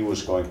 He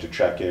was going to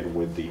check in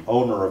with the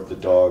owner of the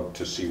dog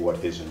to see what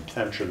his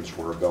intentions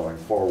were going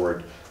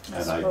forward.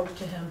 I spoke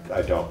to him.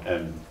 I don't,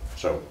 and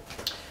so.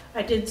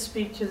 I did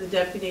speak to the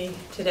deputy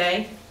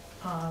today.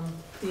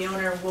 The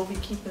owner will be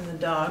keeping the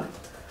dog.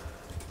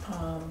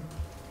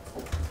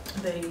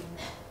 They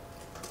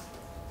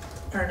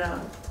are not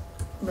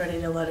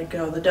ready to let it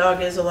go. The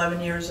dog is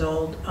 11 years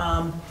old.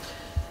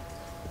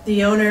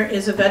 The owner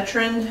is a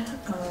veteran.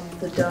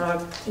 The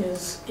dog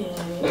is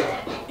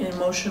an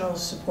emotional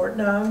support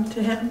dog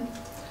to him.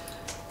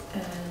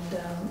 And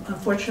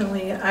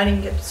unfortunately, I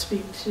didn't get to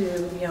speak to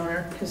the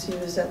owner because he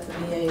was at the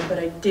VA, but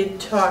I did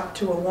talk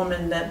to a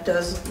woman that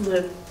does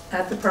live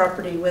at the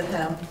property with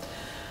him.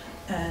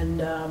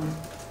 And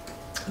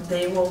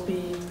they will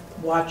be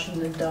watching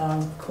the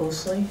dog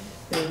closely.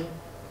 They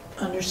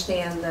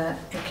understand that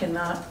it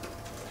cannot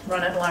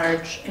run at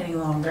large any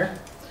longer.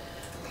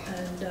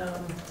 And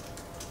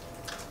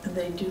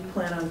they do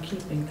plan on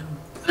keeping them.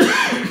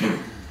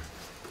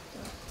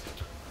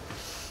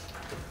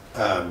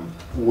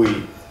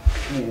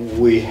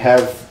 We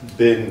have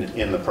been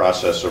in the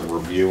process of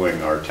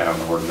reviewing our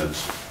town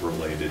ordinance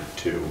related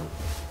to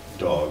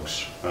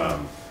dogs.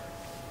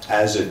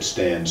 As it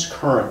stands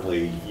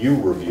currently,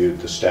 you reviewed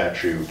the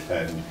statute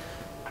and...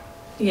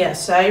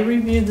 Yes, I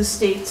reviewed the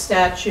state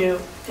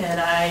statute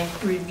and I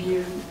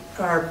reviewed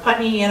our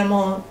Putney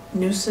Animal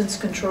Nuisance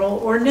Control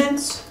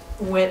Ordinance,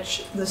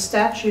 which the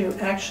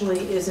statute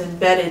actually is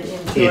embedded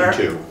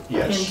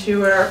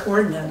into our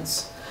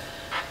ordinance.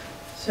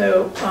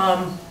 So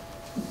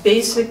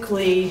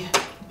basically,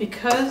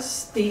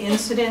 because the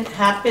incident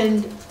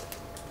happened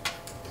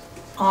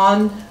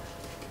on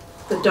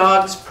the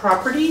dog's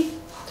property,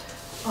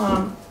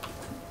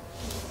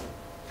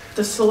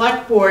 the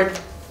select board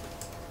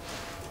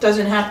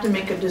doesn't have to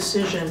make a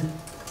decision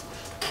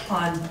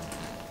on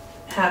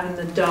having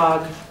the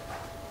dog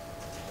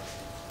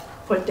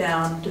put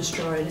down,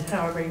 destroyed,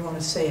 however you want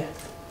to say it.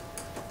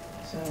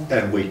 So,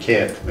 And we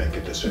can't make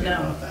a decision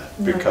No. on that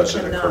No, because you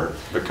it cannot.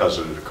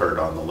 occurred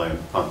on the land,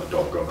 on the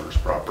dog owner's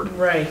property.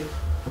 right.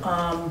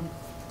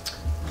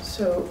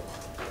 So,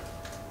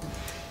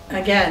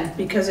 again,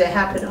 because it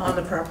happened on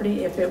the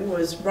property, if it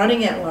was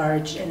running at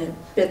large and it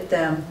bit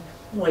them,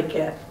 like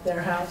at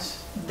their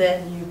house,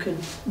 then you could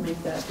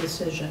make that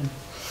decision.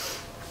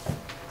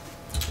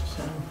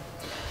 So,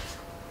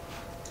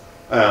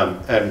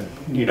 And,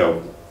 you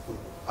know,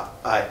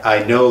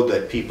 I know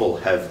that people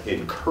have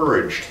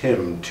encouraged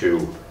him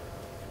to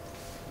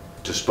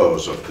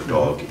dispose of the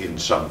dog in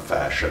some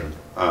fashion,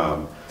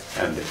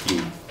 and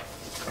he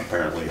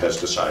apparently has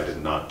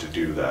decided not to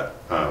do that.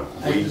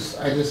 I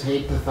just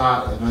hate the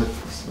thought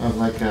of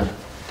like a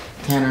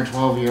 10 or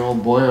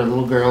 12-year-old boy or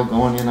little girl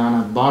going in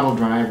on a bottle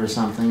drive or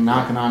something,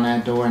 knocking on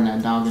that door and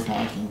that dog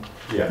attacking.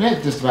 Yeah.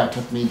 It just about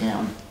took me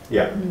down.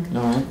 Yeah. You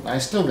know, I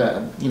still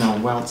got, you know,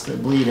 welts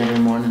that bleed every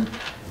morning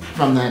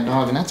from that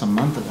dog, and that's a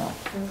month ago.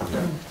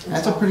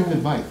 That's a pretty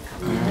good bite.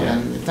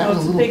 And if that was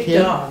a little big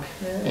kid, dog.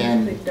 Yeah,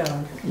 and big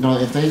dog. you know,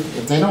 if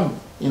they don't,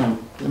 you know,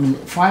 I mean,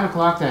 5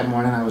 o'clock that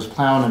morning, I was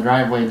plowing a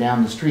driveway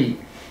down the street,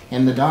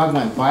 and the dog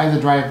went by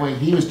the driveway.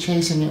 He was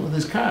chasing it with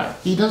his car.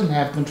 He doesn't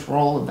have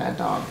control of that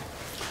dog,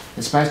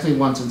 especially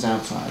once it's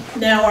outside.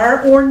 Now,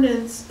 our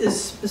ordinance is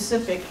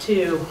specific to,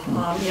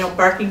 you know,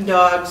 barking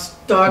dogs,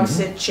 dogs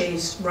that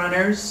chase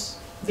runners,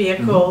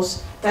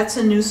 vehicles. That's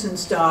a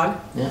nuisance dog.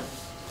 Yeah.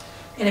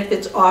 And if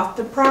it's off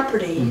the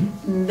property,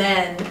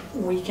 then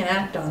we can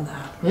act on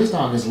that. This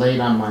dog is laid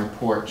on my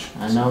porch.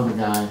 I know the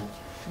guy.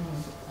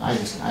 I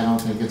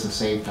don't think it's a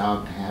safe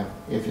dog to have.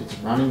 If it's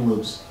running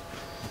loose,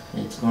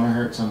 it's going to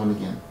hurt someone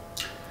again.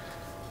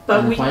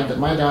 But and if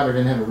my daughter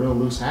didn't have a real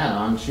loose hat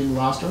on, she'd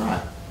lost her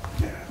eye.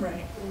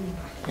 Right.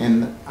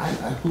 And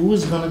who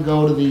is going to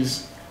go to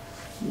these?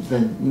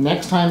 The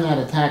next time that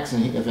attacks,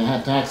 if it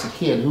attacks a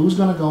kid, who's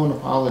going to go and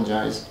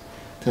apologize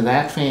to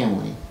that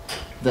family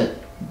that,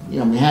 you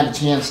know, we had a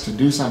chance to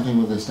do something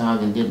with this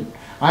dog and didn't?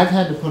 I've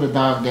had to put a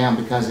dog down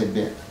because it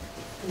bit,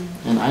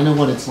 and I know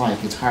what it's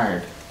like. It's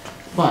hard,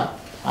 but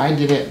I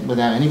did it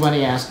without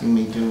anybody asking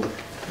me to.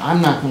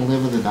 I'm not going to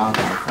live with a dog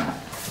like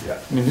that. Yeah.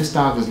 I mean, this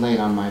dog is laid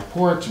on my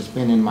porch. It's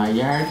been in my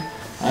yard.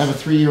 I have a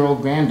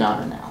 3-year-old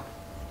granddaughter now.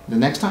 The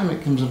next time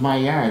it comes in my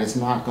yard, it's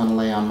not going to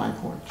lay on my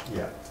porch.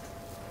 Yeah.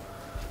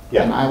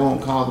 And I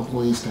won't call the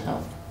police to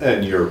help.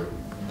 And you're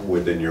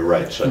within your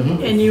rights.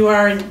 And you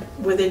are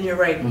within your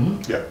right.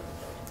 Yeah.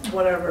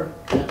 Whatever.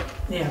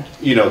 Yeah.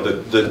 You know,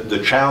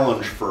 the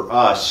challenge for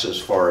us, as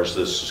far as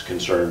this is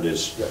concerned,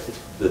 is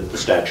that the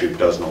statute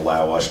doesn't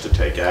allow us to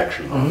take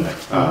action on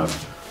it.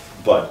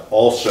 But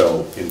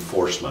also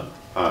enforcement.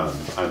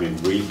 I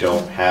mean, we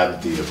don't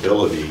have the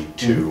ability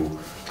to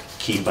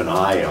keep an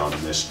eye on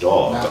this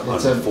dog,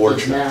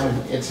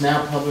 unfortunately. It's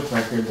now public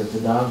record that the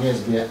dog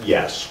has bit.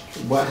 Yes.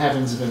 What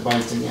happens if it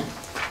bites again?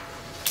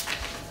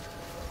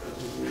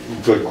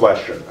 Good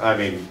question. I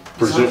mean,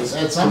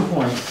 At some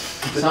point,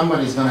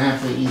 somebody's going to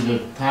have to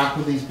either talk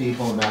with these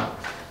people about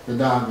the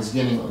dog is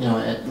getting, you know,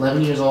 at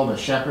 11 years old, a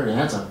shepherd, and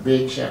that's a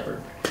big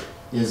shepherd,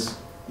 is,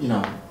 you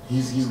know,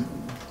 he's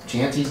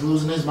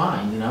losing his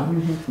mind, you know? I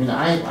mean,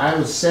 I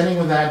was sitting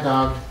with that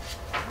dog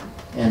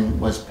and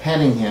was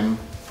petting him,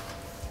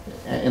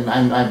 and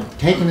I've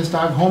taken this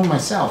dog home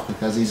myself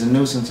because he's a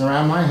nuisance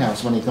around my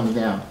house when he comes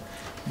down.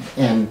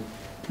 And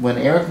when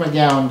Eric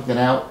McGowan got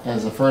out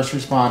as a first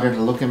responder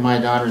to look in my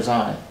daughter's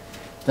eye,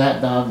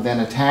 that dog then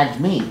attacked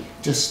me,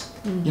 just,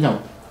 you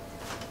know,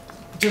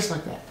 just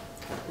like that.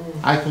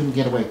 I couldn't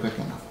get away quick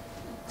enough.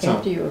 So,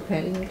 After you were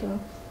petting the dog?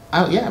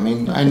 yeah, I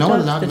mean, I know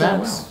the dog that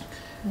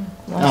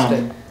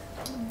well.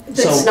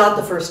 It's not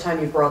the first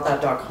time you brought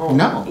that dog home.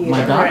 No, either.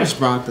 my daughter's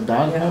brought the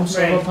dog home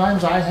several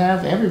times. I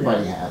have,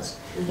 everybody has.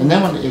 And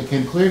then when it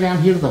can clear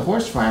down here to the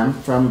horse farm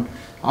from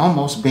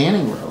almost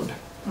Banning Road.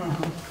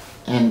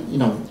 And, you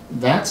know,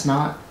 that's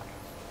not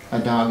a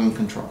dog in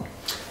control.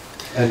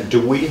 And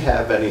do we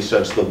have any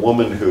sense, the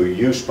woman who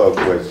you spoke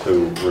with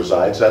who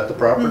resides at the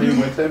property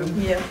with him?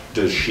 Yeah.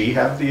 Does she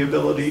have the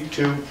ability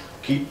to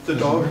keep the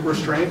dog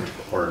restrained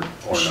or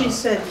not? She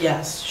said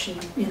yes. She,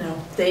 you know,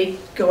 they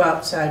go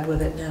outside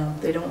with it now.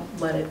 They don't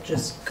let it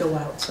just go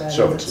outside.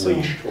 So it's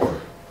leashed or?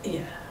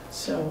 Yeah.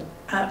 So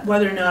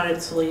whether or not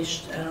it's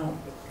leashed,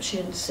 she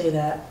didn't say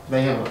that.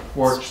 They have a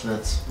porch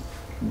that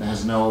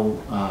has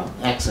no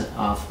exit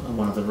off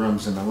one of the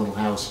rooms in the little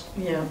house.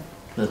 Yeah.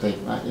 That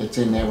it's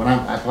in there when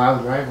I plow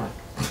the driveway.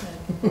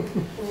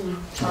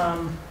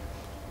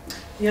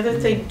 The other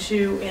thing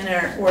too in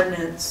our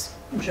ordinance,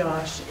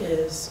 Josh,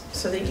 is,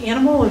 so the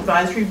Animal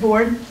Advisory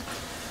Board,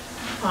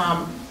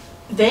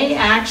 they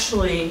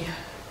actually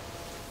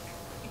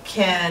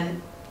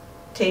can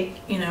take,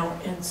 you know,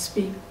 and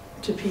speak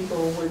to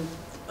people with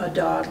a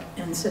dog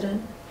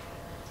incident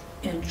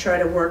and try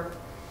to work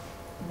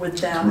with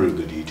them. Through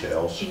the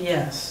details?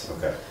 Yes.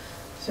 Okay.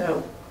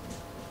 So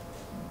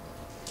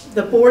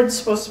the board's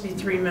supposed to be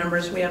 3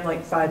 members. We have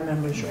like 5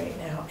 members right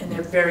now, and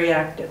they're very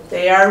active.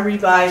 They are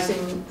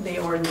revising the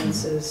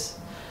ordinances.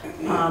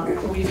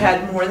 We've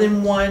had more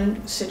than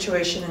one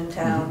situation in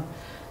town,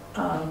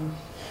 and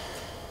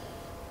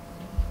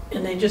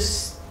they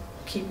just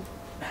keep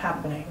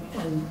happening.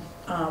 And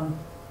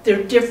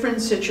they're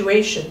different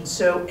situations,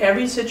 so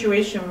every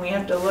situation we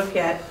have to look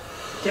at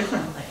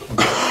differently.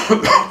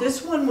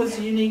 This one was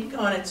unique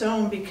on its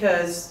own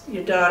because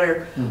your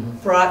daughter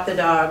brought the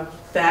dog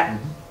back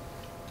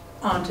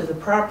onto the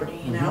property,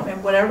 you know,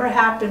 and whatever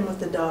happened with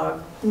the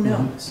dog, who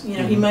knows? You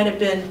know, he might have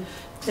been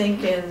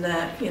thinking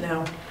that, you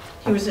know,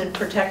 he was in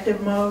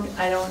protective mode,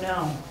 I don't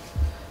know.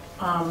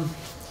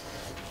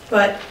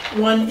 But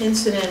one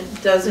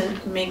incident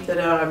doesn't make the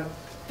dog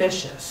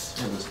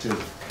vicious. It was 2.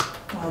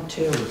 Well,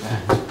 2.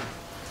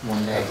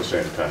 One day. At the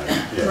same time,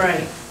 yeah.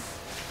 Right.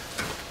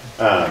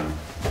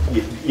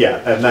 Yeah,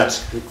 and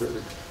that's,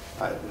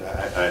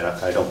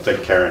 I don't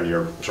think, Karen,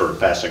 you're sort of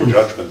passing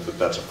judgment that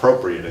that's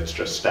appropriate, it's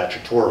just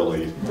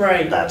statutorily,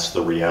 Right. that's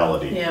the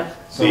reality. Yeah.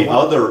 So The what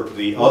other,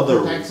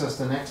 protects us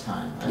the next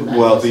time?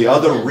 well, the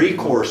other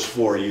recourse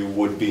for you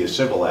would be a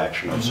civil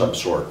action of some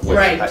sort, which,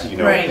 Right, you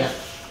know. right. Yeah.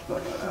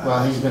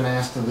 Well, he's been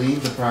asked to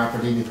leave the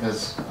property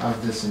because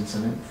of this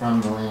incident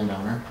from the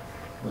landowner,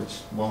 which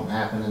won't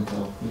happen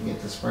until we get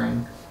to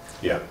spring.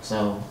 Yeah,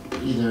 So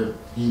either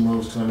he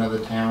moves to another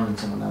town and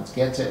someone else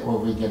gets it, or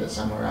we get it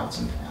somewhere else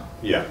in town.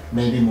 yeah.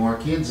 Maybe more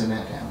kids in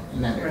that town,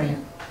 in that area.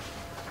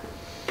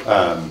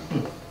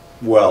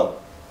 Well,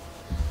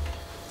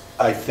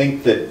 I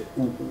think that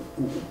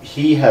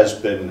he has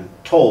been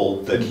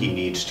told that he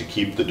needs to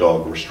keep the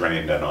dog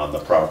restrained and on the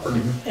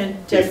property. And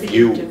If Deputy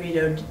you-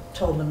 DeVito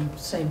told them the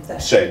same thing.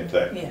 Same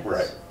thing, Yes.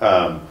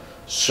 right.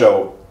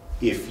 So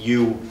if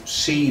you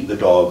see the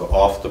dog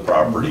off the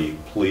property,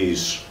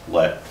 please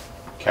let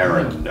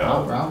Karen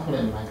know. I'll put it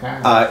in my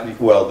car.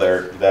 Well,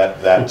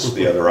 that's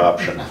the other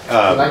option. He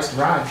likes to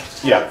ride.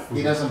 Yeah,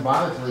 He doesn't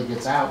bother till he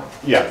gets out,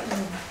 yeah,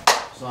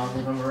 so I'll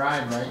give him a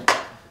ride, right?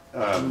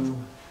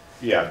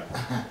 yeah.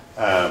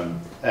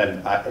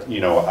 And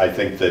I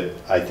think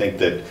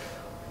that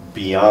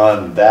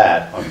beyond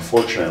that,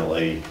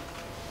 unfortunately,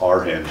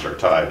 our hands are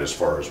tied as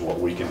far as what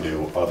we can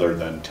do other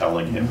than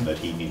telling him that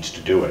he needs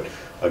to do it.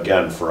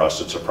 Again, for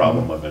us, it's a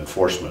problem of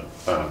enforcement,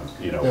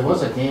 There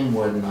was a game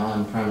warden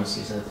on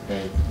premises that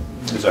day.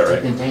 Is that right?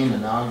 To contain the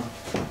dog,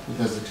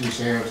 because the 2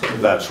 sheriffs.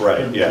 That's right,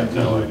 couldn't yeah, contain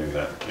no, I it. knew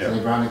that, So they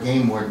yeah, brought a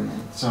game warden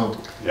in, so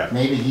yeah,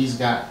 maybe he's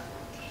got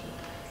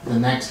the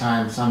next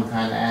time some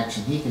kind of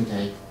action he can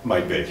take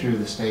might be, through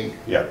the state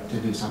yeah. to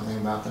do something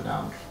about the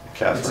dog.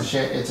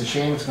 Catherine? It's a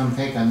shame it's gonna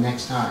take a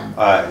next time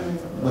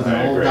with I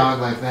an old agree.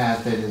 dog like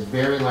that is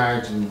very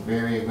large and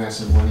very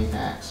aggressive when he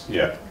attacks.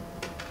 Yeah,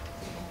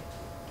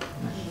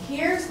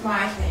 Here's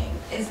my thing,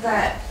 is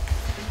that,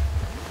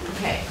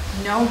 okay,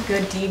 no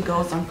good deed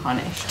goes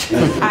unpunished.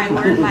 I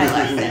learned my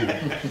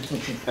lesson.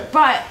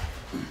 But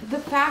the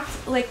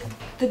fact, like,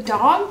 the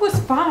dog was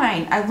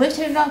fine. I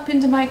lifted it up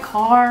into my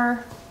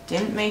car,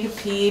 didn't make a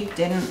peep,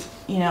 didn't,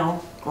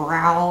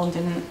 growl,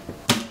 didn't,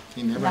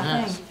 He never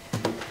nothing. has.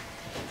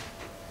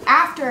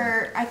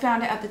 After I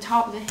found it at the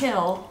top of the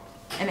hill,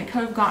 and it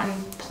could have gotten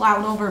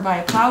plowed over by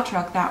a plow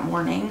truck that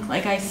morning,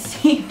 like I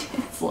see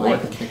it's Or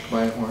like, kicked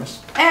by a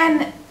horse.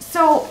 and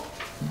so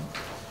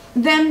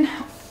then,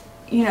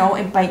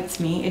 it bites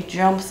me, it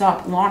jumps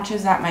up,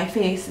 launches at my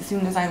face as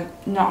soon as I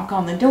knock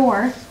on the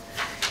door.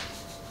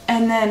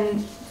 And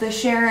then the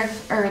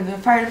sheriff, or the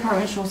fire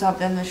department shows up,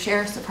 then the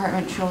sheriff's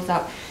department shows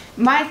up.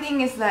 My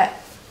thing is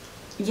that,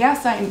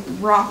 yes, I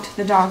rocked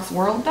the dog's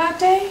world that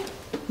day.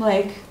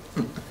 Like,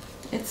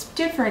 it's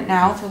different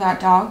now for that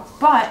dog,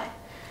 but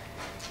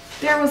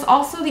there was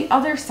also the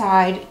other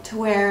side to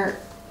where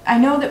I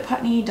know that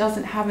Putney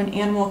doesn't have an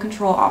animal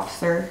control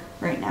officer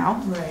right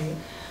now. Right.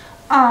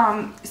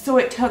 So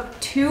it took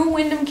 2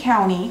 Windham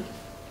County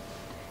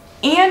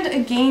and a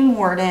game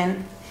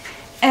warden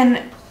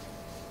and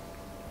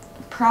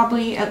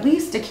probably at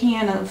least a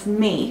can of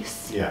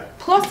mace. yeah,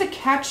 Plus a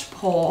catch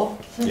pole.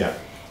 yeah.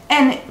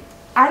 And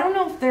I don't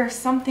know if there's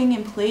something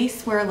in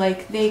place where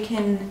like they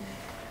can,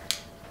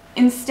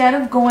 instead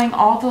of going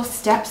all those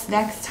steps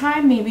next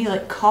time, maybe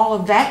like call a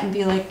vet and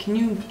be like, can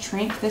you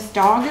trank this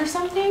dog or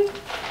something?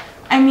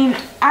 I mean,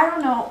 I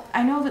don't know.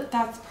 I know that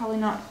that's probably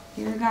not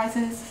your guys'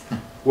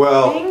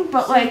 thing,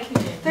 but like,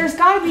 there's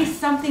gotta be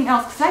something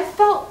else.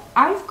 Cause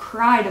I've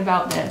cried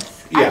about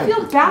this. Yeah. I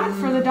feel bad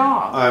for the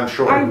dog. I'm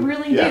sure. I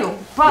really Yeah. do.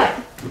 But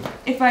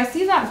if I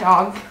see that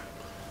dog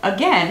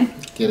again,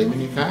 Get him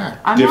in your car.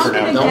 I'm Different not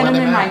gonna outcome. get him Don't let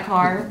in him my out.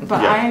 car,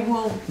 but Yeah. I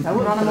will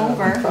run him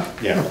over.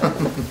 Yeah.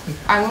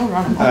 I will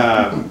run him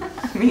over.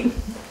 I mean,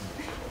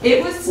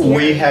 it was scary.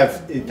 We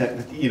have,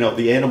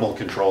 the animal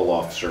control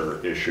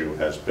officer issue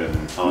has been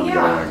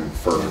ongoing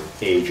for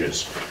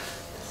ages.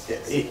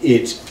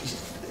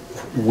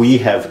 We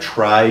have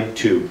tried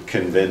to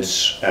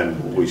convince,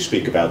 and we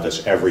speak about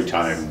this every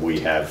time we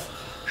have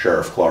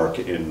Sheriff Clark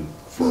in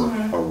for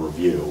a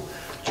review.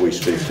 We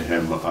speak to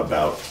him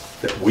about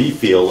that we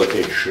feel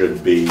it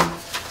should be,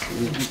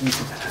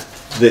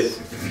 that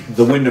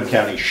the Windham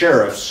County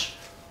Sheriffs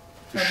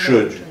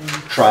should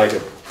try to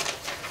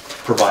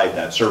provide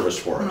that service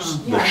for us.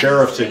 The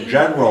sheriffs in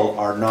general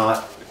are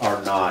not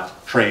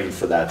trained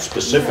for that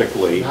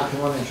specifically. Not the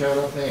one that showed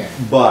up there.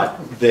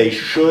 But they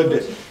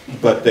should,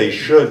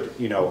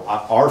 you know,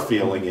 our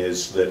feeling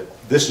is that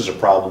this is a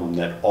problem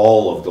that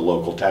all of the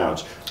local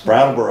towns,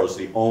 Brattleboro is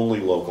the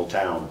only local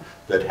town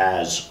that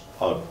has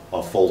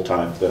a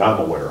full-time, that I'm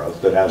aware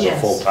of, that has a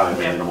full-time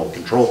animal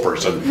control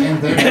person.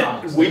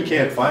 We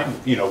can't find,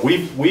 you know,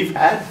 we've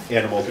had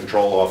animal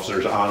control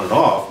officers on and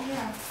off.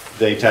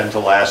 They tend to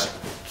last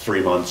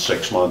 3 months,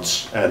 6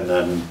 months, and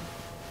then,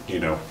 you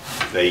know,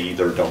 they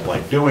either don't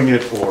like doing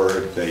it, or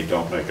they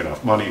don't make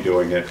enough money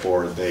doing it,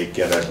 or they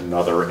get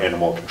another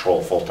animal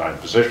control full-time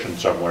position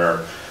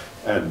somewhere,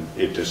 and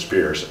it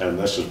disappears. And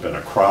this has been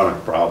a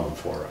chronic problem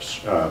for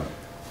us.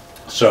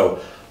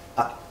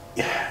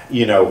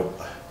 You know,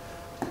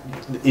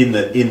 in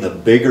the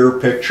bigger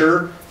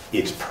picture,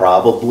 it's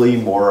probably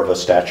more of a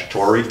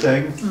statutory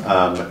thing,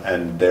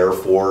 and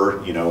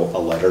therefore, you know, a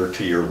letter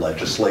to your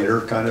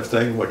legislator kind of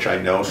thing, which I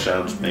know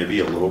sounds maybe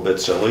a little bit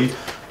silly,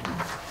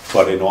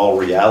 but in all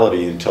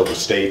reality, until the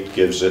state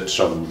gives it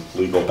some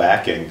legal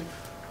backing,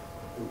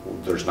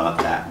 there's not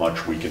that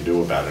much we can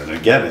do about it. And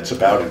again, it's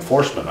about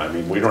enforcement. I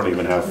mean, we don't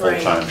even have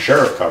full-time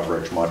sheriff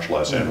coverage, much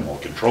less animal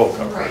control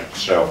coverage.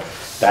 So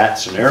that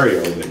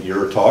scenario that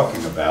you're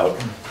talking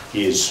about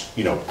is,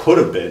 you know, could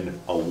have been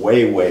a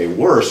way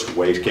worse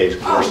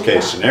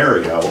case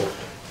scenario,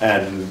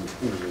 and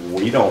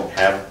we don't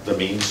have the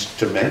means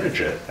to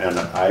manage it. And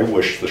I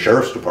wish the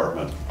sheriff's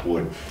department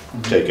would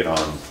take it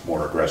on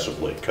more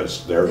aggressively,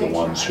 because they're the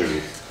ones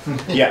who,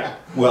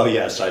 well,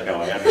 yes, I know,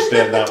 I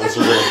understand that was a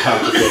little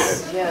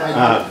complicated.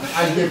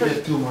 I did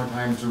it 2 more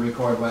times to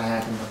record what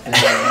happened.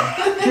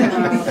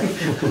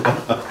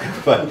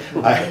 But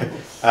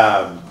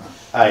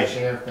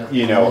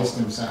you know,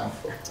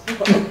 himself.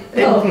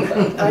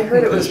 I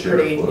heard it was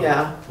pretty, we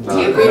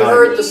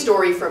heard the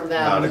story from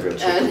them. Not a good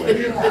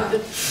situation.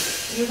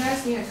 Do you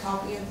guys need a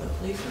copy of the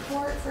police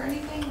report for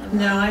anything?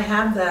 No, I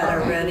have that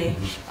already.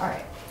 All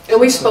right. And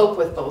we spoke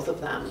with both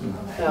of them,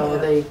 so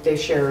they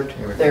shared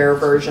their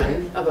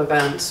version of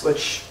events,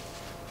 which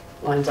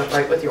lines up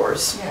right with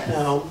yours. Yes.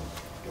 So,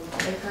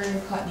 I've heard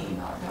of Putney,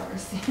 not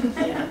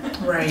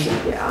Dummerston. Right.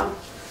 Yeah.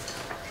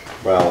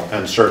 Well,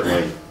 and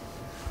certainly,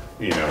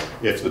 you know,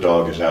 if the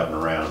dog is out and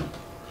around,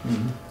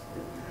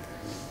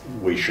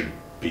 we should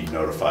be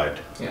notified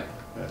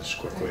as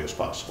quickly as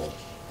possible.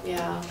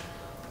 Yeah.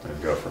 And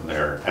go from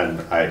there.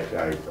 And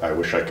I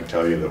wish I could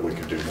tell you that we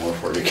could do more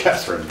for you,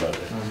 Catherine, but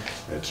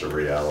it's a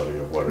reality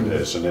of what it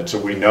is.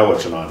 And we know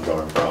it's an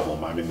ongoing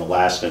problem. I mean, the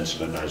last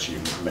incident, as you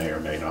may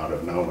or may not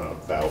have known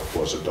about,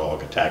 was a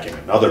dog attacking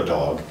another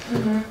dog.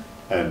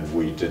 And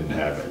we didn't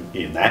have,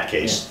 in that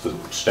case, the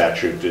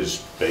statute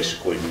is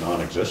basically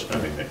non-existent.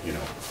 I mean, you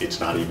know,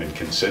 it's not even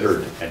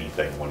considered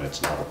anything when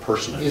it's not a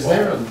person involved. Is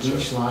there a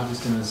leash law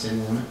just in the city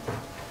limit?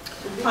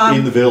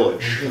 In the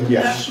village,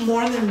 yes.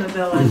 More than the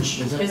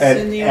village, it's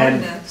in the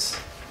ordinance.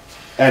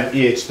 And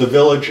it's the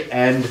village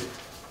and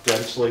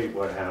densely, can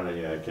you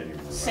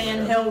remember?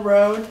 Sand Hill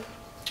Road.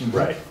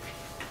 Right.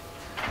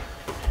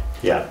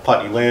 Yeah,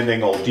 Putney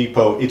Landing, Old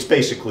Depot, it's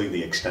basically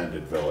the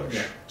extended village.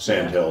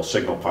 Sand Hill,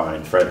 Signal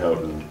Pine, Fred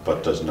Houghton,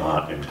 but does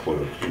not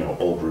include, you know,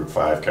 Old Route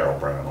 5, Carroll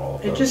Brown, all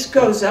of those. It just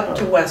goes up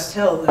to West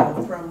Hill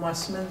though, from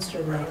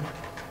Westminster Road.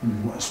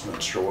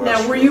 Westminster West.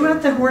 Now, were you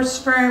at the horse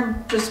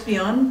farm just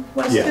beyond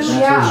West Hill?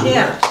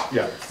 Yeah.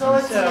 So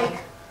it's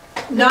like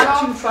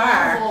not too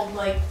far. Traveled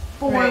like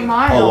 4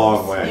 miles. A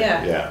long way.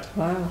 Yeah.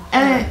 Wow.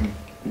 And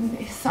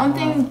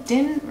something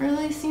didn't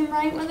really seem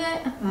right with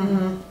it.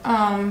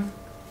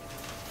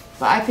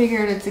 But I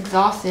figured it's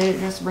exhausted. It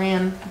just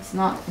ran. It's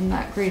not in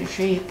that great a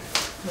shape.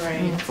 Right.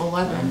 I mean, it's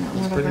 11 or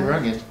It's pretty whatever.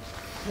 rugged.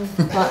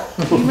 But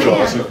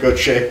Dog's in good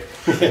shape.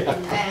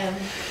 and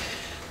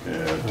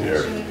Yeah,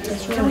 dear.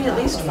 Can we at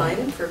least fine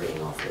him for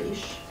being off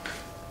leash?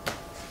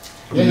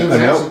 Yeah, he was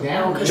actually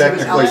down. Because he was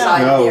Technically,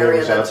 outside no, the it area,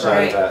 was that's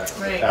outside right. of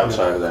that,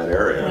 outside of that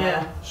area.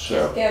 Yeah.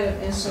 So, Get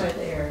him inside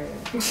the area.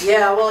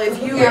 Yeah, well,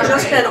 if you had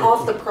just been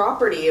off the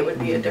property, it would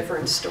be a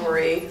different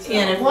story.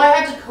 And well, I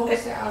had to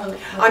coax it out of the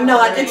I'm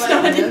not, it's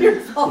not your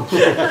fault.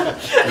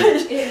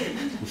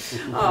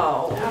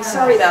 Oh,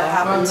 sorry that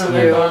happened Well, to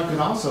that you. dog could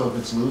also, if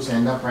it's loose,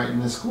 end up right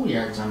in the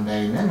schoolyard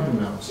someday, and then who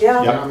knows? Yeah,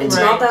 You know what I mean? it's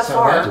not that So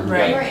far.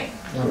 Right.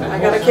 you know, that I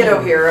got a whole kiddo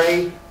thing- here,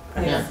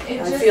 Yeah.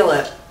 It I just, feel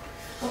it.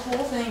 the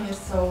whole thing is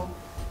so,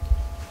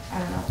 I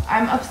don't know.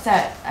 I'm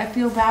upset. I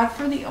feel bad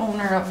for the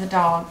owner of the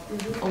dog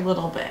a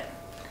little bit.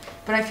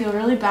 But I feel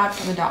really bad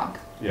for the dog.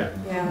 yeah.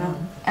 Yeah.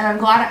 And I'm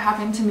glad it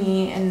happened to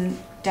me and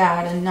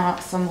Dad and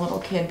not some little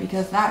kid,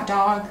 because that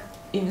dog,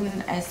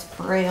 even as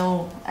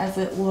frail as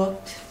it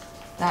looked,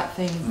 that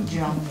thing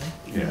jumped.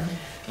 Yeah.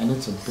 And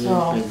it's a big,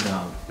 So- big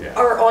dog.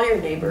 Are all your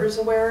neighbors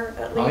aware,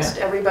 at Oh, least?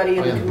 yeah. Everybody in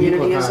Oh, the yeah,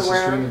 community people is across the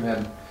aware? street have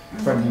had,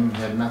 from him,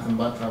 had nothing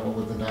but trouble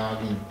with the dog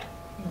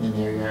in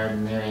their yard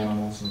and their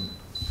animals and,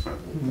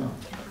 you know.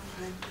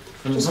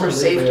 And Just he's only for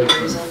lived there safety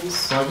for- reasons.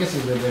 So I guess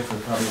he's lived there for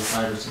probably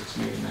 5 or 6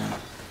 years now.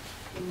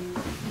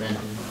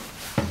 Renting.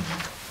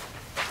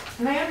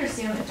 And I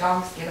understand that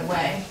dogs get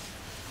away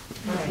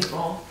from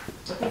people,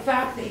 but the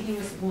fact that he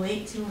was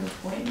late to an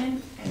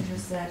appointment and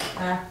just said,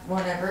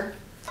 whatever.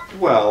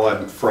 Well,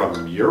 and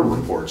from your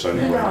reports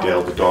anyway, Yeah.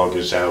 Dale, the dog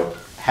is out,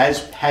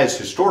 has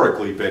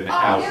historically been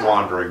out yeah.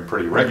 wandering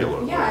pretty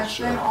regularly. Yeah, it's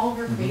so- been all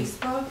over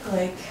Facebook,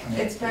 like,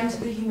 it's been to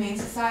the Humane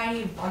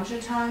Society a bunch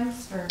of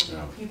times for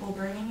Yeah. people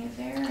bringing it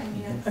there, I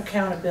mean, it's.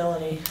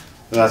 Accountability.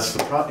 That's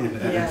the problem,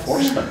 and Yes.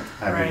 enforcement.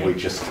 I mean, we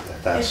Right. just,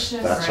 It's that's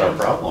just- our Right.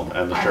 problem.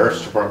 And the I sheriff's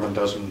know. department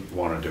doesn't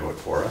want to do it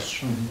for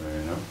us, you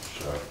know,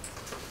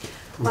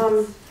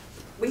 so.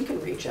 We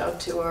can reach out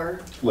to our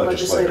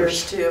Legislators,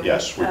 legislators too.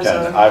 yes, we as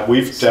can. a-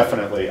 We've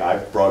definitely,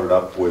 I've brought it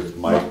up with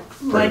Mike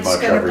pretty Mike's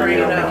much gonna every bring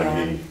year it up.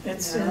 when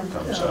It's he in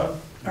comes up.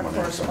 our when he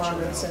comes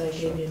correspondence that around, I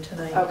gave you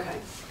tonight. Okay,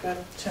 good.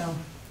 So,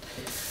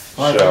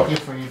 Well, So- thank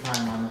you for your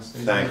time on this.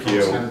 These Thank folks you.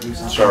 gotta do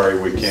something. Sorry,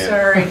 we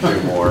Sorry. can't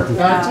do more.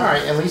 No, it's all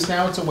right. At least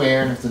now it's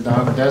aware, and if the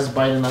dog does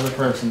bite another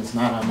person, it's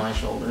not on my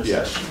shoulders.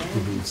 Yes.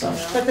 So,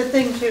 but the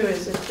thing too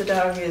is if the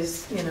dog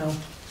is, you know,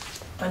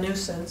 a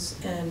nuisance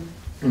and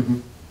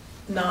mhm,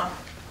 not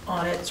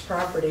on its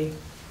property,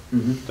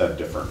 mhm. Then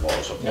different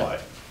laws apply.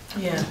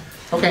 yeah.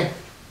 Okay,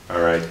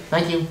 All right,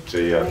 thank you.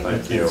 see ya,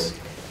 thank you.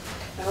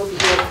 I hope you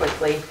do it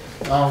quickly.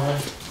 Oh, we're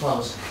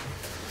close.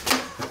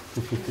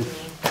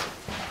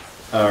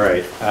 All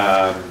right,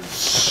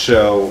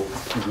 so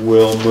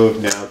we'll move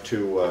now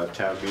to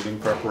town meeting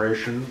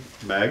preparation.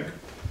 Meg?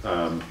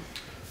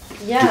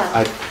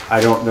 Yeah, I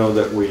don't know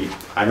that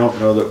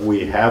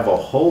we have a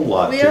whole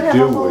lot we don't to have a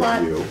do whole with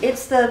lot. you.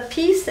 It's the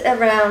piece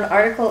around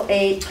Article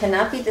 8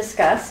 cannot be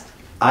discussed.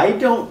 I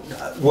don't,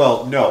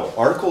 well, no,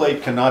 Article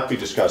 8 cannot be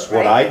discussed.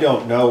 What Right. I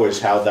don't know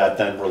is how that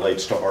then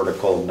relates to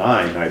Article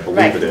 9, I believe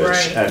Right. it is.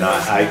 Right.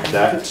 And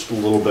that's a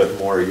little bit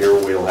more your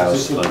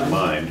wheelhouse than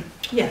mine.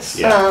 Yes.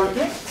 Yeah.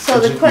 So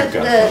the You've got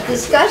the it.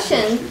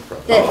 discussion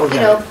that, you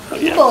know,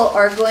 people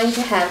are going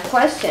to have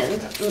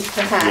questions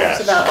perhaps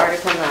Yes. about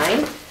Article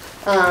 9,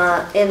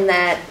 in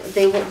that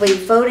they will be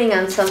voting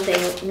on something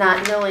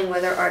not knowing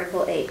whether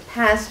Article 8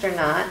 passed or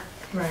not.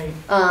 Right.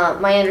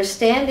 My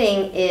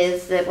understanding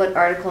is that what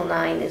Article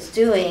 9 is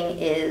doing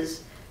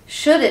is,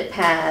 should it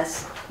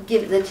pass,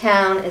 the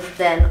town is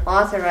then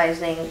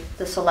authorizing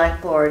the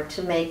select board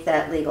to make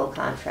that legal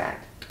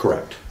contract.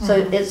 Correct. So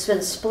it's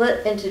been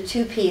split into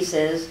two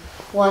pieces.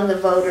 One, the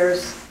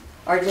voters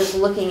are just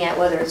looking at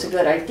whether it's a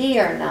good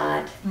idea or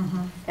not.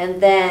 And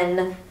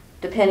then,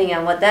 depending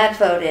on what that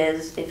vote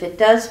is, if it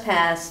does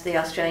pass the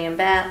Australian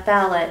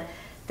ballot,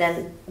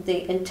 then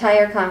the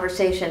entire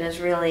conversation is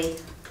really,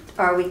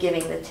 are we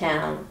giving the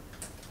town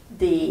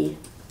the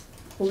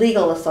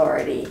legal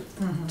authority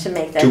to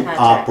make that To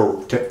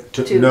contract?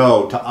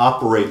 to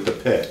operate the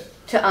pit.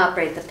 To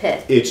operate the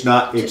pit. It's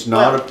not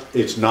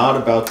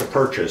about the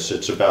purchase,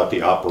 it's about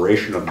the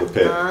operation of the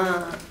pit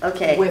Ah,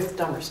 okay. With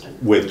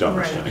Dummerston. with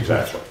Dummerston, Right.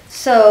 exactly.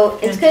 So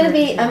it's gonna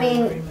be, I Entering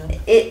mean,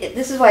 agreement.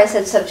 this is why I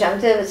said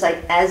subjunctive, it's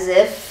like as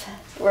if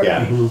we're,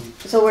 Yeah.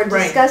 so we're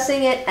Right.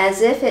 discussing it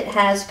as if it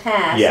has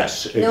passed.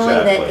 Yes, Knowing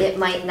that exactly. it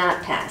might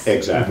not pass.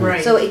 Exactly.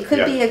 Right. So it could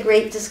Yeah. be a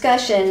great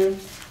discussion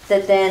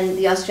that then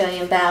the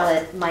Australian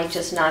ballot might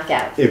just knock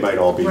out. It might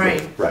all be,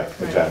 Right. right,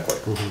 exactly.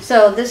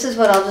 So this is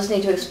what I'll just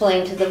need to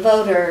explain to the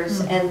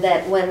voters, and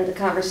that when the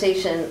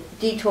conversation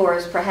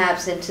detours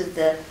perhaps into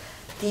the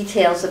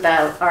details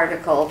about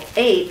Article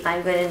 8,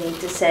 I'm going to need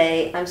to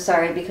say, I'm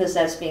sorry, because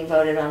that's being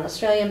voted on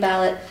Australian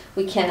ballot,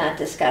 we cannot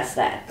discuss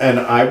that. And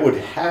I would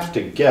have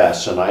to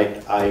guess, and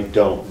I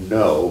don't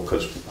know,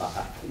 because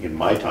in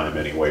my time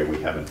anyway,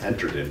 we haven't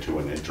entered into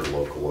an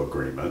interlocal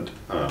agreement,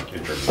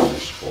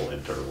 intermunicipal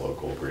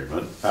interlocal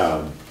agreement.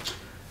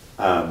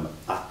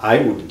 I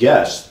would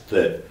guess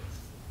that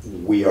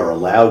we are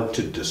allowed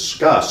to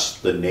discuss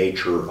the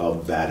nature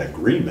of that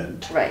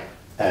agreement. Right.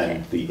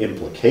 And the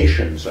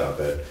implications of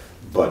it,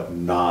 but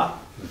not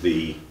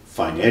the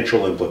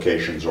financial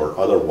implications or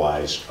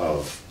otherwise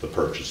of the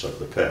purchase of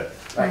the pit.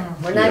 Right.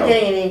 We're You not know,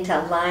 getting into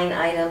line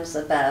items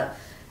about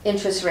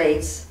interest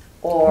rates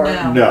or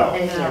No.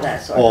 anything of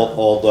that sort.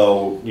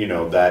 Although, you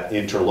know, that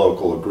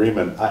interlocal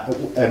agreement,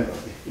 and,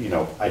 you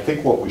know, I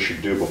think what we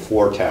should do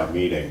before town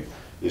meeting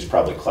is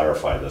probably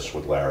clarify this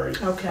with Larry.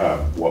 Okay.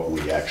 What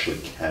we actually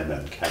can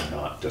and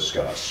cannot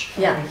discuss.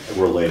 Yeah.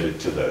 Related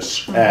to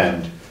this.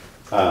 And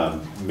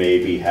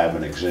maybe have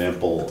an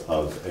example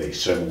of a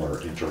similar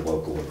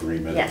interlocal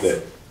agreement Yes.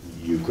 that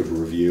you could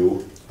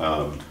review.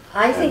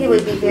 I think and it would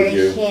we be could very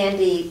review.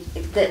 handy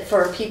that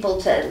for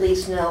people to at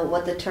least know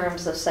what the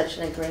terms of such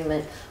an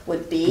agreement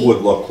would be.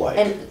 Would look like.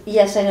 And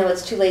yes, I know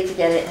it's too late to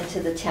get it into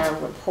the town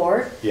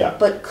report. Yeah.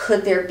 But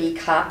could there be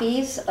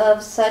copies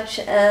of such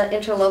an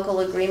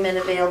interlocal agreement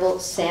available,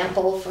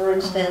 sample for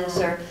instance,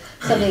 or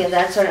something of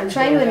that sort? I'm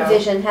trying to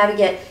envision how to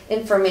get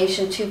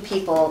information to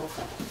people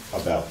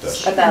About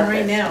this. about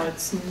Right this. now,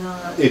 it's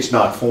not. It's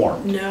not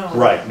formed. No.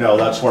 Right, no,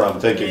 that's what I'm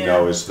thinking Yeah.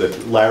 though, is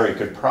that Larry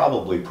could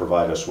probably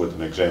provide us with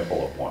an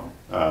example of one.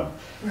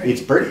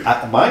 It's pretty,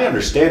 my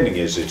understanding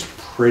is it's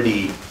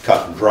pretty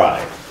cut and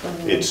dry.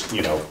 It's,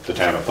 you know, the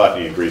town of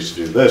Putney agrees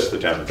to do this, the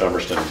town of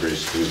Dummerston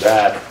agrees to do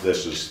that,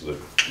 this is the,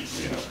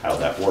 you know, how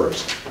that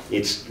works.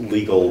 It's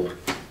legal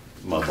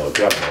mumbo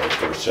jumbo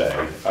per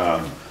se,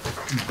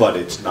 but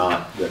it's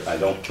not, I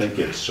don't think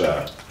it's...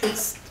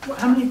 It's,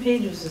 how many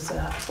pages is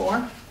that, 4,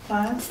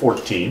 5?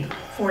 14.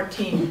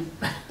 14,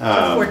 a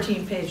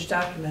 14-page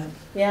document,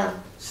 Yeah.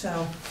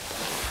 so.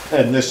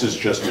 And this is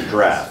just a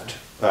draft.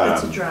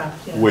 It's a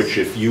draft, yes. Which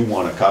if you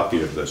want a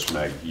copy of this,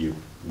 Meg, you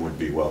would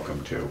be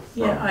welcome to.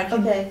 Yeah, I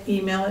can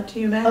email it to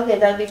you, Meg. Okay,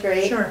 that'd be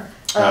great. Sure.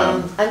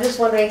 I'm just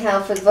wondering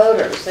how for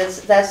voters,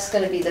 that's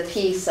gonna be the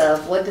piece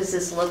of what does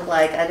this look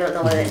like? I don't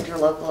know what an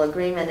interlocal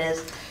agreement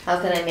is. How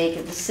can I make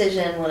a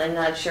decision when I'm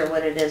not sure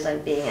what it is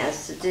I'm being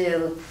asked to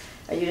do?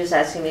 Are you just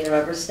asking me to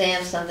rubber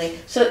stamp something?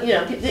 So, you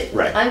know,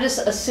 Right. I'm just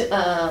We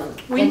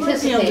might be able to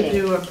anticipating.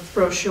 do a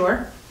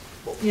brochure,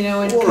 you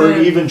know, and Or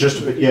kind of, even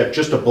just,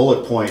 just a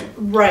bullet point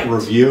right,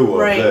 review of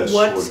right, this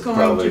what's would going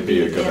probably to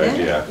be a be good in it?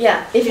 idea.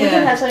 Yeah, if we Yeah.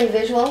 can have something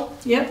visual,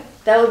 Yep,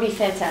 that would be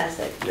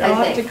fantastic, Yeah. I'll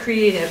I have to think.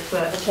 create it,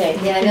 but Okay,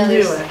 we yeah, I can know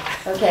do there's, it.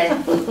 okay.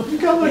 You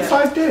got like Yeah.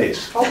 5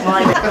 days. I'll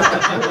mime it.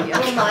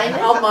 You'll mime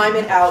it? I'll mime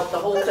it out, the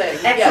whole thing.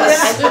 Excellent.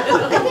 Yes.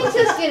 I think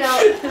just, you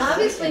know,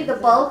 obviously the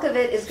bulk of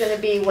it is gonna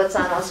be what's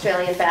on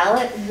Australian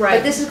ballot. Right.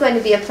 But this is going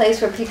to be a place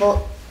where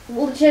people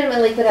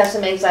legitimately could have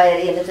some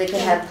anxiety and if they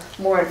could have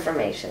more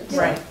information. So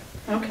Right,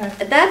 okay.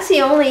 that's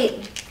the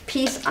only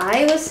piece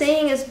I was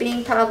seeing as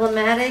being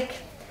problematic,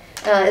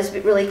 is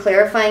really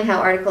clarifying how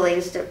Article 8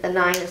 is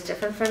 9 is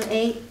different from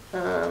 8.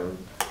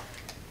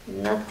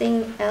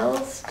 Nothing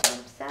else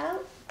jumps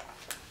out.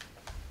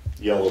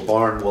 Yellow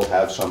Barn will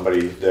have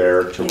somebody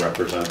there to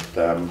represent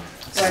them.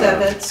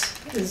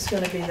 Sevitz is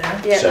gonna be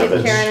there. Yeah,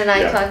 Sevens, Karen and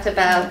I yeah. talked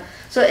about,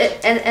 so,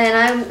 and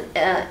I'm,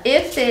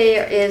 if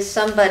there is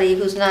somebody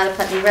who's not a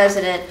Putney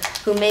resident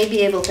who may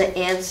be able to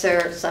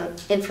answer some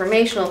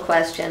informational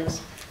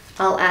questions,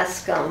 I'll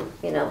ask,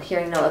 you know,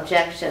 hearing no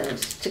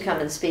objections, to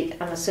come and speak.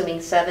 I'm assuming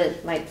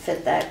Sevitt might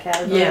fit that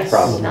category. Yes.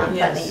 Probably, Not Putney.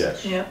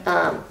 yes. Yep.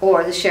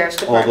 Or the sheriff's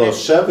department. Although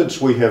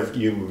Sevitz, we have,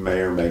 you may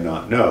or may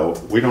not know,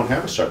 we don't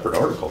have a separate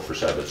article for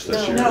Sevitz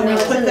this year. No, we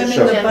it's put in them in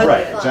So, the general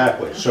right, budget. fund.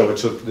 exactly. So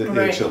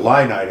it's a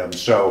line item,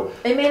 so,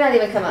 It may not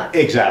even come up.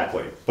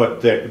 exactly.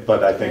 But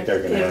I think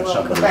they're gonna It have will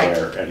somebody come up.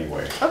 there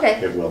anyway.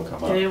 Okay, It will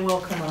come up. It will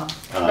come up.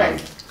 right.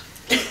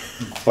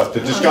 But the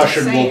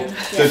discussion will,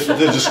 saying.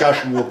 the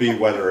discussion will be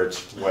whether it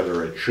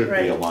should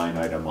be a Right. line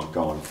item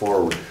going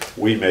forward.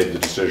 We made the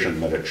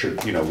decision that it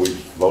should, you know, we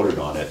voted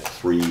on it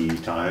 3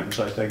 times,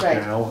 I think,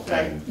 Right, now.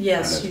 right. And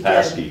Yes, and you it's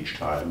passed did. each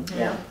time.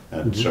 Yeah.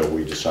 And so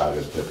we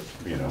decided that,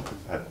 you know,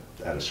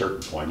 at a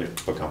certain point,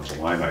 it becomes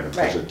a line item because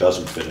Right. it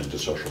doesn't fit into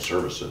social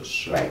services.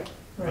 So, Right,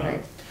 um,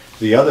 right.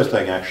 The other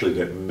thing actually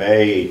that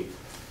may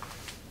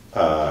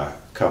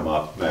come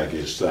up, Meg,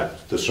 is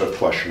that the sort of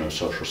question of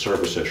social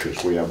service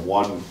issues. We have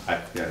one, I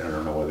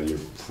don't know whether you're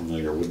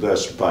familiar with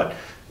this, but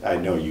I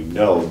know you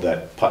know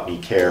that Putney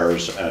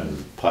Cares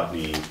and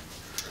Putney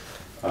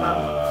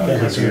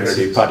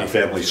Community, Putney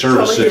Family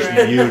Services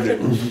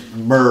unit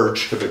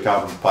merged to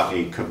become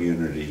Putney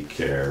Community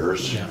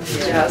Cares.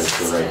 Yes.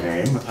 Is the right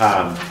name.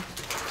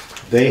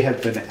 They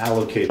have been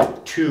allocated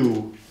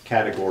 2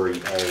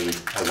 Category A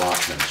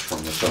allotments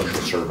from the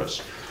social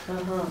service.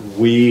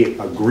 We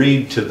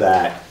agreed to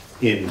that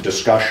in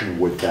discussion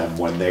with them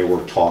when they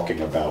were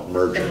talking about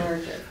merging.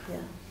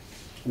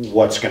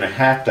 What's going to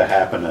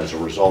happen as a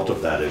result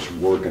of that is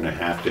we're going to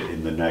have to,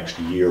 in the next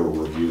year,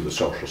 review the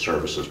social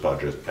services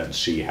budget and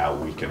see how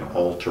we can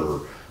alter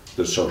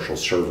the social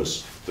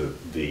service,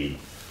 the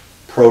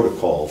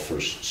protocol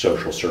for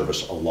social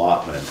service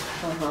allotment.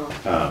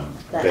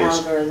 The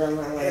algorithm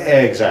or whatever.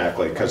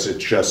 Exactly, because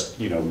it's just,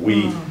 you know,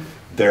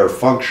 they're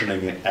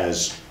functioning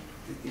as,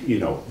 you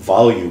know,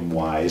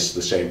 volume-wise,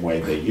 the same way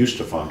they used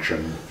to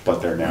function,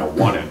 but they're now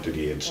one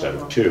entity instead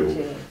of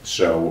 2.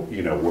 So,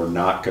 you know, we're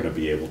not going to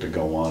be able to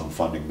go on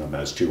funding them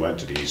as 2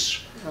 entities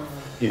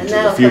into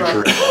the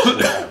future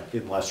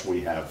unless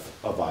we have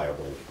a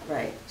viable.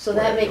 Right, so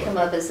that may come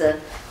up as a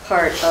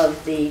part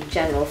of the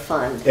general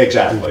fund.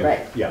 Exactly.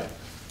 Right. Yeah,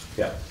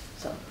 yeah.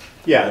 So.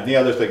 Yeah, and the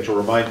other thing to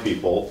remind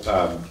people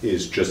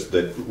is just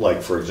that,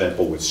 like, for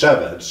example, with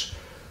Sevitz,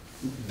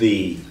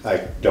 I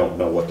don't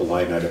know what the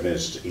line item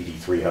is,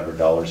 $8,300,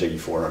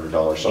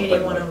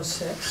 $8,400,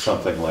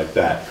 something like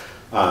that.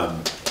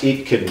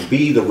 It can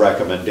be the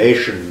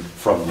recommendation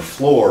from the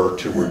floor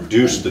to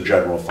reduce the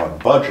general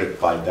fund budget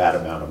by that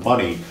amount of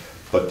money,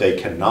 but they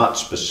cannot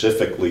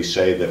specifically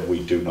say that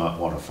we do not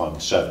want to fund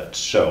Sevitz.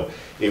 So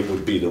it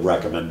would be the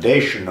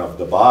recommendation of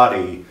the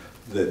body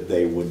that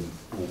they would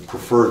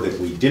prefer that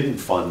we didn't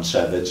fund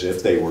Sevitz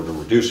if they were to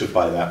reduce it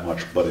by that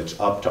much, but it's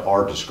up to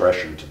our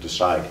discretion to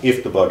decide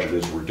if the budget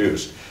is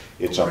reduced.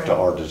 It's up to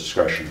our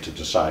discretion to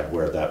decide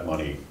where that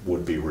money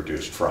would be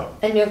reduced from.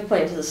 And you're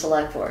pointing to the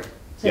select board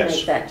to Yes.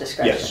 make that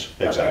discretion? Yes,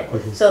 exactly.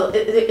 Okay. So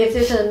if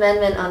there's an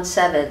amendment on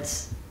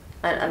Sevitz,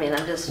 I mean,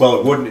 I'm just...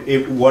 Well, what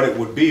it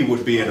would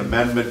be an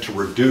amendment to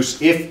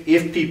reduce,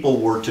 if people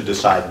were to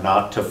decide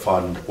not to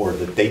fund or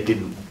that they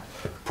didn't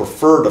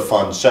prefer to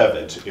fund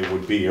Sevitz, it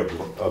would be a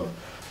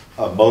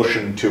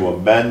motion to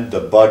amend the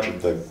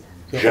budget, the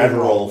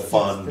general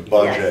fund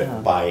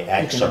budget by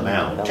X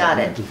amount. Got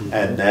it.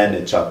 And then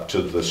it's up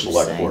to the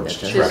select board's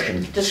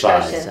discretion to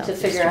decide. Discretion to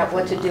figure out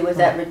what to do with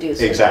that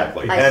reduced.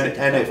 Exactly. I see.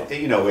 And if,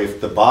 you know, if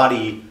the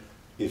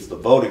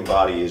voting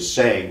body is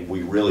saying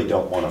we really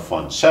don't want to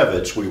fund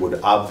Sevitz, we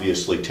would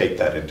obviously take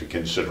that into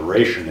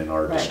consideration in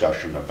our Right.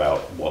 discussion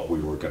about what we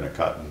were going to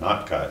cut and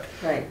not cut.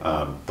 Right.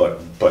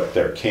 But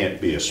there can't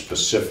be a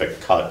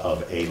specific cut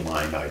of a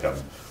line item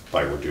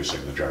by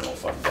reducing the general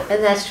fund budget.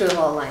 And that's true of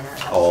all line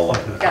items. All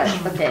line items. Got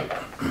it, okay.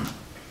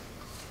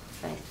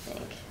 I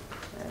think,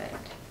 all right.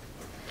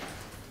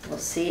 We'll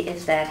see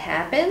if that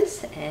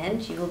happens,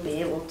 and you will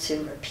be able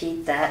to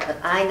repeat that, but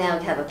I now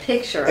have a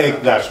picture of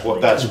it. That's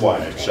why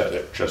I said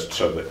it, just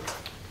so that,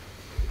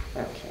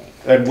 Okay.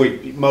 and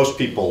most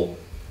people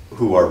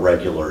who are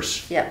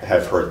regulars Yeah.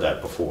 have heard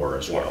that before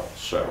as Yeah. well,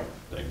 so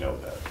they know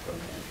that. But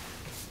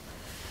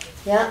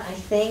Yeah, I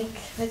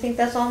think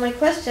that's all my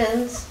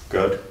questions.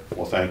 Good,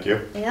 well, thank you.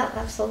 Yeah,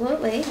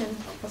 absolutely, and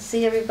we'll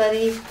see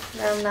everybody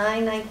around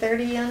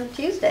 9:30 on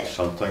Tuesday.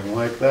 Something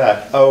like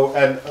that. Oh,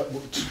 and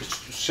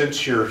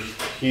since you're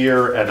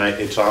here and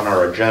it's on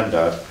our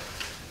agenda,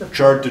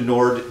 Jard de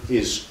Noord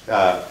is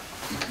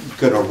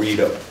gonna read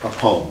a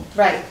poem.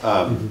 Right.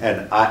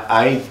 And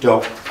I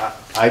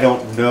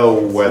don't know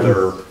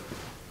whether,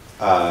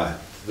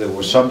 there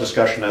was some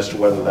discussion as to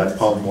whether that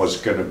poem was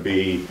gonna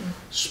be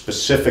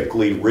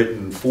specifically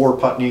written for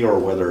Putney or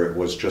whether it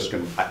was just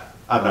gonna,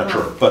 I'm not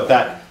sure. But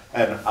that,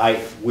 and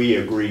we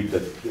agreed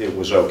that it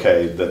was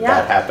okay that Yeah.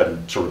 that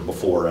happened sort of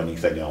before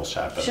anything else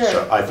happened. Sure.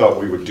 So I thought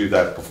we would do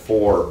that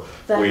before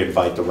That- we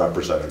invite the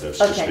representatives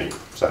to Okay. speak.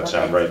 Does that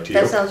sound Okay. right to you?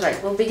 That sounds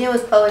right. We'll begin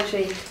with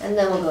poetry, and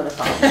then we'll go to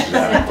poems.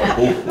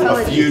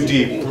 A few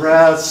deep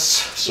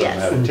breaths, some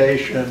Yes.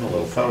 meditation, a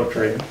little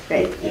poetry.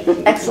 Great,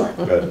 excellent.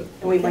 Good.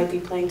 And we might be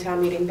playing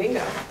town meeting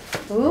bingo.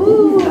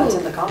 Ooh. That's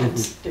in the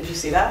comments. Did you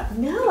see that?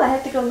 No, I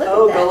have to go look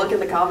Oh, at that. go look in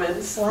the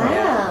comments. Wow.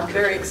 Yeah,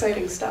 very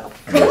exciting stuff.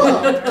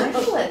 Cool,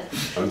 excellent.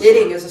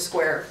 Knitting is a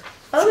square.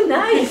 Oh,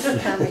 nice.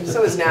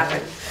 So is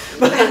napping.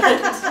 Wow,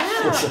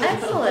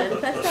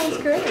 excellent. That sounds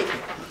great.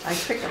 I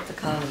picked up the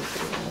comments.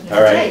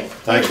 All right,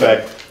 thanks,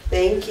 Beck.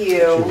 Thank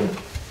you.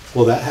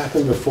 Will that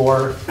happen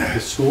before the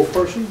school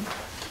portion?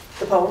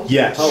 The poem?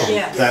 Yes,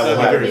 Yes. that will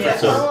happen. Yeah.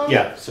 So,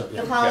 yeah, so, The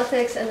yeah.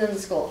 politics and then the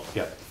school.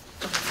 Yeah.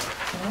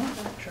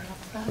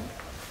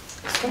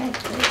 Okay.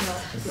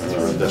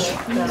 This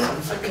one.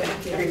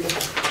 Okay.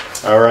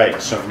 All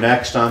right, so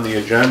next on the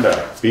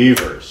agenda,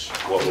 Beavers,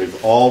 what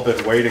we've all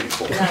been waiting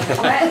for.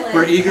 Wetlands.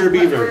 We're eager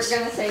beavers. We're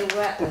gonna say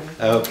wetlands.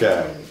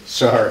 Okay,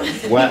 sorry,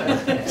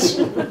 wetlands.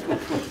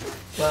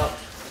 Well,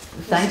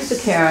 thanks to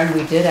Karen,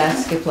 we did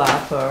ask Skipla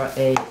for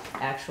a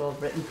actual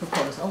written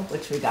proposal,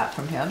 which we got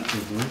from him.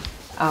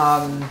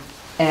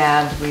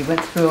 And we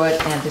went through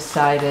it and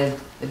decided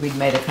that we'd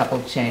made a couple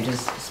of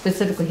changes.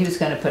 Specifically, he was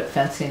gonna put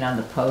fencing on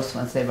the posts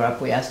once they were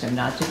up. We asked him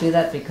not to do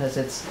that because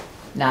it's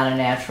not a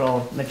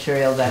natural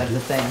material that if the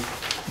thing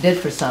did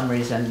for some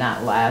reason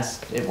not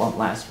last, it won't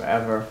last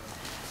forever,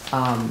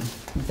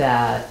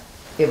 that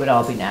it would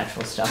all be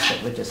natural stuff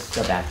that would just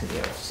go back to the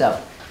earth. So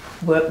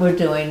what we're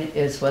doing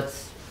is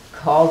what's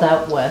called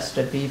out west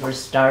a beaver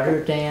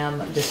starter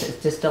dam. This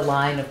is just a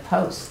line of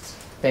posts,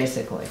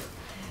 basically.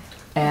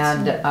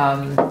 And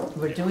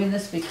we're doing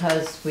this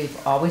because we've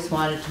always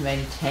wanted to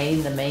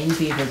maintain the main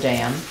beaver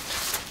dam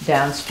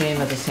downstream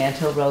of the Sand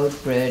Hill Road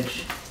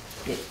Bridge.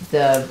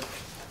 The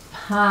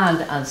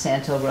pond on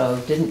Sand Hill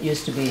Road didn't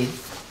used to be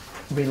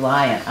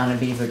reliant on a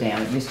beaver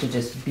dam. It used to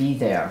just be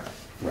there.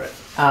 Right.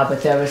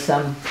 But there were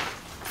some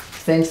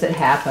things that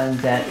happened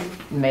that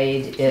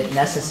made it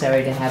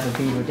necessary to have a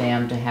beaver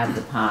dam to have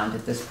the pond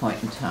at this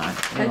point in time.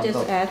 Can I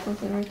just add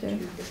something right there?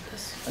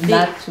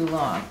 Not too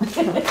long.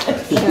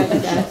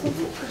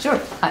 Sure,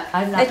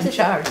 I'm not in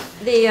charge.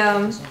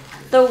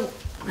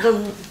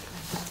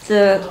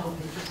 The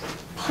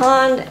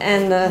pond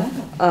and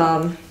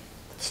the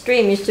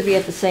stream used to be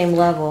at the same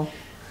level,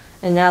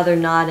 and now they're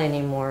not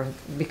anymore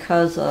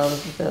because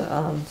of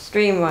the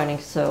stream running.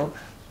 So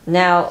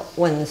now,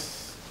 when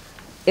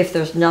if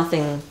there's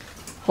nothing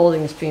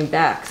holding the stream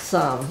back,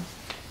 the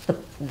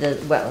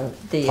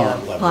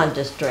pond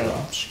just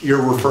drains.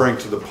 You're referring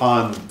to the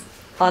pond.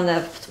 On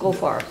the school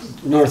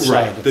forest. North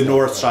side. Right, the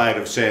north side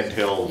of Sand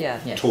Hill Yeah.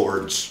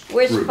 towards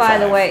Which, Route by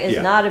the 5. way, is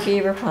Yeah. not a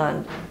beaver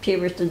pond.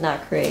 Beavers did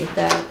not create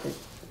that.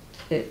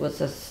 It was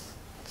just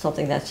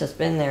something that's just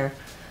been there.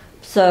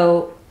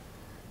 So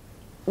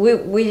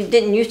we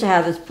didn't used to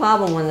have this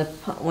problem when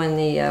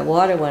the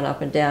water went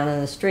up and down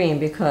in the stream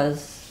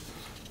because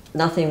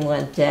nothing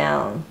went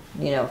down,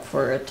 you know,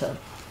 for it to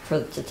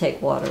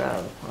take water out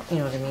of the pond. You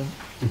know what I mean?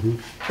 Mm-hmm.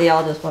 They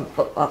all just went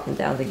up and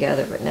down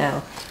together, but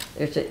now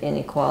there's an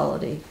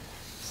inequality.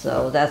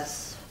 So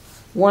that's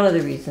one of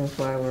the reasons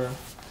why we're,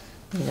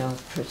 you know,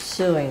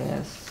 pursuing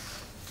this.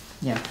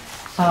 Yeah.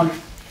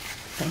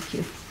 Thank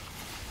you.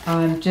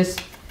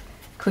 Just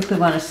quickly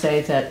want to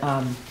say that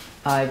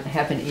I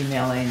have been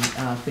emailing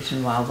Fish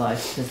and Wildlife,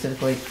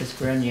 specifically Chris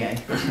Bernier,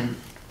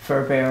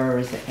 fur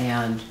bearers,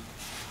 and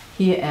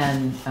he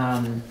and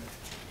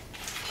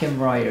Kim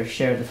Royer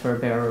share the fur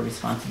bearer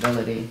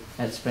responsibility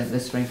at the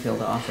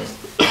Springfield office.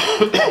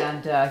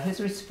 And his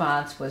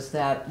response was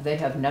that they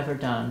have never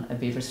done a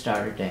beaver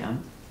starter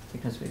dam,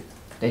 because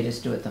they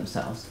just do it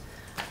themselves.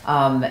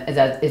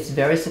 That it's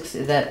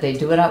that they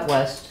do it out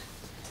west,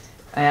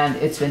 and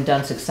it's been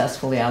done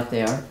successfully out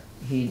there.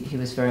 He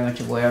was very much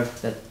aware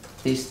that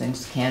these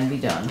things can be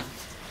done.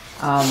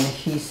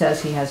 He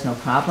says he has no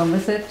problem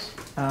with it,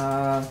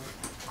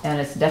 and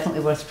it's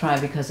definitely worth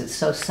trying because it's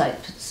so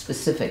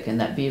site-specific,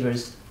 and that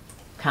beavers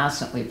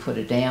constantly put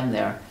a dam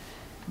there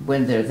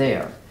when they're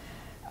there.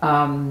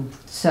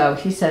 So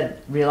he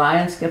said, rely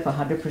on Skip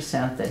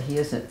 100%, that he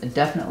is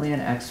definitely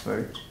an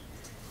expert.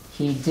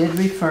 He did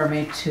refer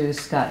me to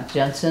Scott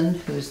Jensen,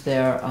 who's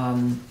their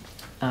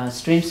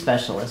stream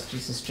specialist.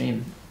 He's a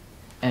stream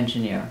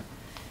engineer.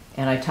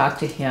 And I talked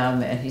to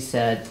him, and he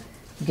said,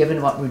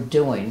 given what we're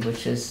doing,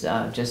 which is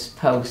just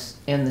posts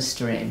in the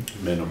stream,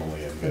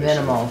 minimally invasive,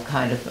 minimal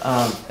kind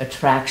of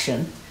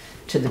attraction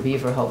to the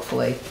beaver,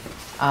 hopefully,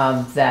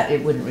 that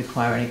it wouldn't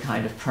require any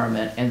kind of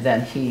permit. And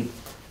then he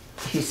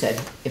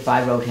said if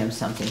I wrote him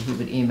something, he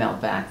would email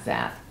back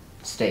that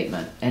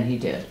statement, and he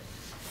did.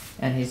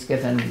 And he's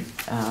given,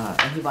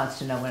 and he wants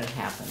to know when it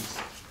happens,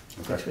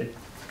 which would,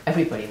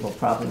 everybody will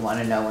probably want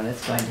to know when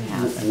it's going to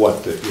happen.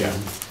 What the, yeah.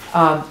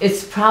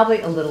 It's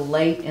probably a little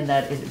late in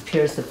that it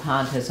appears the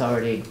pond has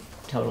already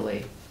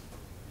totally,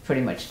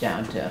 pretty much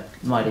down to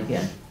mud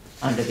again,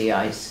 under the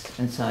ice.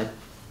 And so I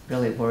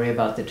really worry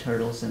about the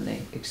turtles in the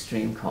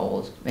extreme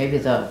cold. Maybe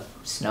the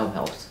snow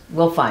helps.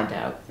 We'll find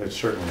out. It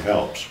certainly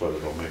helps, whether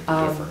it'll make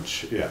a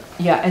difference, yeah.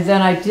 Yeah, and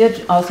then I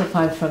did also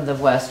find from the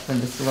west, from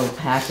this little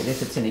packet,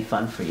 if it's any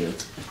fun for you,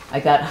 I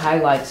got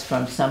highlights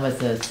from some of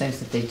the things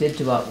that they did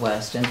do out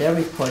west, and their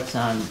reports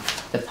on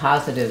the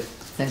positive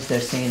things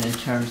they're seeing in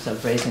terms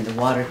of raising the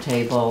water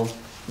table,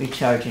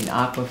 recharging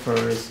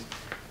aquifers,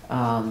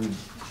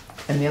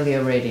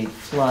 ameliorating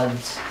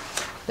floods,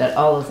 that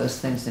all of those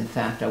things in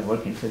fact are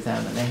working for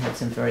them, and they had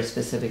some very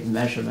specific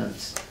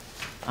measurements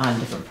on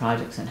different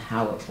projects and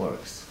how it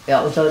works.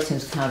 Although it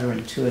seems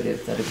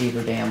counterintuitive that a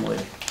beaver dam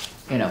would,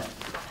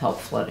 help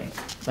flooding.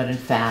 But in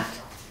fact,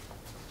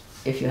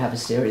 if you have a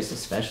series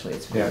especially,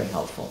 it's very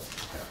helpful.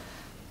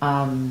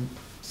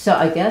 So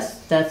I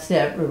guess that's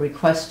it. We're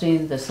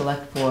requesting the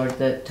select board,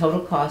 the total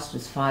cost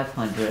is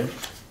 $500.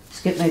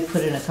 Skip may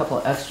put in a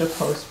couple extra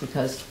posts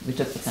because we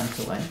took the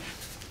fence away,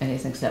 and he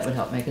thinks that would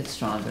help make it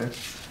stronger.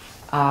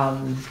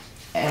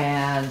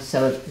 And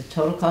so the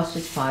total cost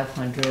is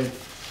 $500.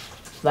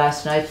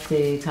 Last night,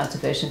 the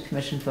Conservation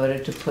Commission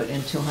voted to put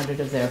in $200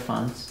 of their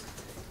funds.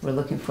 We're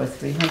looking for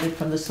 $300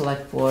 from the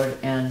select board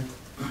and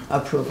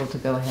approval to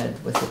go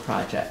ahead with the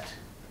project.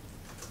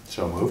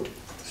 So moved.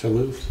 So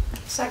moved.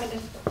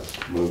 Seconded.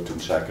 Moved and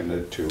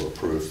seconded to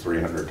approve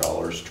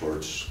 $300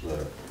 towards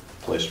the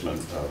placement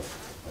of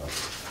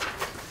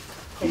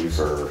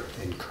beaver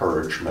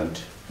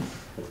encouragement.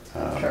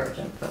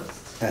 Encouragement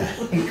posts.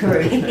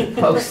 Encouragement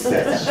posts,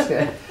 yes. That's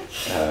good.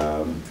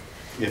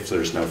 If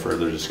there's no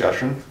further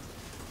discussion,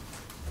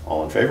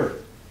 all in favor?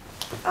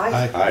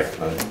 Aye. Aye.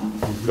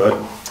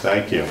 Good,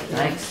 thank you.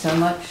 Thanks so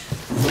much.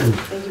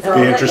 Thank you for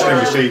Be interesting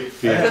to see.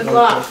 Good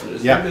luck.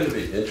 Is Yeah. there going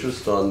to be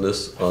interest on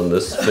this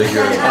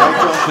figure?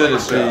 Should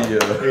it be,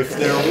 If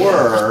there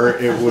were,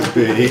 it would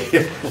be.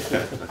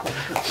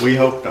 We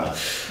hope not.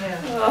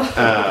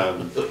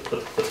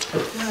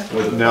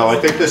 No, I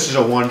think this is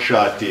a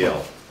one-shot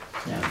deal.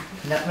 Yeah.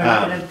 No, we're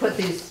not going to put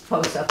these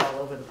posts up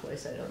all over the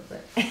place, I don't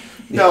think.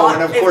 No,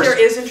 and of course. If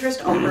there is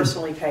interest, I'll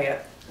personally pay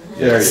it.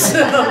 there you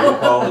go.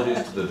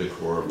 Apologies to the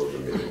decorum of the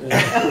meeting.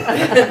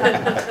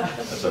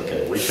 That's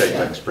okay, we take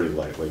things pretty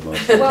lightly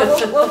most of the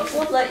time. Well,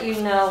 we'll let you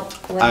know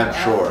when I'm we're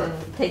out sure.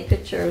 and take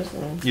pictures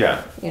and,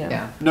 Yeah. you know.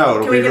 Yeah. No,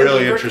 it'll Can we be get a really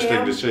beaver interesting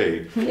cam? to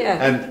see.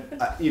 Yeah. And,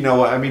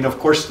 I mean, of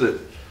course, the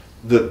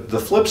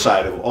flip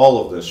side of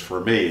all of this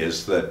for me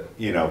is that,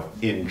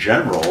 in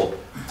general,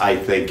 I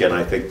think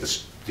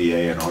the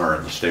A&R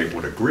and the state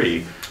would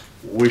agree,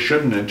 we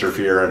shouldn't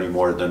interfere any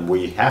more than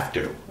we have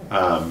to.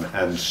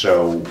 And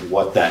so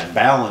what that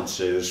balance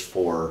is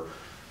for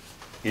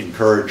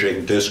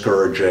encouraging,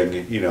 discouraging,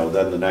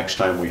 then the next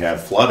time we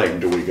have flooding,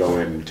 do we go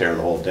in and tear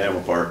the whole dam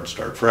apart and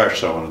start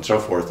fresh, so on and so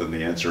forth? And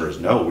the answer is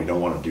no, we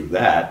don't want to do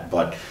that.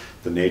 But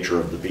the nature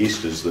of the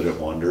beast is that it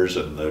wanders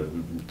and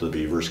the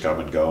beavers come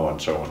and go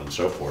and so on and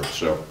so forth.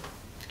 So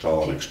it's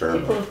all an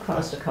experiment. People have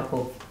caused a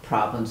couple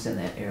problems in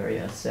that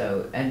area,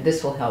 and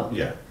this will help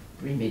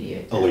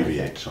remediate that,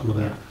 alleviate some of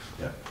that.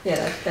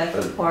 Yeah,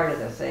 that's a part of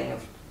the thing.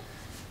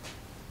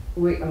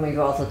 And we've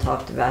also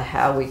talked about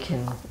how we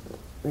can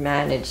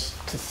manage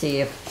to see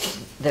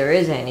if there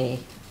is any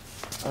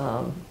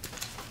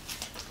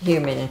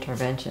human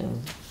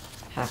intervention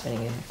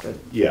happening.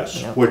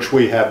 Yes, which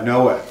we have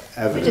no We just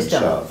evidence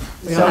don't.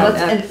 of.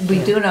 And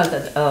we do know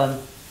that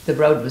the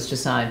road was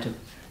designed to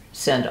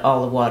send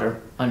all the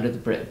water under the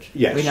bridge.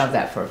 Yes. We know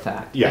that for a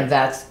fact. Yeah. And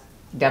that's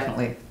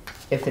definitely,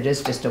 if it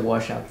is just a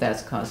washout,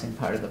 that's causing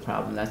part of the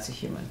problem. That's a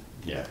human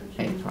Yeah.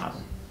 made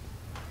problem.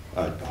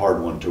 A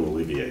hard one to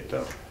alleviate,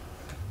 though.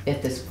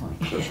 At this point.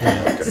 So we're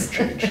not going to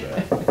change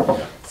that.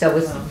 Yeah. So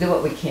we'll do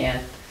what we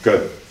can.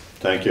 Good,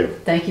 thank you.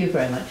 Thank you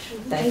very much.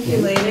 Thank you,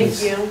 ladies.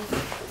 Thank you.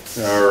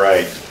 All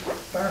right,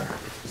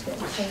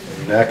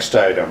 next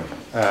item.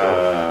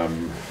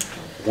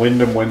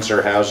 Windham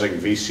Windsor Housing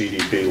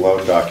VCDP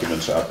loan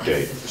documents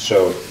update.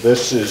 So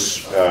this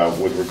is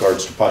with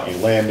regards to Putney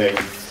Landing.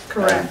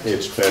 Correct.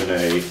 It's been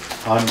an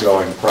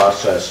ongoing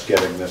process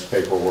getting this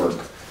paperwork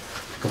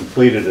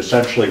completed.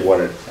 Essentially what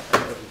it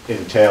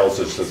entails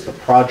is that the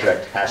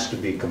project has to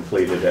be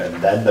completed and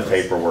then the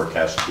paperwork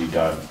has to be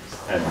done,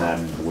 and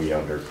then we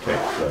undertake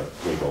the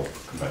legal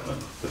commitment,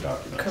 the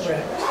documents.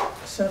 Correct.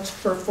 So it's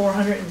for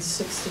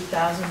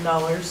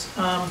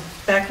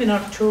 $460,000. Back in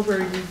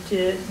October,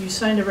 you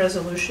signed a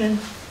resolution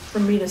for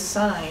me to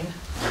sign,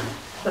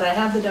 but I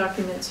have the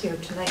documents here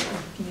tonight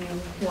if you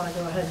want to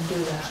go ahead and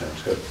do that.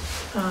 Sounds good.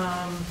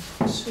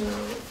 So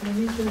let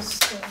me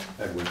just...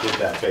 And we did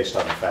that based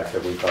on the fact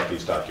that we thought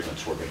these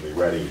documents were going to be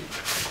ready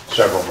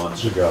several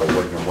months ago.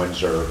 Windham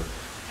Windsor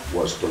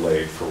was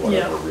delayed for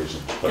whatever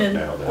reasons, but and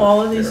now they're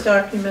all of these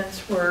here.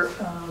 documents were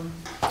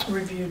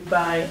reviewed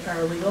by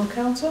our legal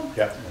counsel.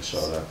 Yeah, I saw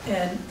that.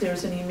 And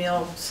there's an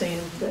email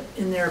saying that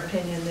in their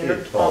opinion, they're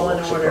It all in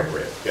looks order.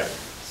 appropriate, yeah.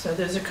 So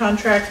there's a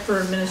contract for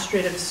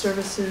administrative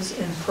services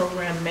and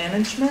program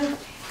management,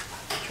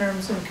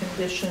 terms and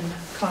condition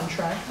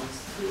contract.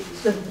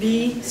 The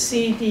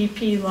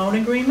VCDP loan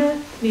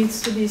agreement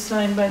needs to be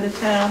signed by the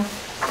town,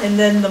 and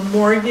then the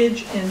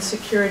mortgage and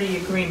security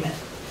agreement.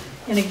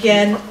 And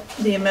again,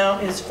 the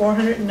amount is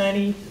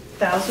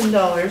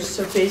 $490,000,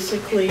 so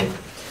basically,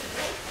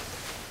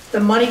 the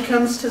money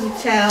comes to the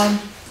town,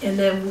 and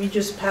then we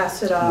just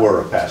pass it off.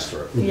 We're a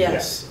pass-through.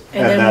 Yes.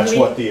 And then that's we-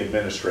 what the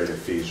administrative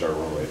fees are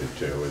related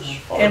to, is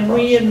our And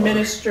we process.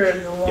 administer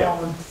the Yeah.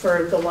 loan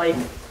for the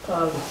life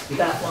of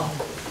that loan.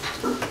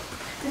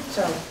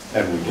 So,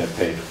 And we get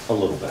paid a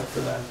little bit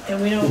for that.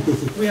 and we don't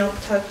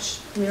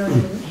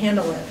even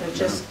handle it, it's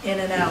just in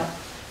and out.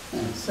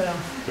 So,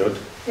 Good?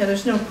 yeah,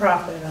 there's no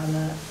profit on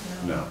that.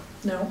 No.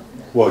 No.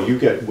 Well, you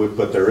get,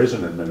 but there is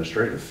an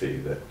administrative fee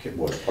that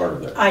was part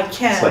of it. I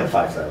can. It's like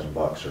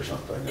 $5,000 or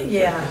something. I think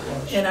Yeah, it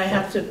was. and I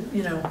have to,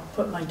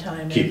 put my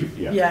time in. Keep it,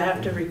 yeah. Yeah, I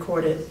have to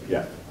record it.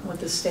 Yeah.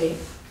 With the state,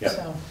 Yeah.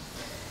 so.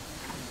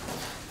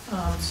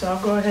 So I'll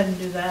go ahead and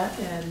do that,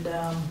 and,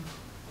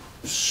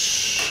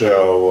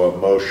 So, a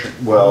motion,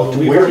 well,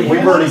 We've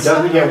we've already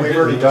done, it. yeah, we've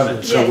already done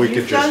it, so yeah, we could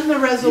you've just. done the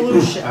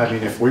resolution. I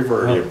mean, if we've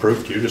already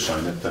approved you to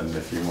sign it, then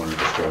if you want to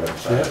just go ahead and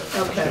sign it.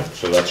 Okay.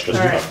 So that's just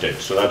All an right.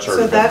 update, so that's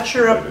already So been that's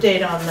your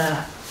completed. update on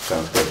that.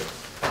 Sounds good.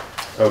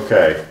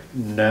 Okay,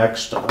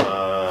 next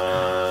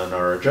on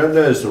our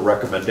agenda is the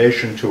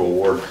recommendation to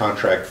award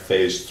contract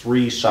Phase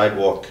 3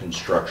 sidewalk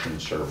construction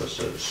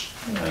services.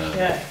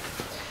 Okay.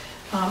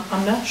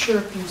 I'm not sure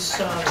if you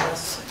saw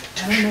this.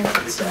 I don't know if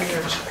it's in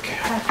your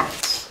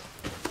packets.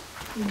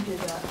 You did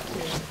that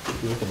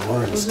too. Look at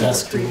Lauren's Those are the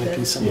desk, three there might be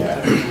bids. some. Yeah.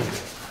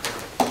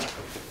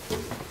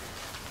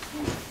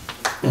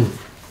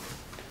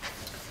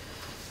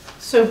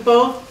 So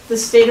both the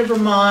state of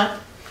Vermont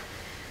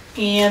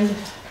and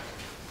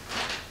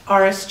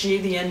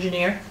RSG, the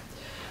engineer,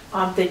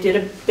 they did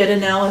a bid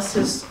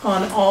analysis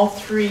on all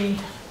three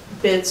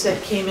bids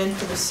that came in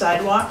for the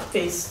sidewalk,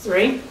 Phase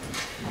 3.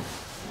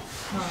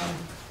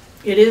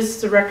 It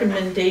is the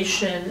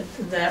recommendation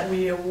that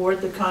we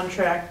award the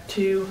contract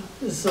to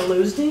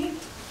Zaluzny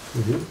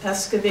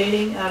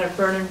Excavating out of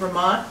Vernon,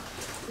 Vermont.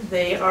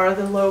 They are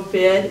the low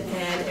bid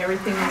and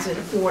everything is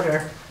in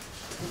order.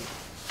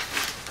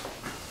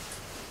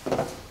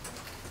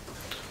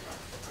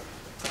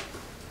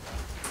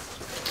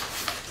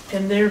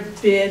 And their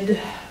bid,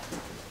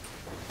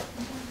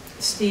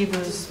 Steve,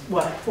 was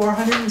what,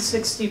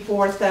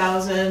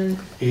 464,000?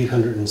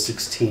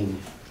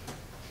 816.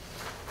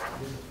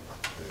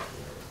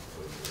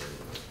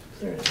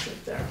 There it is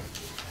right there.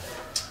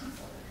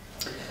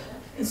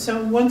 And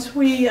so once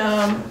we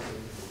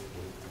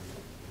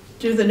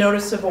do the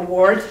notice of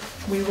award,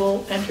 we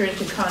will enter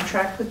into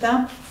contract with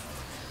them.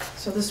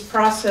 So this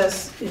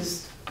process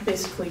is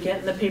basically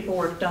getting the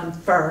paperwork done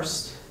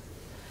first.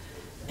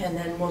 And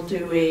then we'll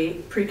do a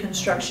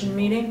pre-construction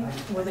meeting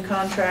with the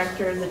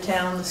contractor, the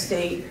town, the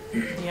state,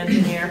 the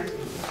engineer.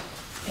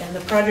 And the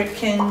project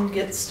can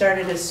get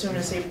started as soon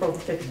as April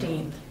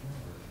 15th.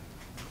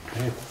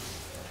 Okay.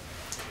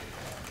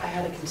 I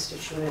had a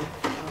constituent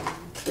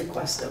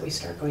request that we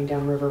start going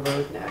down River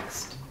Road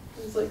next.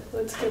 I was like,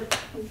 let's get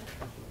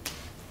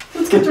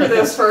through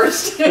this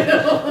first. You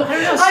know?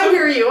 I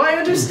hear you, I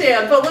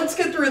understand, but let's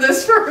get through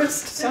this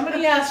first.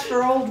 Somebody asked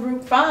for old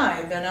Route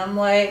 5, and I'm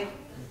like,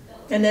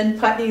 and then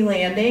Putney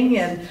Landing,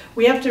 and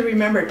we have to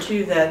remember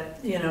too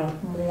that,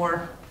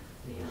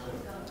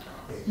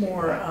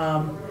 more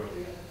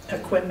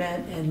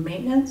equipment and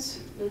maintenance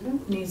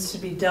needs to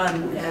be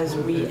done as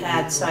we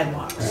add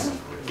sidewalks.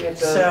 We have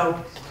to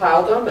So,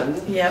 plow them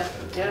and. yep,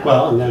 Yeah.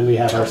 Well, and then we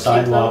have our Keep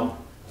sidewalk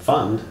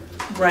fund,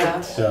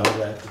 right, so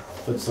that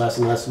puts less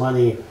and less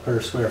money per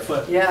square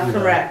foot. Yeah, you know,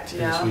 correct,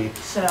 as we-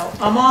 so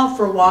I'm all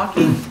for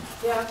walking,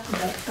 Yeah.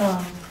 but,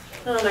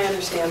 And I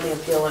understand the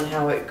appeal and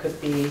how it could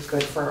be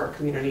good for our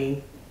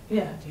community,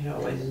 Yeah, you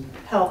know, and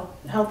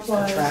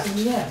health-wise, attract,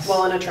 yes.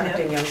 well, and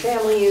attracting young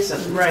families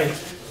and. Right.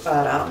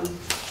 But,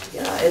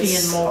 yeah,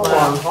 it's Being a mobile.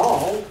 long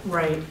haul.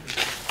 Right.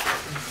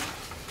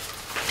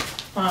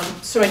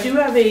 So I do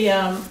have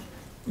a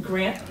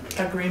grant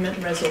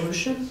agreement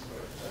resolution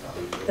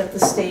that the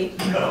state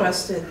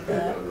requested.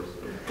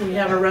 We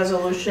have a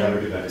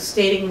resolution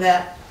stating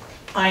that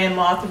I am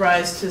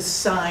authorized to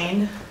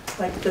sign,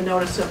 like the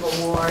notice of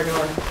award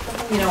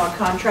or, you know, a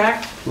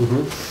contract.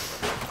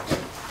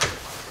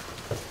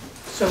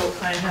 So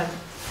I have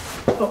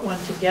put one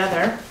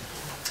together.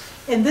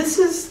 And this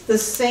is the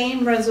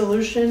same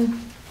resolution,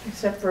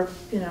 except for,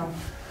 you know,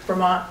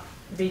 Vermont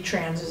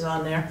V-Trans is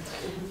on there,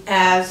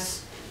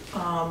 as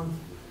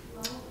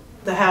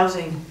the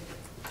housing.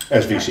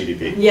 As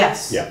VCDP?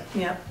 Yes. Yeah.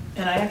 Yeah,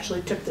 and I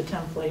actually took the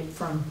template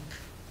from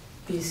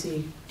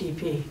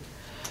VCDP.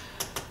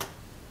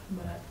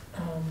 But,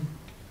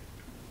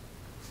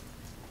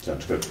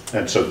 Sounds good.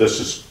 And so this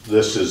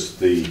is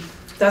the,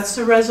 that's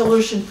the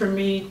resolution for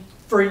me,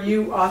 for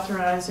you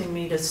authorizing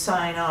me to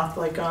sign off,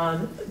 like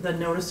on the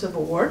notice of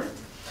award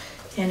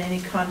and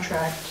any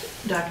contract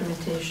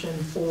documentation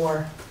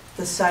for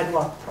the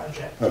sidewalk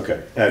project.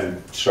 okay,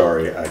 and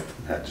sorry, I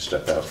had to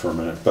step out for a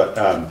minute,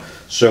 but,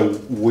 so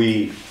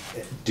we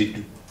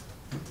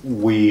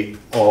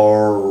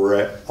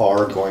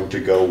are going to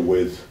go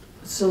with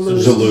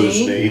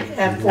Zaluzny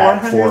at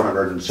at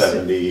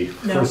 470. No.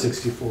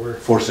 464.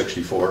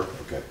 464,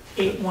 okay,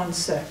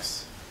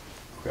 816.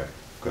 okay,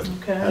 good.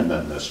 Okay. And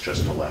then this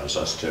just allows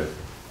us to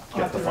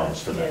get the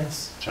funds for that.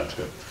 Yes. Sounds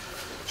good.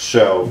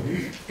 So,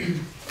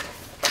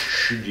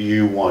 do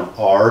you want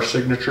our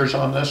signatures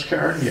on this,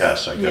 Karen?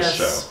 Yes, I guess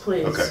so. Yes,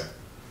 please. Okay.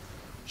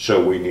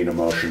 So we need a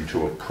motion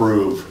to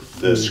approve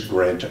this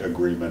grant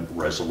agreement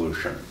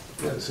resolution.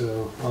 Yeah,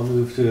 so I'll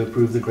move to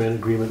approve the grant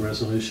agreement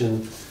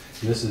resolution.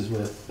 This is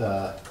with,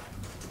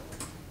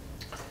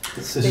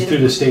 this is through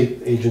the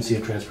State Agency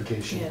of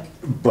Transportation. Yeah.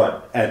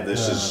 But, and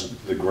this is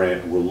the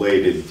grant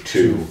related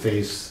to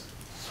Phase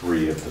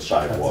 3 of the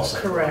sidewalk.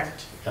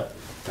 Correct. Yep.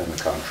 And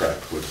the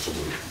contract with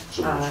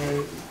Solution.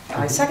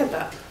 I second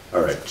that.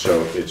 All right,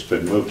 so it's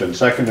been moved and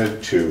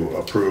seconded to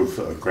approve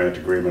a grant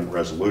agreement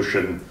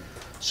resolution,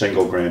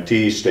 single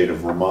grantee, State of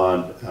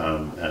Vermont,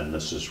 and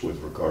this is with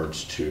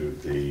regards to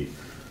the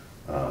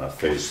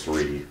Phase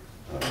 3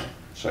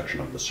 section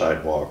of the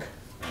sidewalk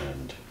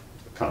and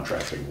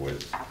contracting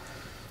with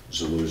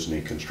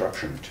Zaluzny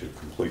Construction to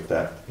complete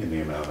that in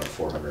the amount of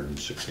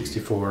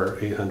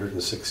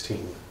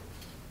 $64,816.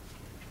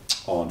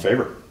 All in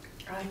favor?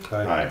 Aye.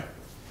 Aye.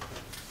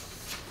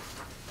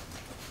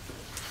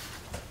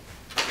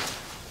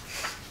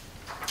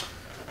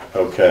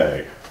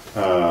 Okay,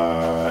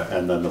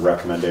 and then the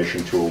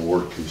recommendation to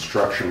award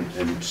construction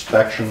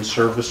inspection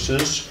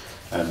services,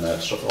 and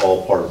that's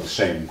all part of the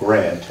same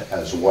grant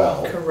as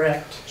well.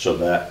 Correct. So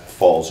that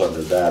falls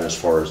under that as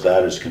far as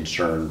that is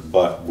concerned,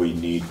 but we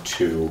need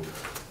to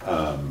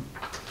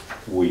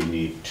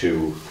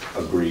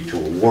agree to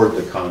award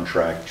the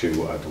contract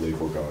to, I believe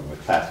we're going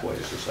with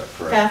Pathways, is that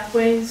correct?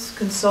 Pathways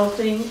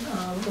Consulting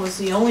was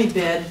the only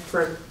bid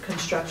for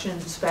construction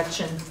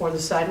inspection for the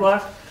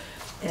sidewalk,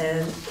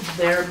 and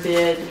their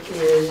bid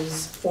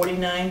is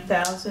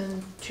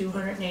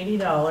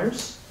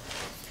 $49,280.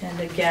 And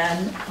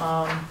again,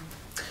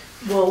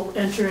 we'll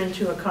enter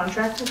into a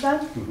contract with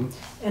them,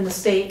 and the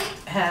state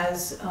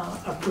has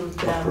approved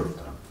them.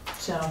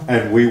 So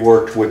And we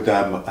worked with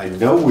them, I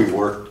know we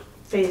worked,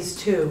 Phase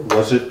 2.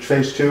 was it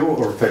Phase 2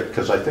 or,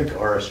 because I think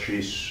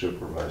RSG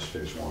supervised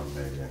Phase 1,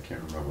 maybe, I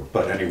can't remember.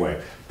 But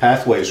anyway,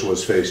 Pathways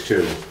was Phase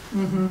 2.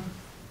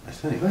 I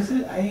think. Was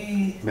it?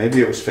 Maybe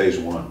it was Phase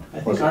 1. I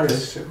think Was it ours.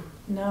 Phase 2?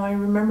 No, I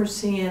remember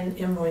seeing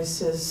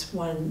invoices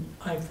when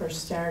I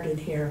first started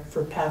here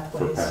for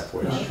Pathways. For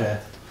Pathways. Okay.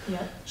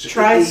 Yeah. So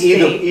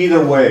Tri-State.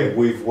 Either way,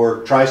 we've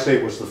worked,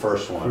 Tri-State was the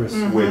first one,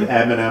 with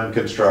M&M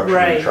Construction,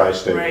 Right, and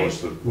Tri-State right.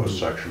 was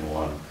Section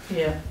 1.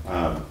 Yeah.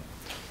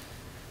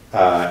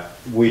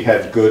 We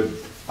had good,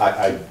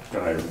 I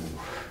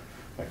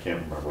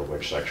can't remember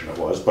which section it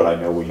was, but I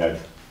know we had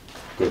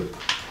good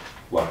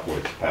luck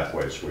with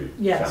Pathways. We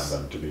Yes.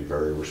 found them to be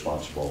very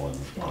responsible and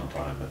on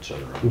time, et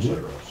cetera,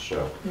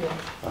 So, Yeah.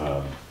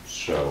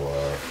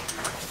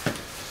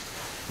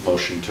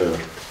 motion to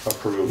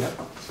approve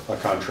a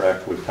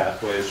contract with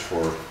Pathways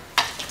for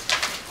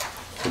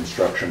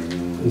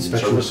construction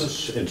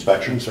services,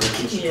 inspection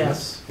services?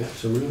 Yes. Yeah,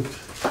 so moved.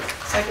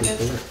 Seconded.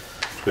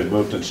 It's been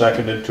moved and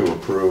seconded to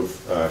approve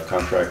a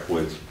contract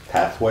with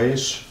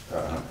Pathways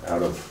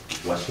out of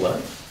West Lev,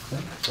 I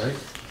think, right?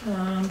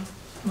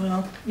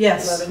 Well,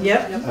 yes, 11.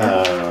 yep,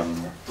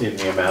 In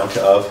the amount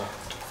of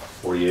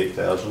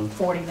 48,000?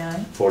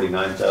 49.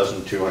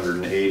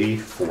 49,280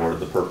 for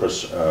the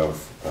purpose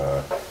of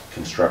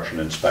construction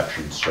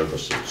inspection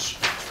services.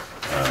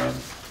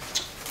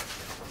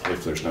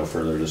 If there's no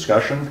further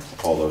discussion,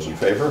 all those in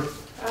favor?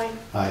 Aye.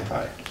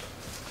 Aye.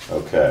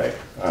 Okay,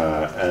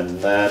 and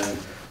then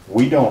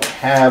we don't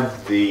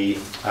have the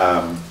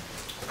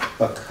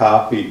a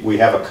copy, we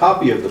have a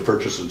copy of the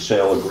purchase and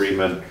sale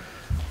agreement,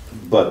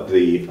 but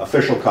the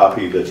official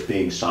copy that's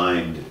being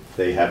signed,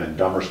 they have in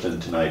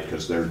Dummerston tonight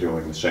because they're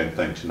doing the same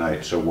thing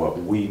tonight. So what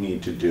we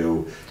need to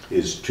do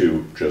is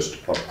to just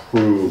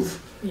approve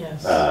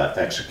Yes.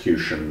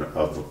 Execution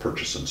of a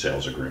purchase and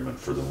sales agreement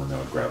for the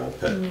Renaud gravel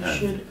pit. And you And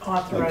should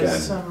authorize again-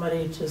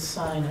 somebody to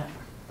sign it.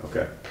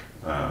 Okay.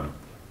 I'm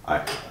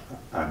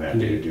happy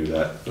to do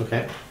that.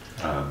 Okay.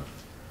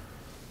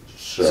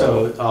 So,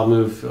 So I'll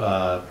move,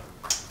 and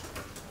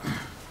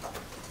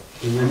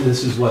then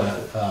this is what,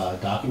 a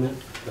document?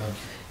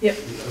 Yep.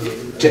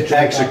 to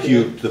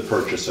execute the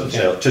purchase and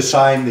sale, to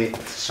sign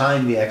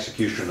the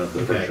execution of the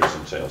Okay. purchase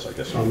and sales, I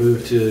guess. I'll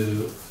move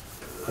to,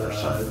 Or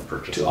sign the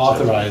purchase to and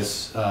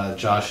sales. authorize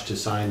Josh to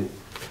sign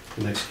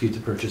and execute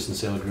the purchase and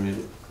sale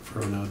agreement for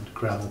Renaud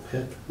gravel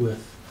pit with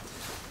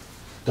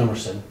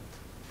Dummerston.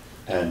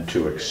 And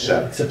to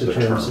accept the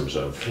terms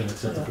of. And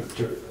accept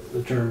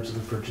the terms of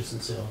the purchase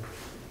and sale.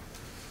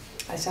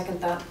 I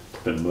second that.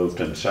 Been moved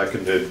and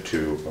seconded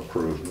to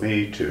approve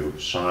me to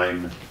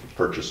sign the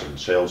purchase and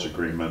sales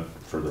agreement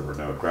for the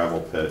Renaud gravel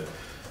pit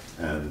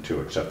and to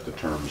accept the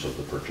terms of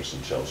the purchase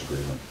and sales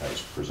agreement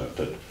as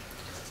presented.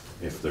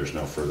 If there's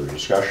no further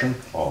discussion,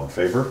 all in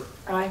favor?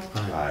 Aye.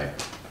 Aye.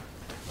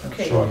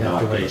 Okay. So I'm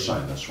not going to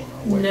sign this one.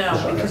 I'll wait. No,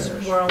 Sorry. because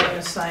we're only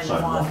gonna sign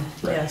Sign one, one,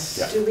 right. yes.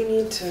 Yeah. Do we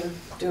need to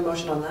do a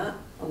motion on that,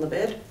 on the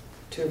bid,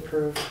 to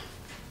approve?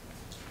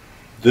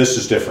 This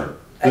is different.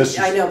 This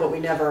I is know, but we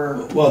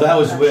never. Well, that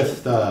was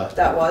with,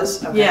 That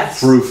was? Okay. Yes.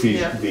 through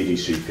Yeah.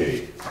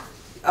 VDCP,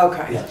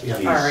 Okay, Yeah.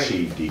 all right.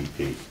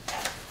 VCDP.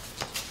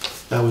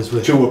 that was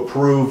with. To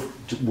approve,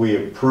 we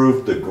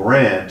approved the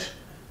grant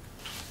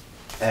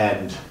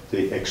and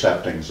the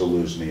accepting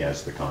Zaluzny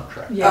as the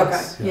contract.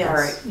 Yes, Okay, all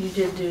yes, you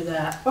did do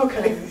that.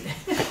 Okay.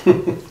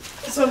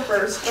 So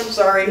first, I'm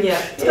sorry.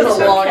 Yeah. It's been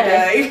a long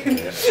day.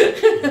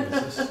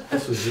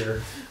 This was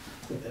your.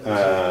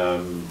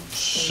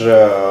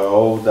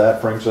 So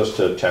that brings us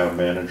to town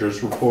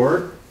manager's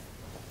report.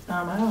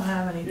 I don't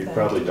have anything. You've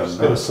probably done It's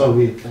been a that. slow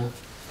week, huh?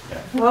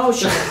 Oh,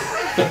 sure.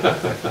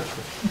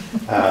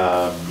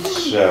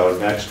 So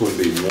next would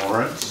be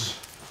warrants.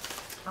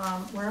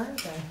 Where are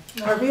they?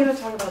 Are we gonna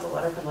talk about the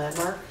letter from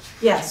Landmark?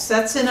 Yes,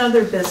 that's in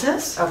other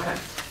business, Okay,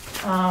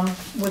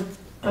 with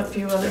a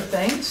few other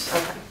things.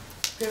 okay.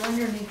 They're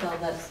underneath all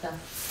that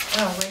stuff.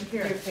 Oh, right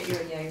here. You're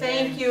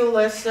Thank you,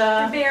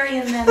 Alyssa.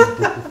 burying them.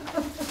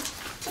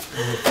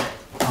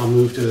 I'll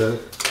move to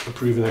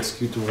approve and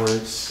execute the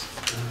warrants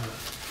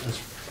as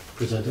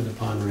presented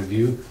upon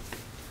review.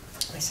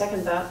 I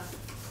second that.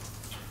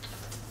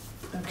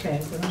 Okay.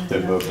 we're gonna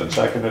Been have- moved and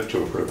seconded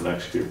to approve and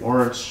execute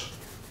warrants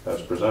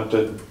as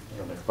presented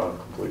and upon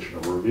completion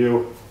of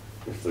review.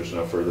 If there's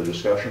no further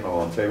discussion,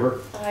 all in favor?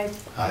 Aye.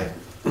 Aye.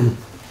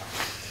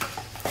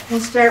 We'll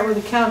start with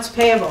accounts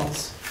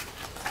payables.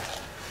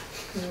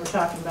 Because we're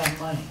talking about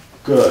money.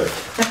 Good.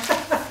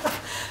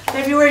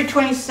 February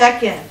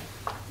 22nd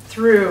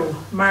through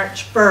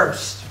March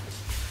 1st.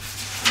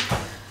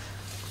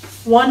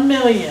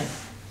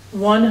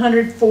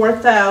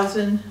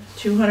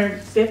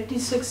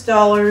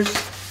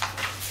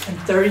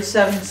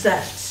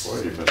 $1,104,256.37.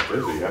 Boy, you've been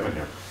busy, haven't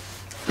you?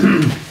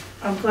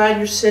 I'm glad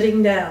you're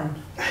sitting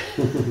down.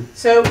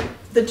 So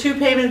the two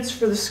payments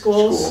for the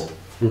schools,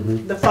 School.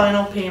 the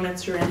final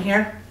payments are in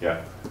here.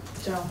 Yeah.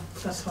 So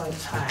that's why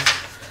it's high.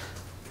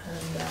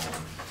 And,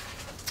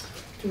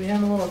 do we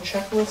have a little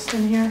checklist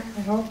in here,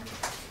 I hope?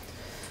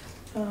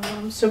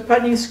 So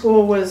Putney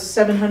School was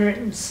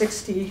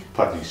 760,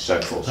 Putney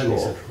Central Putney School.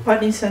 Central.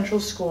 Putney Central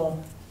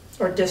School,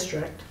 or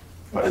district.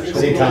 Putney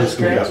Anytime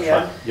school, Yeah,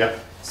 yeah. fine. Yep.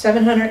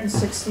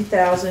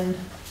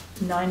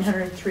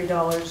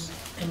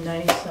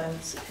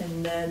 $760,903.90.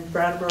 And then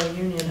Brattleboro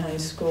Union High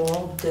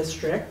School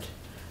District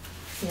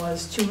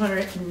was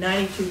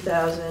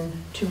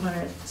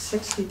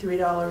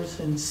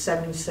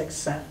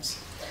 $292,263.76.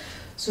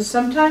 So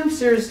sometimes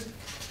there's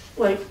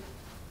like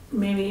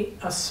maybe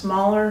a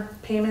smaller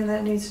payment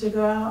that needs to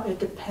go out. It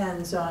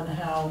depends on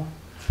how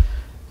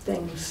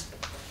things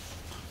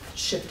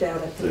shipped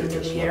out at the They end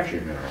of just the year. let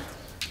you know.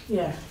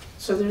 Yeah,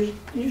 so there's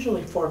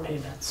usually 4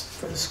 payments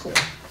for the school.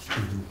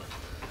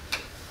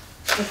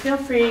 So feel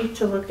free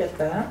to look at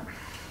that.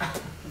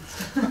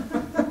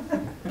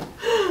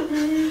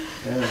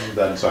 And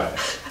then sign it.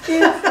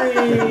 Feel free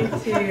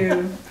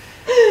to,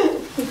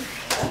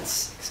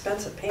 That's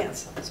expensive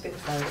pants. That must be the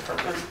fire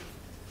department.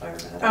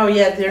 Fireman. oh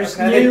yeah, there's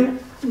Okay.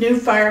 new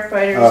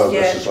firefighters Oh,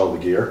 this is get, all the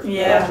gear?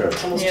 Yeah. Good.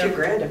 It's almost Yeah.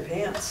 $2,000 in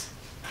pants.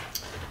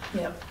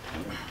 yep,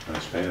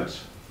 Nice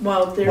pants.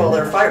 well, Well,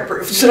 they're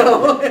fireproof,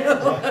 so. They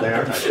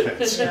are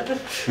nice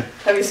pants.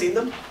 Have you seen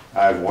them?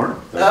 I've worn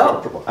them. They're Oh.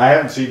 comfortable. I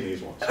haven't seen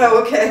these ones.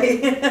 Oh, okay.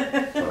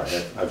 But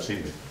I've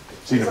seen them.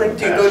 Seen It's them in like,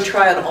 the do you go past.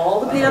 try on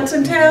all the pants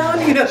in town?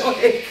 You know,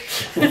 like.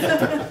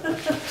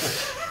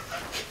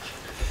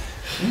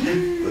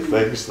 The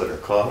things that are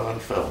caught on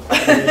film.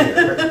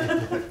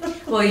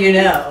 Well, you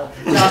know,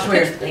 Josh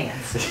wears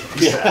pants.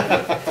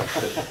 Yeah.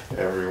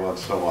 Every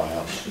once in a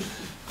while.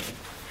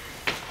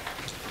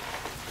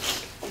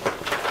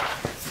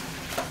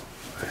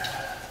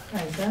 I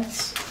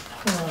that's,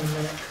 hold on a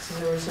minute, because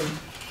there was a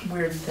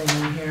weird thing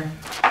in here.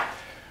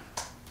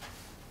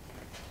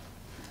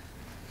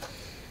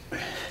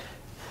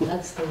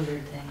 That's the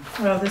weird thing.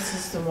 Well, this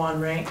is the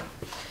one, right?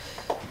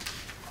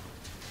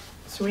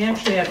 So we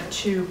actually have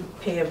 2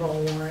 payable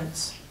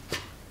warrants.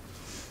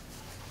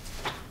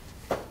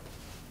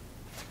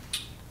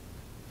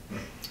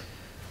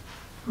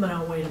 But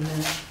I'll wait a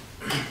minute.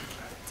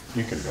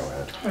 You can go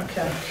ahead.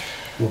 Okay.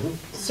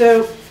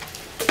 So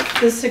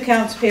this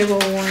accounts payable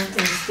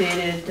warrant is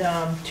dated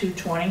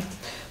 2/20.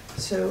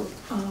 So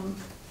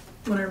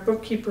when our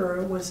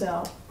bookkeeper was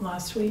out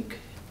last week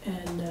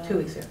and 2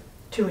 weeks ago.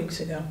 2 weeks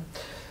ago.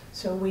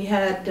 So we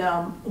had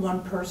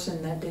one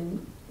person that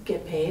didn't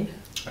get paid.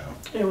 Oh.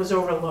 It was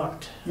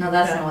overlooked. No,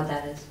 that's Okay. not what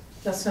that is.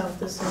 That's not what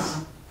this is.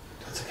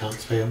 That's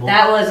accounts payable?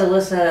 That was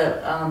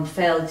Alyssa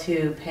failed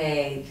to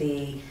pay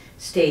the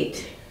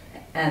state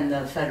and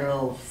the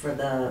federal for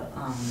the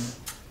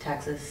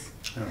taxes.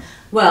 Oh.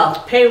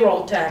 Well,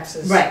 Payroll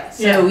taxes. right,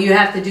 so Yeah. you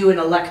have to do an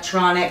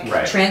electronic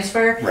Right.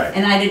 transfer. Right.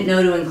 And I didn't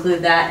know to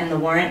include that in the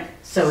warrant,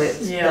 so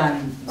it's Yeah.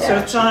 done. So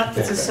it's not,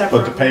 it's a separate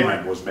But the payment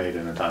warrant. was made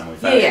in a timely Yeah,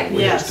 fashion. yeah. We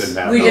Yes. just didn't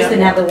have We just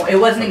didn't have the, warrant. it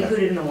wasn't Okay.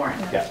 included in the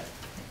warrant. Yeah.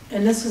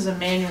 And this is a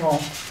manual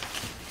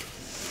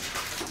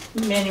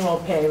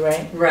pay,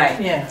 right? Right.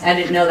 Yeah. I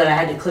didn't know that I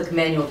had to click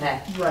manual pay.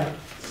 Right.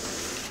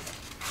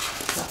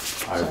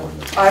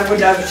 I was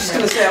just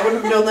gonna say, I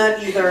wouldn't have known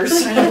that either,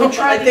 so I know, we'll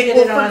try I to think get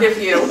we'll it on. forgive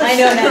you. I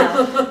know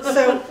now.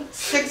 So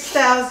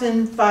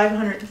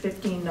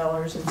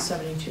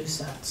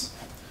 $6,515.72.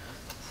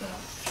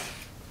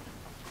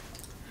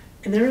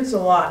 And there is a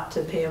lot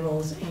to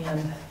payables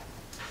and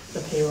the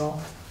payroll.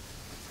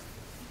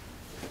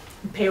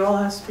 Payroll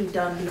has to be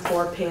done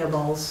before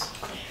payables,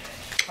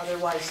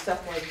 otherwise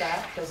stuff like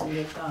that doesn't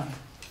get done.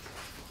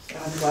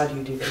 I'm glad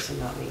you do this and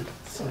not me,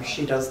 or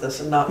she does this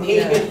and not me.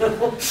 Yeah.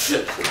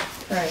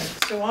 Alright,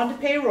 so on to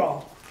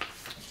payroll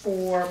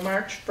for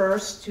March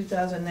 1st,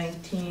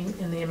 2019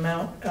 in the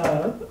amount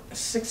of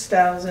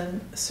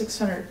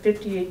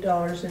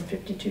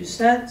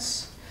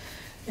 $6,658.52.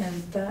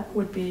 And that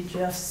would be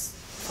just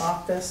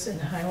office and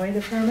highway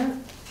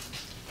department.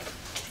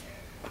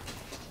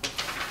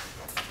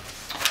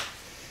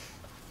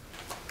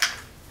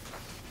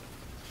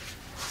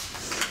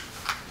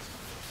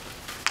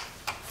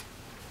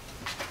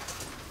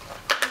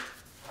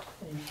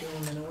 And do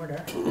them in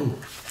order. You're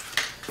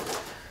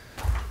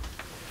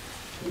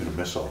gonna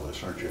miss all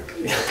this, aren't you? I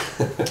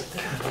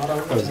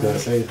was gonna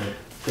say that.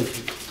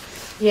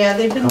 Yeah,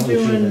 they've been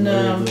doing,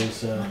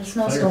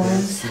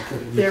 snowstorms.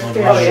 their Oh,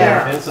 fair yeah,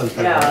 share.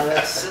 yeah,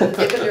 that's, they've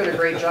been doing a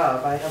great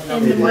job, I have no.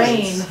 And the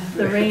complaints.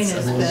 rain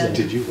has been.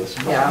 Did you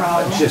listen?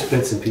 Yeah. It's just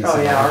bits and pieces.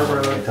 Oh, yeah, our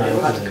road, Time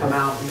they'll have to- to come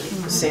out and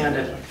sand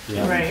it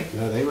Yeah. Right.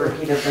 No, they were.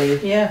 repeatedly.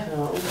 Yeah.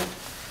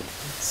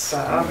 It's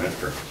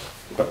After,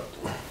 but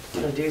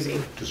a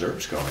doozy.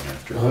 deserves going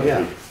after. Oh,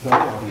 yeah.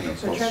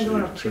 So I tried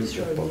going up Priest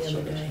Road the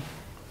other day.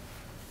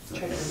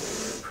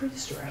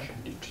 Priest Road.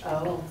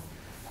 Oh,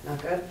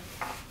 not good?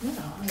 No,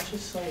 I was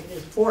just like,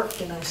 it forked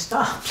and I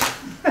stopped.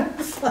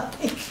 It's like-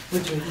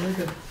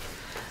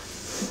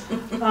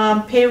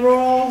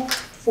 Payroll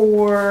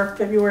for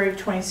February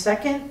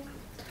 22nd,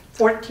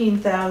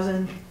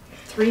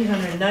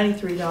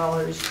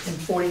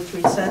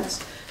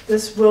 $14,393.43.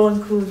 This will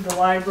include the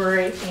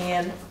library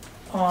and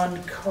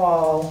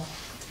on-call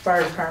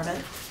fire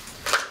department.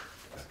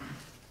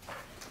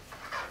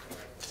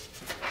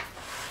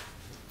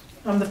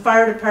 The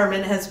fire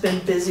department has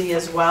been busy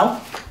as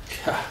well.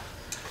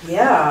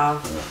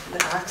 Yeah,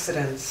 the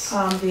accidents.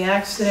 The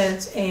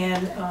accidents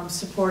and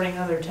supporting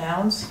other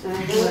towns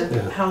with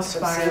Yeah. house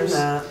I've seen fires.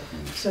 that.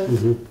 So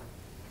Mhm.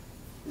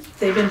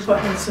 they've been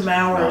putting in some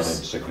Not hours.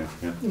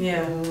 insignificant.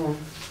 Yeah.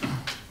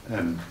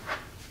 And,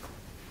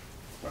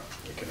 well,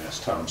 we can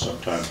ask Tom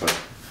sometime,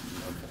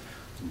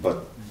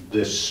 but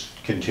this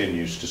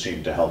continues to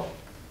seem to help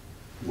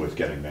with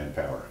getting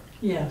manpower.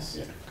 Yes.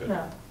 Yeah, good.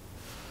 Yeah.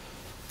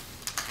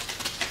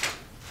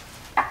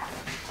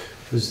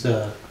 Was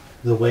the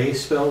way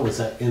spill, was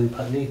that in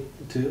Putney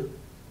too?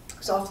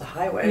 It's off the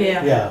highway.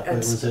 Yeah. Yeah, but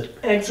It's- was it?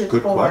 Exit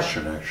Good 4.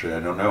 question, actually. I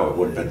don't know. It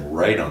would have been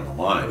right on the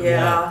line.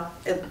 Yeah,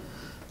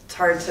 it's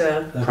hard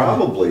to,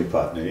 Probably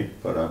Putney,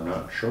 but I'm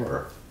not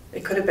sure.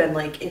 it could have been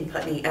like in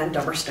Putney and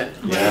Dummerston.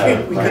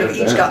 Yeah, We might could have have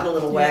each been. gotten a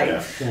little way.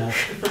 Yeah. Yeah.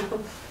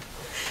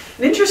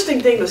 An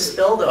interesting thing to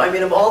spill though, I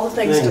mean, of all the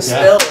things to Yeah.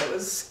 spill, it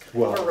was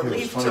Well, a it was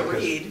relief funny to 'cause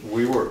read.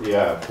 we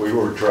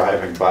were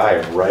driving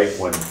by right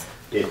when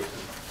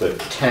the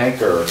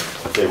tanker,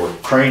 they were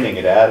craning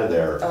it out of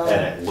there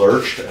and it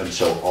lurched, and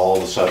so all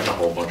of a sudden a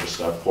whole bunch of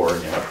stuff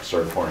started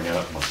pouring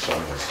out. My son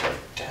was like,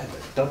 "Dad,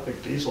 they're dumping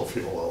diesel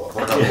fuel all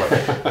over." And I'm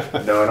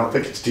like, "No, I don't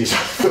think it's diesel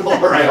fuel."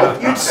 Or I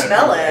hope You'd not."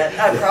 smell it,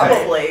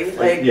 probably,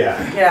 like,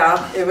 Yeah.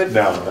 yeah, it would.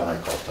 No, then I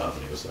called Tom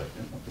and he was like,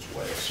 "No, it was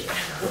way."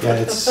 So Yeah,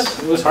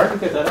 it was hard to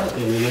get that out. I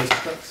mean, those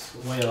trucks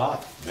weigh a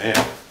lot. Man,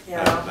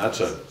 Yeah.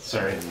 that's a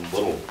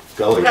little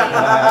gully. No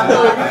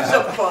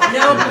pun.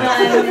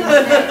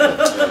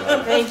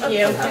 Thank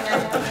you.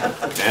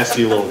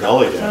 Nasty little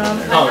gully down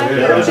there. Oh,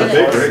 yeah. It was a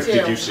big rig. Too.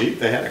 Did you see?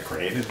 They had a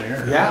crane in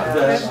there.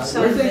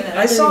 Yeah.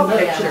 I saw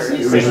pictures.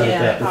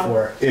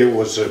 It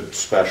was a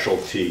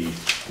specialty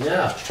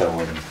Yeah.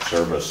 towing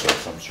service of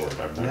some sort.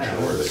 I'm not sure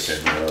where they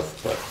came out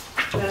of, but.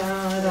 I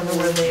don't know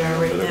where they are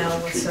right now,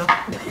 so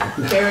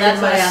buried That's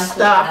in my why I'm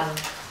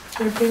stuff.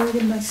 They're buried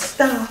in my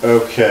stuff.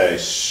 Okay,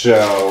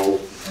 so,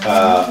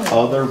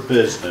 other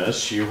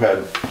business, you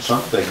had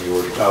something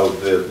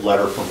the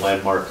letter from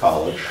Landmark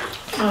College,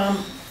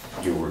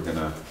 you were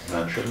gonna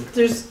mention?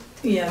 There's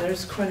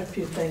quite a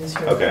few things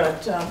here, Okay.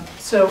 but,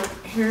 so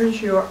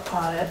here's your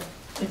audit.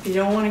 If you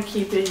don't wanna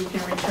keep it, you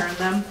can return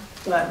them,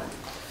 but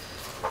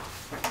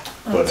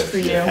But that's if for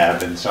you you.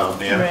 have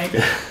insomnia, Right.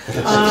 this is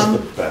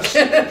the best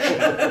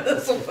solution.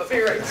 This'll put me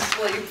right to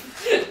sleep.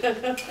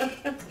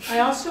 I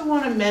also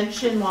wanna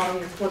mention, while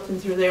you're flipping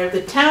through there,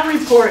 the town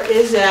report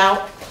is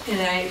out,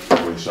 and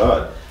We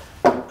saw it.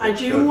 I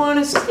do want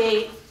to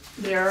state,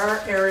 there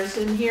are errors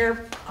in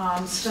here.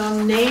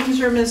 Some names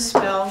are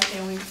misspelled,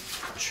 and we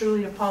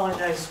truly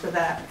apologize for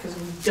that, because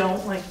we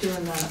don't like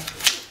doing that.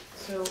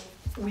 So,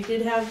 we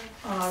did have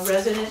a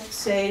resident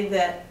say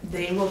that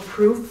they will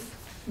proof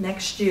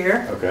next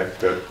year. Okay,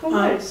 good.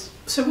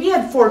 So we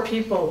had 4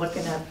 people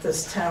looking at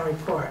this town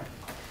report.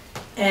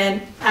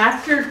 And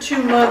after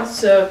 2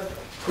 months of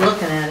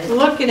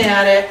Looking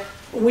at it,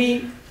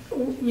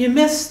 you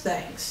miss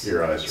things.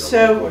 Your eyes are a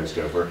So- little glazed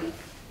over.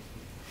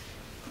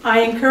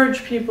 I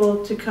encourage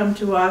people to come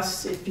to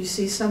us if you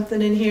see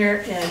something in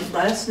here and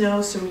let us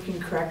know so we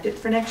can correct it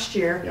for next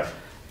year. Yeah.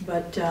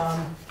 But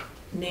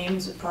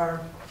names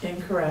are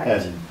incorrect.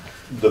 And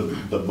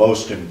the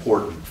most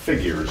important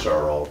figures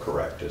are all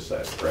correct, is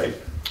that right?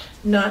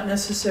 Not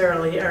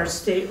necessarily. Our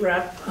state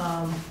rep,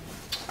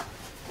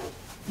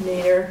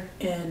 Nader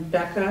and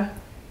Becca,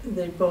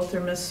 they both are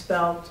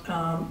misspelled.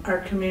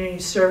 Our community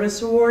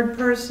service award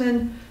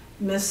person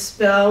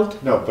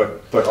misspelled. No,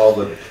 but all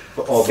the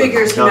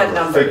Figures, not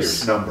numbers.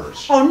 Figures,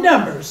 numbers. Oh,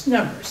 numbers,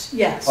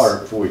 yes.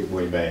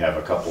 We may have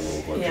a couple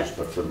little glitches, Yeah.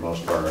 but for the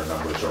most part, our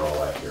numbers are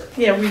all accurate.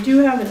 Yeah, we do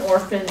have an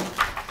orphan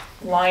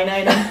line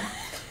item.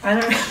 I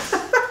don't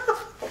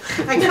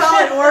I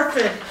call it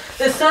orphan.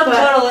 The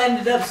subtotal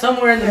ended up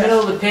somewhere in the middle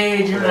of the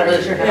page, I'm not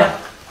really sure how. Yeah.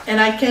 And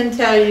I can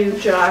tell you,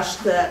 Josh,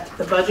 that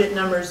the budget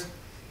numbers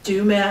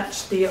do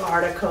match the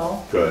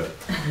article. Good.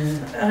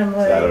 I'm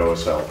like, That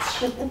always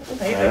helps. I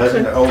That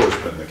hasn't couldn't- always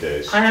been the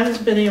case. I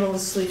haven't been able to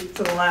sleep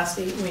for the last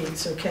 8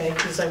 weeks, okay,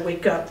 because I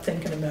wake up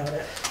thinking about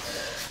it.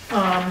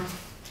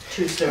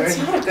 True story. It's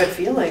not a good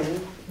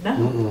feeling.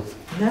 No,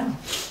 no.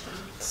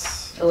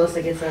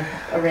 Alyssa gets a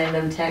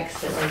random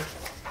text at like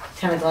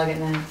 10 o'clock at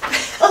night.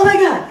 Oh my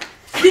god!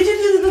 Did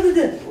you do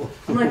this?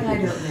 I'm like, I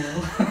don't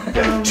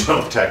know.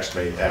 Don't text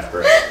me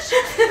after hours.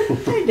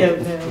 I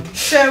don't know.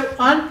 So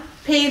on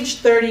page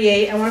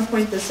 38, I want to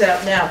point this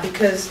out now,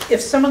 because if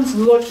someone's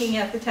looking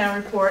at the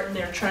town report and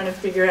they're trying to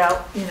figure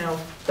out,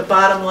 the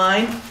bottom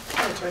line,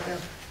 It's right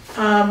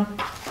there.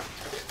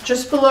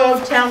 just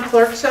below town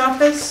clerk's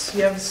office,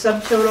 you have a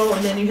subtotal,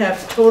 and then you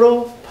have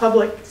total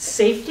public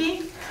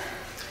safety.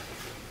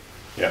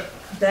 Yeah.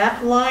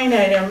 That line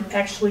item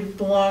actually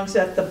belongs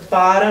at the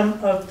bottom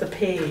of the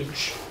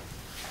page.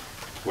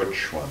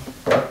 Which one?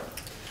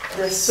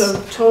 So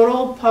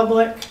total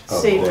public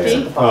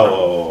safety.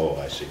 Oh,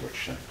 I see what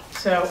you're saying.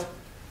 So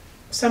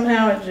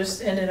somehow it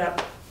just ended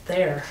up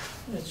there.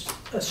 It's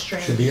a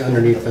strange. Should be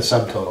underneath the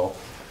subtotal.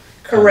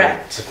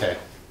 Correct. Okay.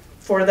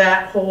 For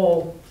that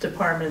whole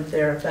department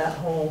there, that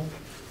whole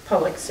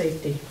public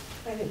safety.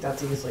 I think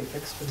that's easily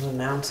fixed with an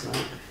announcement.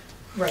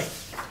 Right.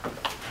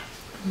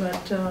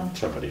 But,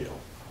 Somebody will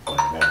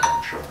find that,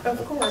 I'm sure.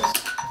 Of course.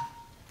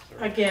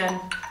 again,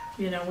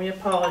 we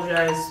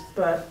apologize,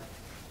 but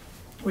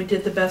we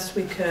did the best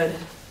we could.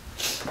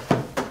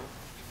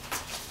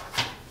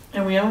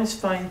 And we always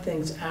find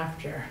things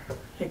after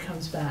it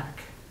comes back.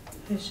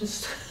 It's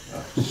just.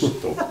 It's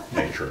the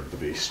nature of the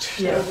beast.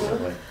 Yeah.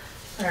 Definitely.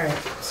 All right,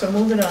 so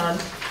moving on.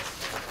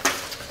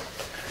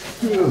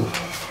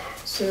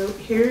 So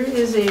here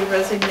is a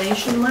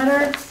resignation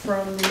letter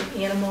from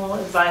the Animal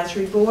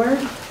Advisory Board.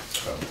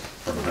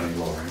 From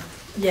Honeywell, right?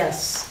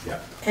 Yes. Yeah.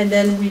 And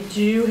then we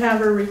do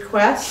have a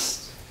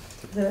request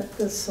that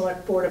the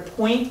select board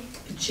appoint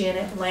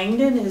Janet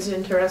Langdon is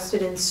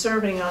interested in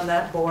serving on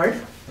that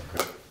board.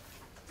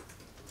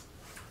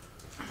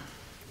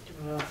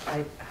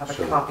 I have a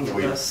So copy of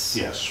this.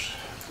 Yes,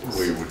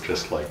 we would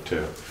just like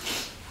to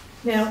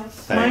Now,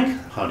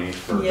 thank Honey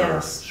for her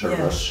Yes,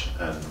 service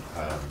and.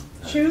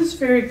 She was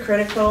very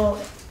critical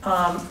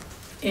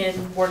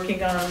in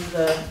working on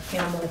the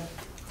animal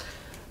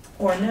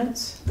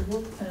ordinance.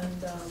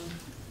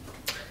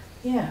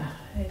 And,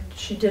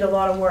 she did a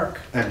lot of work.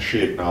 And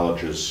she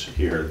acknowledges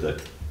here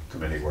that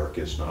committee work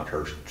is not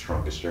her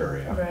strongest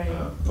area. Right,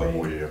 But right.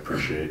 we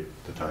appreciate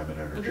the time and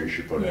energy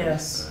she put in.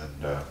 Yes.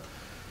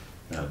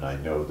 And I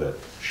know that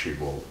she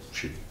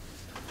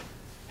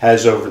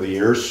has over the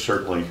years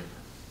certainly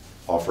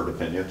offered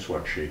opinions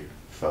when she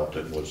felt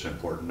it was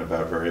important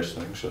about various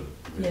things, and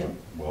we Yeah.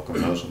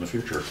 welcome those in the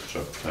future.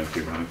 So thank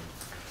you, Minnie.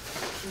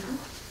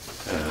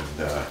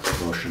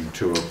 And motion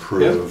to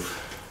approve.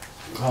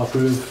 I'll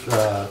approve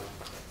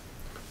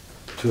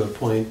to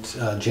appoint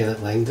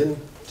Janet Langdon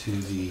to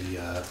the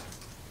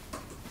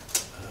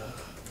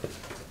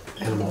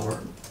Animal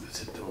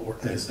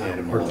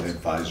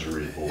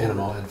Advisory Board.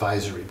 Animal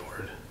Advisory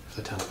Board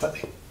for the town of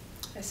Putney.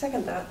 I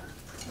second that.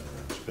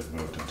 It's been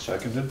moved and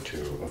seconded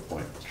to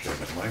appoint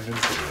Janet Langdon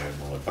to the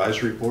Animal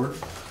Advisory Board.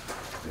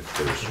 If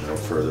there's no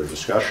further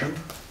discussion,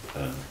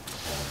 then all in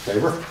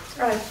favor?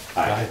 Aye.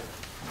 Aye.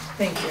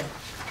 Thank you.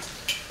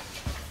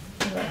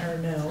 I'll let her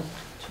know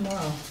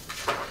tomorrow.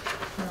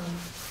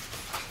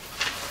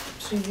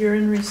 So you're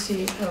in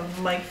receipt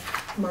of Mike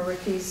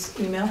Maricki's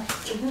email?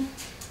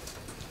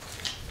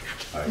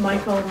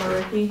 Michael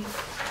Maricki.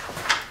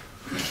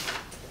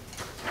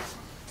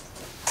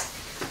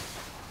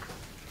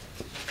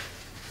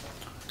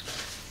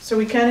 So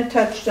we kind of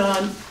touched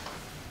on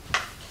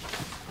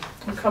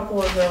a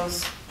couple of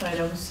those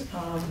items.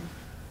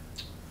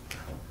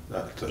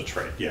 That's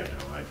right, yeah,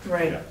 no, I.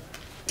 Right. Yeah.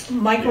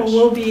 Michael Yes,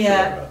 will be sure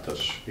at about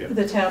this, yeah.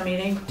 the town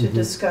meeting to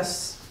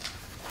discuss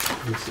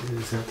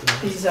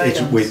these It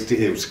items.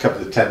 was a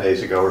couple of 10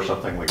 days ago or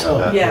something, we got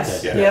that?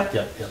 Yes,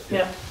 Yeah.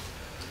 yep.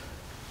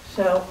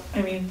 So,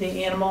 I mean,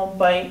 the animal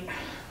bite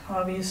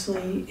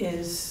obviously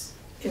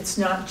it's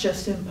not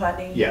just in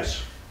Putney.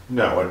 Yes,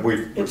 no,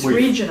 and It's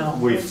regional.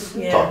 We've It's-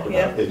 yeah, talked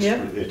about it,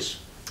 yeah. it's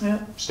Yeah.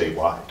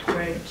 statewide.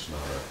 Right. It's not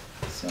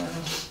So,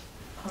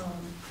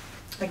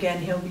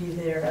 again, he'll be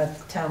there at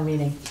the town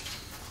meeting.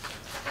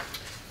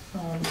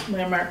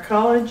 Landmark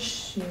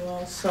College, you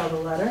all saw the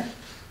letter.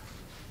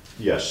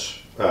 Yes,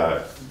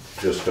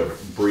 just a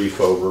brief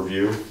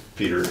overview.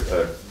 Peter,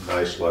 a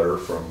nice letter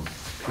from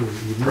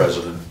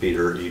President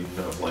Peter Eden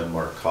of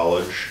Landmark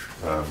College,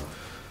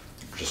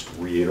 just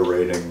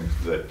reiterating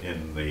that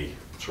in the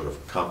sort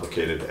of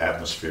complicated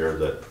atmosphere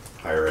that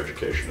higher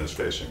education is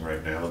facing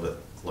right now, that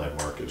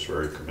Landmark is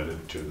very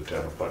committed to the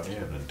town of Putney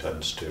and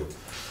intends to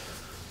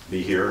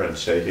be here and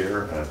stay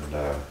here, and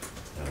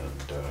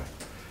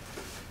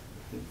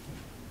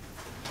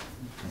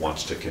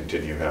wants to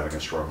continue having a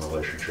strong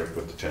relationship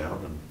with the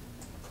town,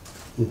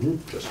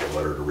 and just a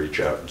letter to reach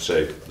out and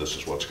say, this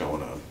is what's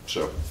going on.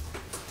 So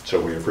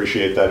we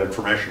appreciate that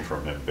information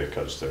from him,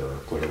 because there are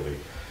clearly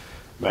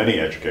many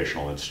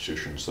educational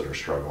institutions that are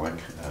struggling,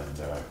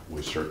 and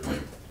we certainly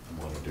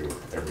want to do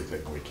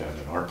everything we can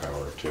in our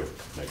power to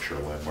make sure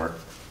Landmark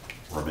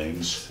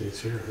remains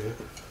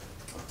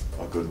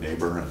a good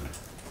neighbor and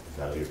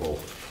valuable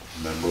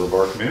member of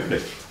our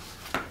community.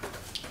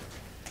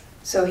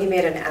 So he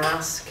made an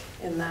ask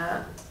in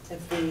that,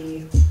 if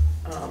we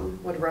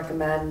would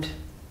recommend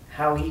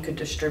how they could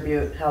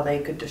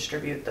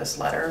distribute this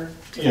letter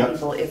to Yeah.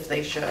 people if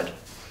they should.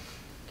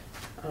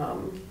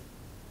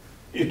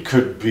 It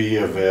could be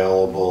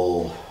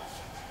available,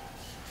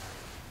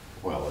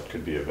 well, it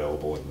could be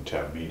available in the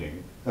town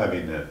meeting,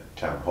 the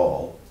town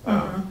hall.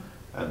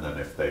 And then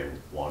if they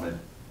wanted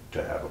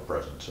to have a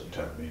presence at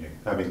town meeting,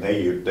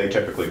 they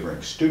typically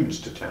bring students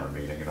to town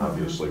meeting, and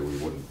obviously we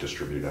wouldn't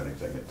distribute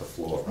anything at the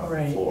floor,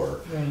 Right.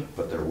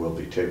 but there will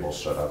be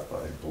tables set up,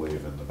 I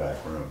believe, in the back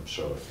room,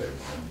 so if they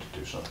wanted to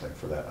do something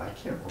for that.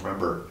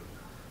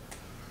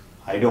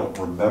 I don't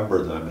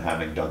remember them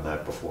having done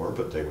that before,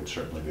 but they would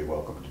certainly be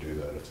welcome to do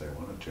that if they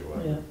wanted to.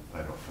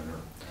 I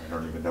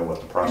don't even know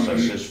what the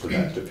process is for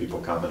that. Do people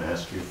come and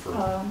ask you for?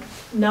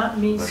 Not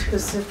me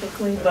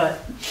specifically, but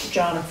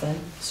Jonathan,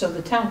 so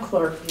the town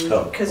clerk,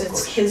 because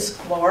it's his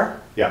floor.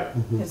 Yeah.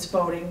 It's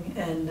voting,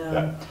 and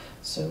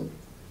so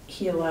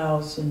he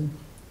allows, and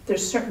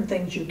there's certain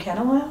things you can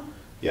allow.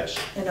 Yes.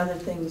 And other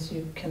things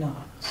you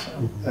cannot,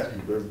 so.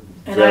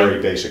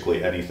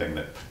 Basically anything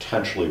that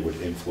potentially would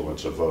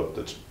influence a vote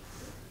that's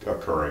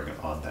occurring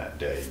on that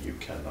day, you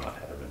cannot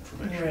have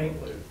information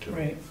related to.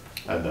 Right.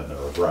 And then there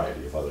are a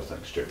variety of other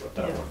things too, but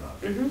that would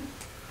not be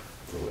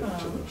related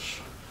to this.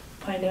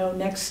 I know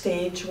Next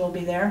Stage will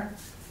be there.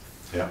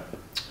 Yeah.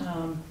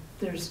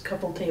 There's a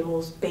couple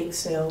tables, bake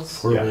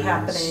sales Yeah.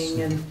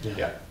 happening,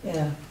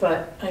 and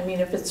but I mean,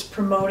 if it's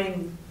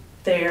promoting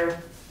their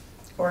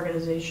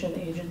organization,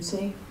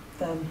 agency,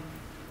 then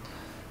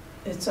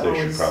it's always.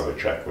 They should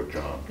probably check with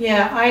John.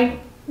 Yeah, I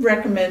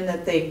recommend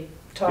that they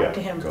talk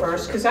to him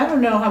first, because I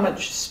don't know how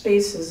much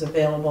space is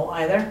available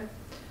either.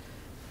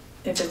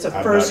 If it's a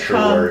I'm first not sure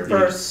come,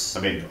 where first.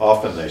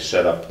 Often they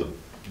set up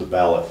the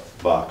ballot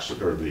box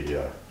or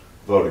the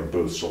voting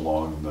booths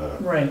along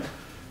the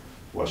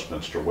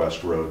Westminster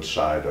West Road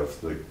side of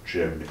the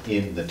gym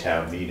in the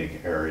town meeting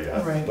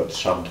area. Right. But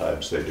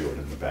sometimes they do it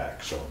in the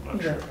back, so I'm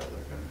not sure how they're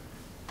gonna.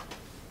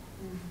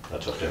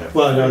 That's up to him.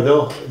 Well,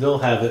 no, they'll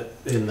have it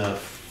in the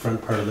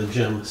front part of the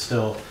gym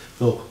still.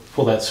 They'll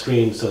pull that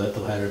screen so that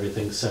they'll have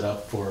everything set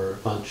up for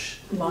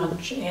lunch. And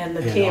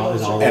the And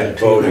tables. And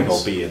voting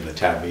will be in the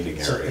town meeting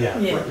area. So,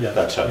 yeah.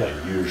 That's how they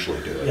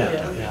usually do it.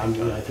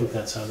 I think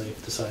that's how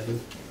they've decided.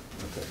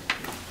 Okay.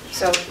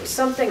 So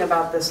something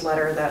about this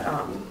letter that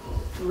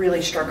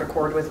really struck a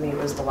chord with me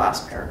was the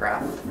last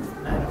paragraph.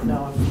 I don't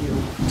know if you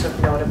took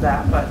note of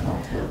that, but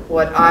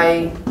what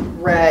I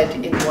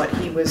read in what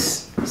he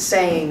was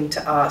saying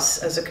to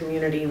us as a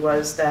community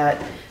was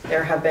that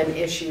there have been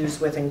issues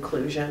with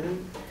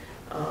inclusion,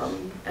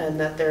 and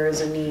that there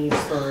is a need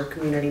for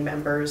community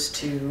members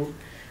to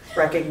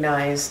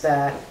recognize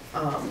that,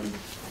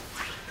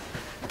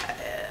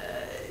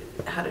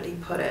 how did he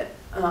put it?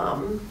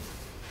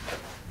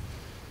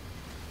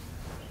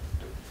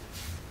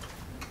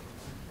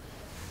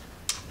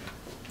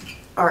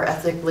 Our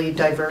ethnically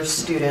diverse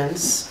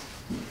students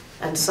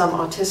and some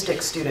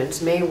autistic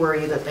students may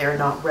worry that they are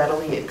not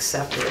readily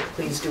accepted.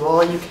 Please do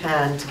all you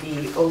can to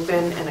be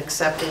open and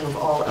accepting of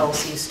all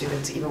LC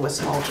students, even with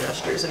small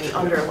gestures, and he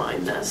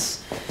underlined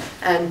this.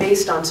 And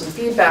based on some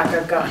feedback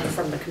I've gotten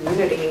from the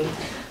community,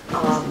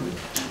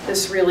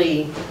 this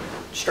really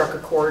struck a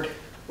chord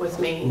with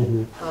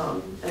me.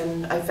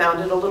 And I found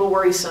it a little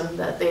worrisome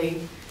that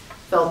they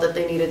felt that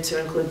they needed to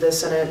include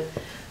this, and it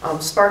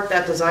sparked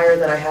that desire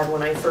that I had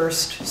when I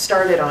first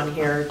started on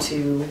here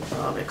to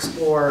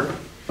explore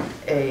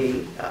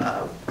a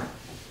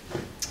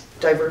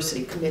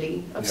diversity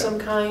committee of some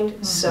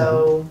kind.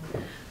 So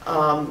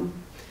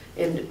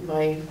in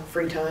my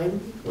free time,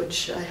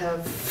 which I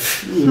have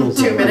 2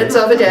 minutes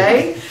of a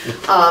day,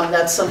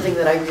 that's something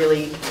that I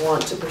really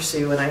want to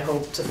pursue, and I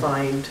hope to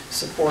find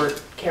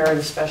support, Karen,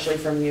 especially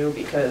from you,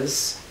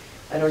 because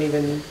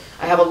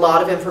I have a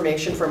lot of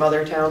information from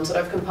other towns that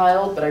I've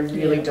compiled, but I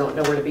really don't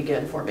know where to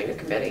begin forming a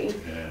committee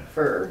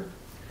for.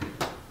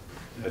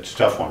 It's a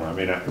tough one. I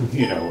mean,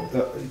 you know,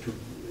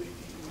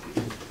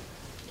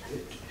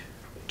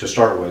 to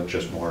start with,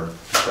 just more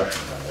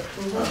discussion about it.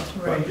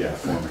 But yeah,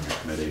 forming a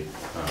committee,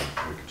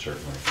 we could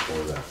certainly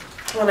explore that.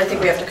 Well, and I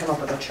think we have to come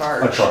up with a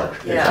charge. A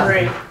charge, yeah.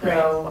 Right.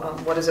 So,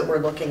 what is it we're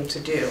looking to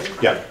do?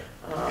 Yeah.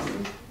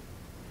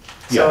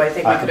 So I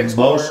think we could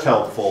explore. Most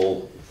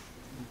helpful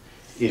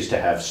is to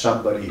have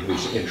somebody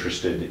who's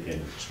interested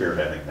in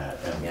spearheading that,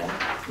 and you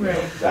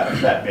know,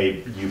 that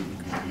may you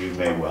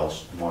may well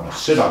want to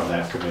sit on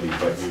that committee,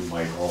 but you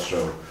might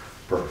also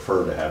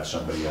prefer to have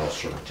somebody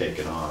else sort of take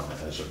it on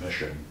as a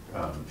mission,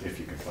 if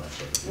you can find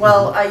somebody.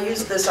 Well, I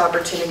used this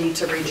opportunity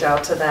to reach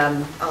out to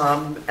them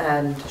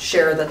and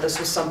share that this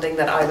was something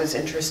that I was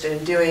interested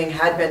in doing,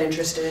 had been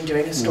interested in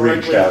doing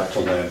historically. Reached out to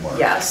Landmark.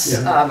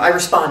 Yes, I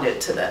responded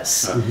to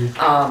this.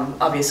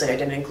 Obviously, I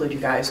didn't include you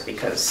guys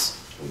because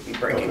we'd be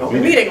breaking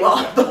open meeting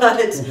law, but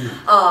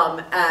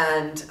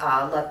and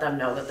let them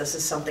know that this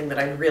is something that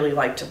I'd really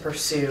like to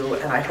pursue,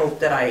 and I hope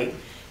that I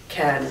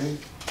can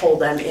pull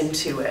them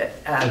into it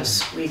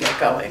as we get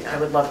going. I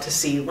would love to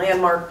see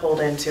Landmark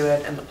pulled into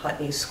it, and the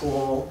Putney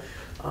School,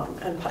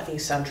 and Putney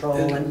Central,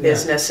 and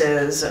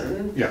businesses,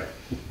 and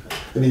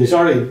I mean, there's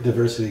already a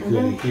diversity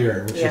committee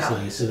here, which is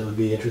nice, and it would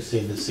be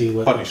interesting to see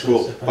what Putney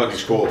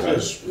School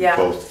has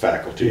both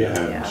faculty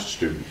and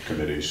student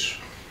committees.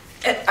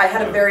 I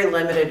had a very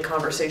limited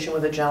conversation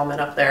with a gentleman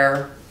up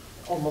there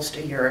almost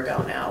a year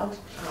ago now,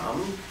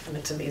 and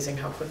it's amazing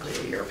how quickly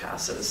a year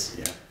passes.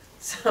 Yeah.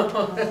 So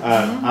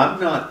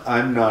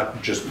I'm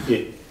not just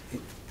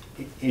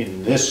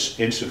in this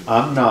instance.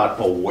 I'm not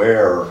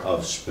aware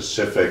of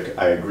specific.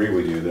 I agree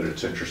with you that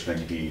it's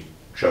interesting he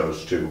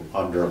chose to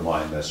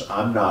underline this.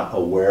 I'm not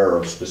aware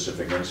of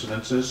specific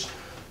incidences,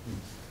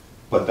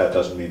 but that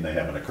doesn't mean they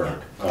haven't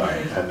occurred.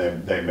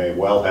 And they may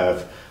well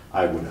have.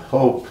 I would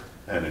hope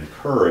and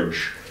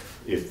encourage,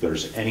 if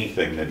there's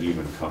anything that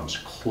even comes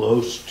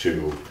close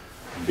to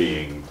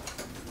being,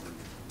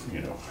 you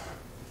know,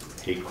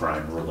 hate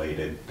crime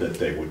related, that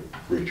they would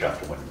reach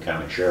out to Windham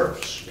County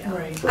Sheriffs.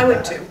 I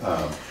would too.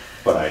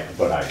 But I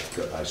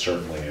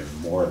certainly am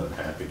more than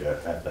happy to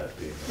have that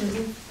be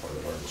part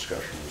of our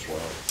discussion as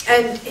well.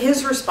 And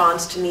his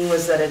response to me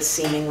was that it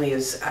seemingly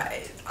is,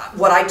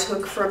 what I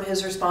took from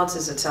his response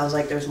is it sounds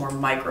like there's more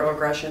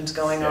microaggressions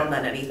going on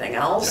than anything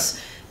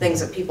else. Things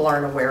that people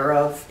aren't aware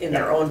of in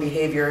their own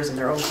behaviors and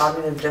their own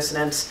cognitive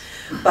dissonance.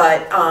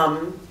 But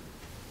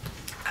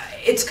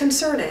it's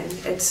concerning.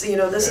 It's, you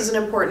know, this is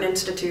an important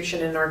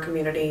institution in our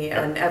community,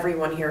 and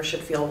everyone here should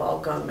feel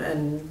welcome.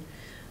 And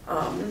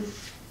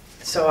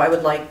so I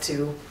would like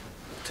to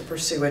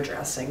pursue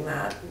addressing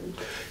that.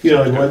 You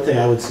know, and one thing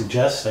I would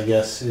suggest, I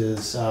guess,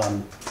 is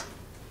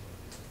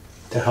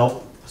to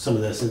help some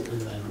of this, and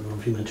I don't know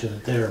if you mentioned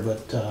it there,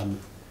 but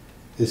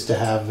is to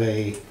have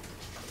a,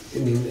 I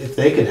mean, if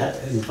they could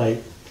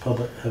invite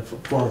public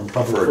forums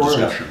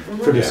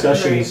for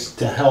discussions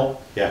to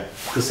help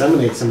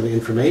disseminate some of the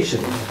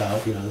information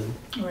about, you know,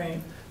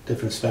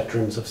 different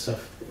spectrums of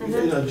stuff.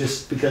 You know,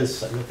 just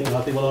because I think a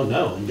lot of people don't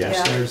know, and get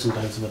scared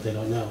sometimes of what they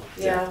don't know.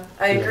 Yeah,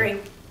 I agree.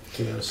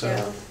 You know,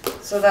 so.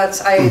 So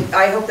that's,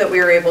 I hope that we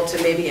are able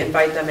to maybe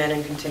invite them in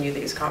and continue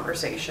these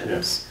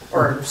conversations,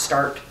 or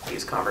start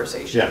these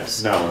conversations.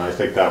 Yes, no, and I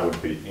think that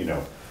would be, you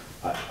know,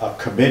 a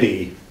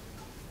committee,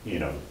 you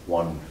know,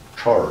 one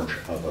charge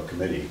of a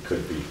committee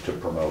could be to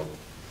promote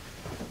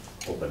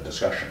open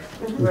discussion.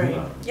 And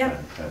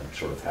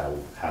sort of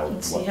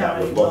what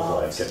that would look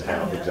like, and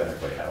how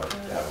exactly how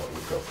it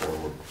would go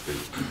forward.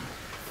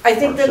 I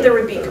think that there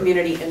would be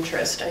community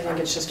interest. I think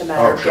it's just a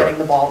matter of getting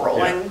the ball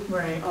rolling.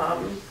 Right.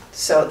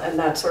 So, and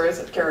that's where,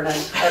 Karen,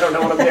 I don't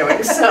know what I'm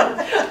doing. So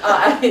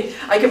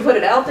I can put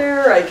it out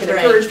there, I can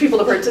encourage people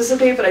to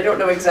participate, but I don't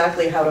know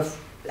exactly how to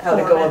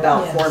go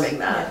about forming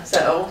that. Yeah.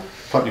 So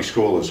Putney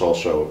School is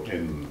also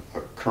in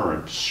a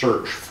current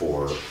search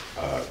for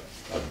a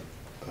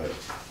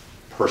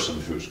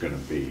person who's going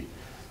to be,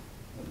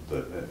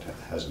 it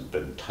hasn't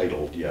been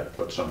titled yet,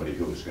 but somebody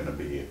who is going to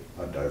be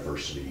a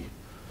diversity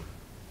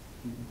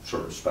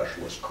sort of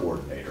specialist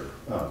coordinator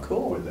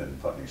within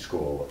Putney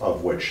School,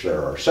 of which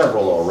there are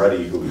several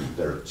already who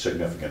they're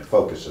significant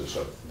focuses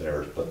of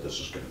theirs, but this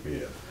is going to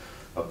be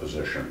a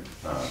position,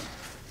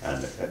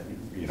 and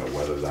you know,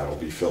 whether that'll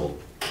be filled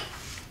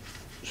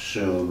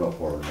soon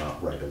or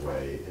not right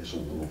away is a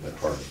little bit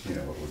hard. You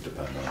know, it would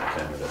depend on the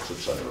candidates, et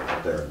cetera,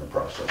 but they're in the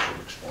process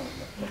of exploring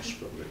that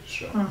possibility.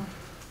 So.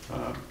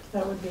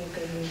 That would be a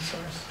good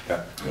resource.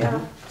 Yeah.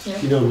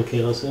 Yeah. You know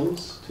Michaela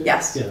Sims? Too?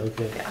 Yes. Yeah,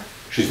 okay. Yeah.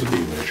 She's the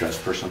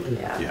DHS person?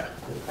 Yeah.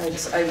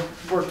 I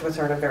worked with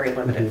her in a very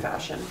limited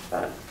fashion,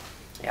 but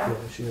yeah.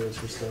 She knows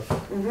her stuff.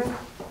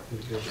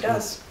 Mm-hmm. She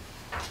does.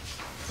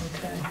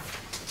 Okay.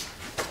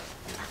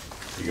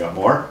 You got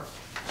more?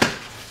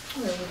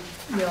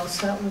 You all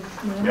set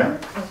with number?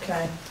 Yeah.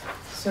 Okay.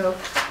 So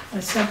I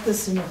sent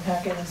this in your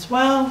packet as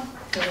well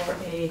for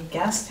a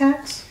gas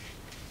tax.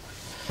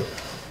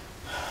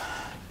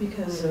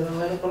 Because I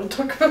don't want to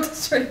talk about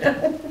this right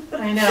now.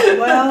 I know,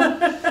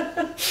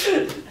 well,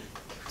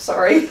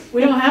 sorry.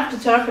 We don't have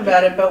to talk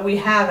about it, but we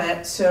have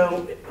it,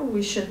 so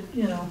we should,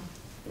 you know,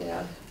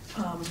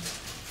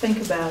 think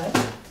about it.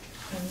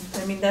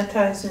 And I mean, that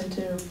ties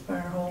into our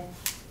whole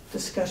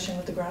discussion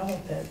with the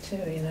gravel pit too,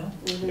 you know?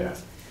 Yeah.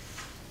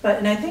 But,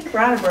 and I think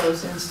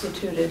Brattleboro's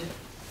instituted,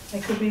 I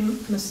could be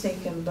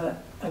mistaken,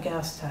 but a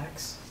gas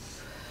tax.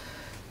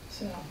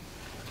 So,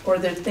 or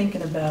they're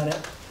thinking about it.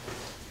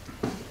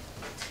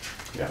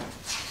 Yeah.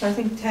 So I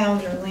think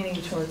towns are leaning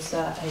towards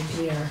that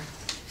idea.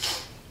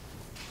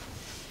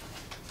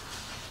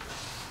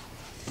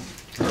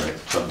 All right,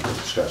 something to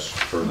discuss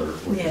further.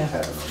 We can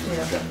have it on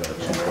the agenda at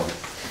some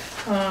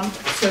point.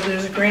 So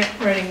there's a grant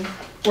writing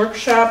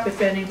workshop, if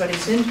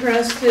anybody's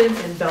interested,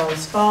 in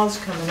Bellas Falls,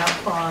 coming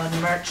up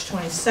on March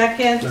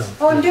 22nd.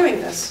 Oh, I'm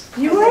doing this.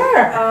 You were?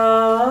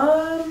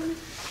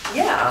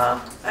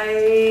 Yeah,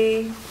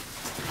 I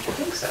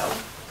think so.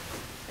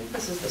 I think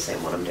this is the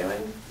same one I'm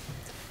doing.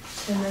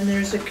 And then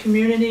there's a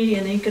Community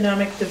and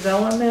Economic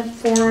Development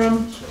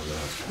Forum,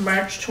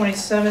 March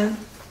 27th,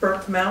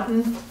 Burke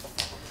Mountain.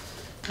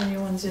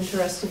 Anyone's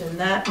interested in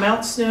that.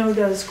 Mount Snow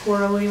does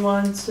quarterly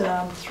ones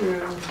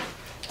through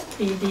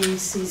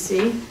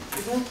EDCC.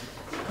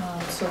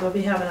 So they'll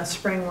be having a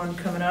spring one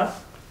coming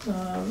up.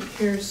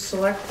 Here's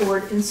Select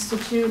Board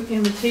Institute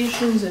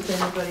invitations if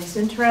anybody's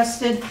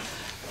interested.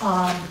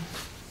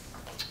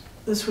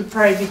 This would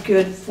probably be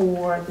good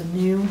for the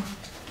new.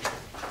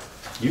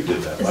 You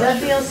did that Is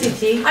last that year.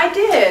 VLCT? I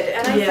did,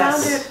 and I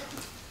found it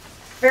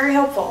very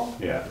helpful.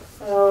 Yeah.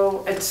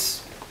 So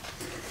it's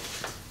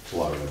a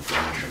lot of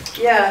information.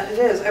 Yeah, it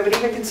is. I would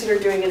even consider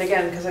doing it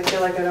again because I feel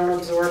like I don't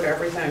absorb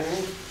everything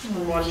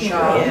in one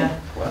shot. Yeah.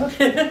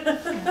 What?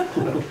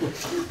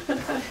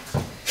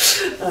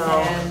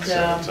 And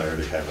I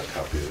already have a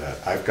copy of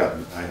that.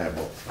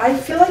 I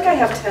feel like I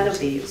have 10 of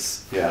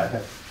these. Yeah, I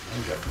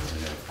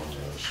definitely have one of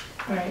those.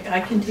 All right, I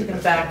can take them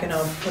back and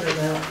I'll put them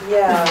out.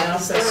 Yeah,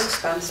 they're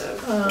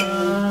expensive.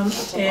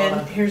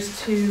 And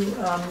here's two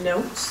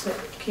notes that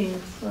came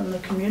from the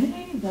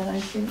community that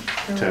I think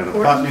are Town of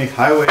important. Putney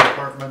Highway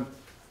Department,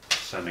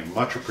 sending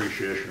much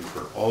appreciation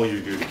for all you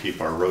do to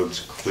keep our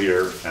roads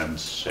clear and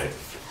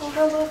safe. Oh,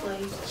 how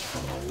lovely. That's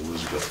from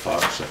Elizabeth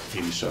Fox at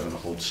 87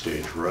 Old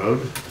Stage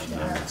Road. And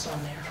then, That's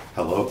on there.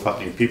 hello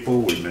Putney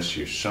people, we miss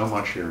you so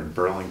much here in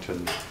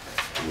Burlington.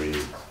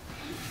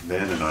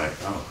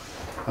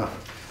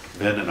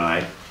 Ben and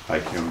I,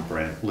 Haikyung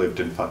Brant, lived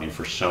in Putney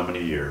for so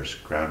many years.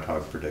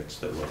 Groundhog predicts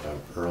that we'll have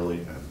early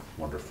and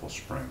wonderful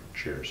spring.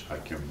 Cheers,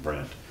 Haikyung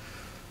Brant.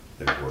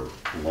 They were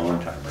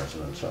longtime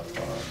residents up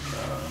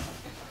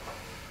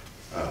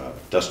on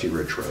Dusty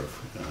Ridge Road.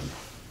 And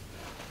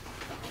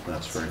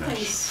that's very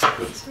nice.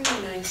 Good. It's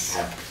really nice.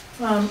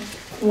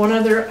 One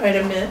other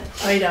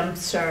item,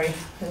 sorry,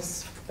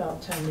 it's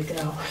about time to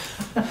go.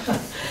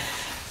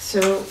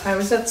 So I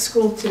was at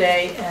school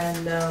today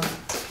and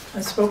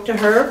I spoke to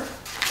Herb.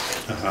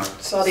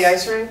 Saw the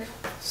ice rink?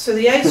 So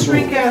the ice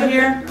rink out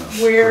here,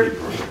 where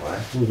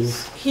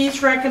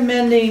he's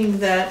recommending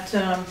that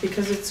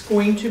because it's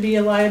going to be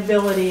a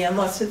liability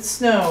unless it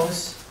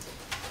snows,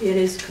 it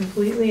is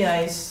completely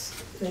ice.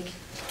 They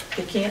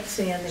can't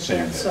sand, they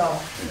can't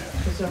salt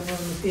because they're in the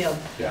field.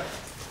 Yeah.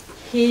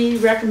 He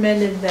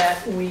recommended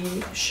that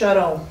we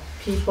shuttle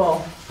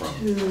people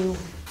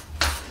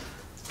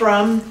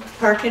from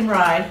Park and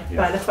Ride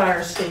by the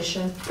fire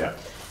station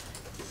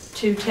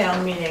to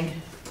town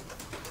meeting.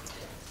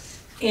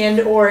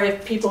 And or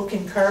if people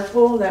can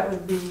carpool, that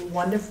would be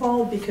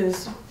wonderful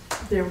because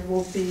there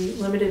will be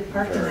limited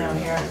parking down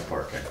here.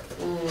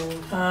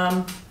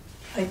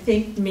 I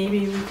think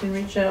maybe we can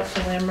reach out to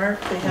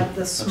Landmark, they have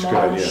the a good small,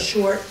 idea.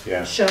 short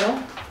Yeah. shuttle,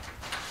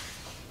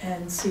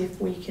 and see if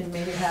we can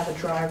maybe have a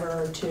driver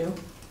or two.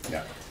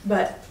 Yeah.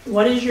 But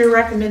what is your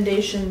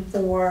recommendation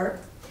for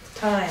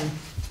time?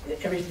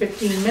 Every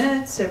 15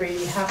 minutes,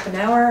 every half an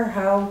hour?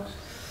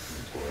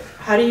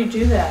 How do you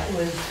do that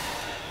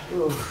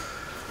with?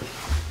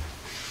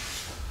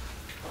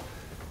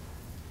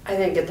 I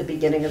think at the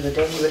beginning of the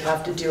day, you would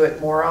have to do it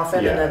more often,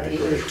 and Yeah, at I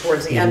agree.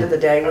 towards the end of the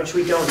day, which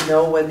we don't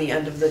know when the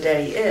end of the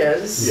day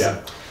is. Yeah.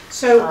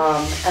 So,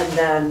 and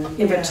then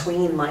in Yeah.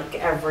 between, like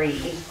every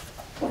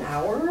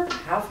hour,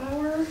 half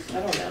hour, I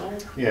don't know.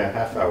 Yeah,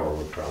 half hour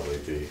would probably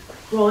be,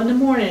 well, in the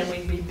morning,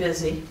 we'd be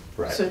busy.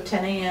 Right. So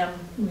 10 a.m.,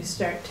 we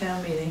start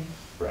town meeting.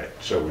 right,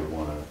 so we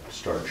want to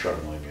start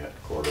shuttling at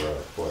quarter of,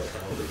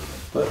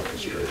 But-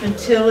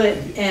 Until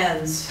it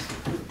ends.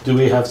 Do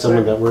we have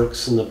someone that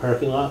works in the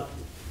parking lot?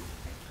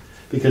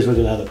 Because we're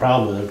gonna have the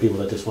problem with there are people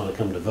that just wanna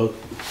come to vote.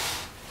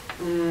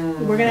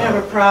 We're gonna have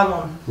a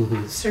problem.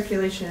 Mhm.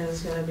 Circulation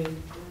is gonna be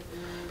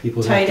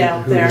People tight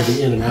out who are there. gonna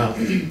be in and out.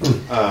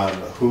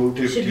 Who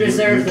did Should you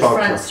reserve the talked to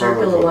front Herb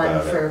circle one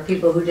about it? for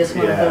people who just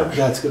wanna Yeah. vote.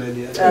 That's a good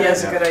idea. That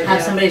is a good idea.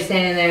 Have somebody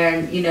standing there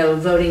and, you know,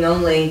 voting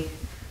only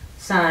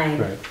sign.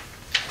 Right.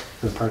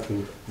 The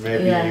parking.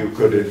 Maybe Yeah. you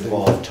could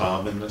involve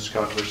Tom in this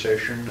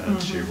conversation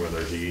and see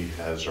whether he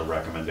has a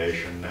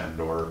recommendation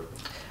and/or,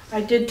 I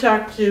did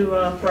talk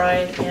to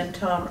Brian and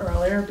Tom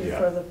earlier Yeah.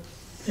 before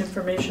the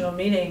informational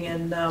meeting,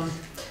 and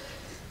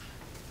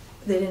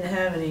they didn't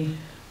have any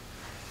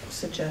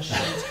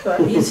suggestions.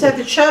 But he said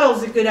the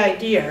shuttle's a good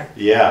idea,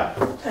 yeah.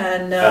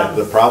 and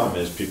The problem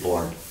is people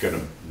aren't going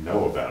to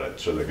know about it,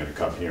 so they're going to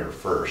come here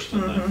first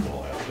and then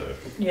we'll have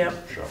to Yep.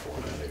 shuffle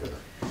it out of here.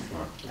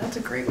 That's a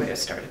great way to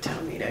start a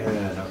town meeting.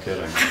 Yeah, no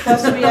kidding.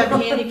 plus we have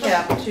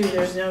handicap too.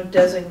 There's no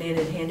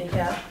designated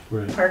handicap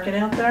Right. parking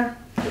out there.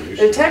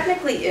 There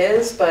technically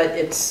is, but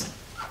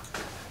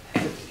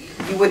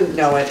you wouldn't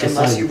know it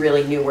unless you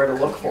really knew where to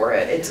look for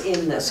it. It's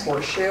in this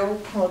horseshoe.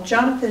 Well,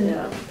 Jonathan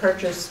Yeah.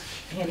 purchased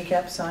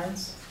handicap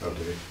signs Oh,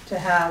 did he? to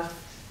have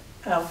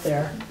out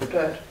there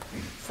Good.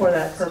 for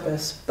that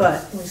purpose,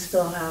 but we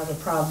still have a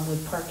problem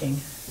with parking.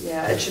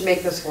 Yeah, it should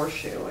make this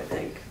horseshoe, I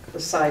think, the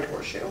side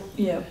horseshoe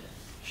Yep.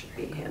 should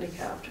be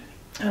handicapped.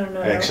 I don't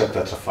know. Except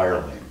that's a fire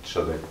lane,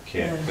 so they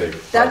can't, Yeah. they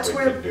That's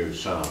probably where- can do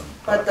some.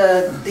 But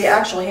the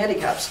actual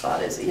handicap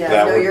spot is, yeah,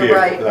 That no, would be you're a-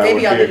 right. that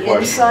Maybe would on be a the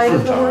question inside for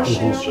of the Tom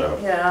horseshoe, also.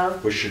 yeah.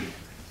 We should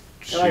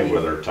see Right.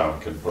 whether Tom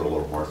can put a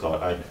little more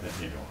thought, I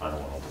don't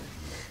want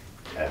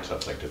to add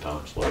something to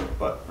Tom's load,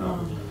 but,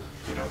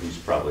 he's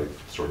probably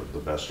sort of the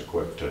best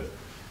equipped to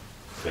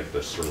think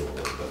this through a little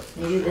bit.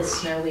 Maybe the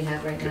snow we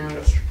have right now is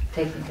Congestion.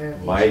 taking care of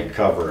the Might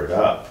cover it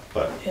up,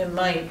 but, It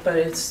might, but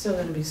it's still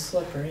gonna be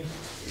slippery.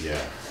 yeah,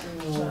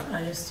 But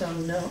I just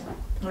don't know.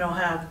 I don't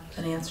have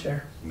an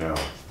answer. no,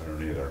 I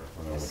don't either.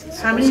 I don't know what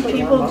you How many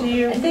people do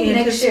you I think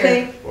next year-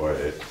 anticipate? Boy,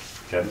 it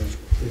can,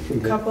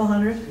 A couple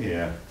hundred?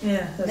 yeah.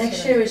 Yeah. that's Next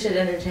what year, we should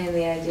entertain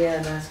the idea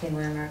of asking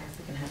Landmark if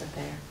we can have it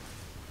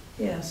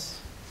there. Yes.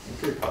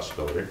 Good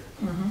possibility.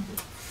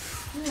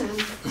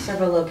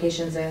 Several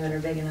locations there that are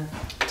big enough.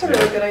 It's a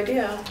really good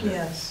idea.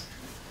 Yes.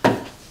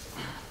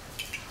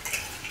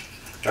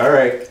 All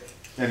right,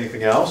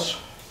 anything else?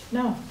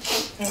 No,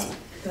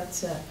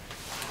 that's it.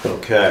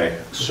 Okay,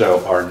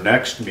 so our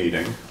next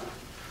meeting,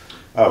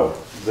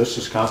 this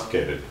is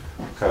complicated,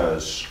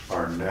 because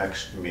our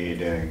next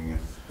meeting,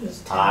 It's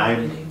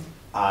town meeting.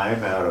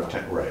 I'm out of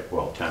town, right,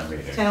 well, town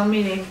meeting. Town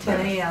meeting,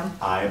 10 a.m.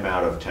 I'm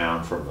out of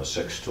town from the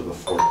 6th to the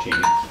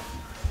 14th.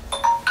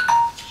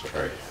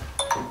 Sorry.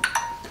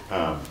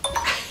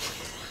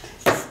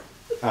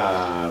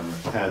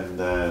 And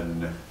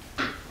then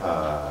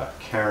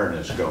Karen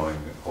is going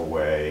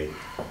away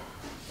from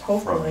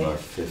Hopefully. the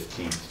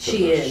 15th to She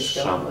the is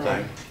going something.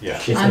 away.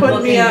 Yeah. I'm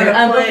putting me booking on her, a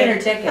I'm booking plane.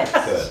 her tickets.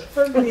 Good.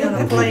 Put me on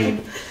a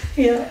plane.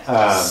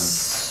 Yeah.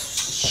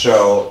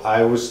 So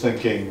I was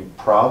thinking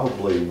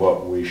probably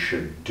what we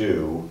should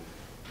do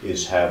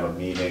is have a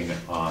meeting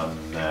on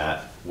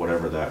that,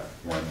 whatever that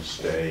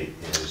Wednesday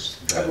is.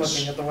 I'm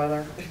looking at the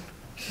weather.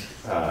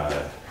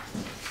 The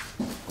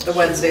The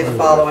Wednesday, the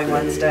following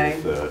Wednesday.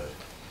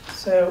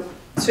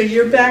 So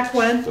you're back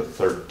when? The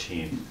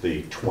 13th,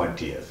 the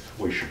 20th.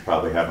 We should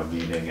probably have a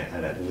meeting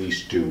and at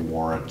least do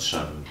warrants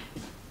and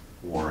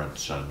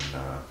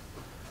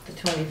The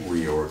 20th.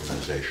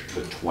 reorganization.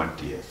 The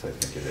 20th, I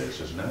think it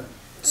is, isn't it?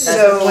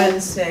 So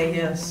Wednesday,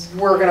 yes.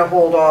 we're gonna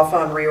hold off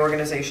on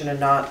reorganization and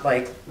not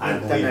like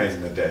I'm the next.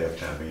 leaving the day of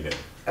town meeting.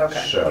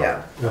 Okay, So,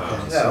 yeah.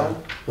 So,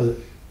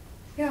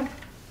 yeah.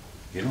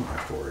 You don't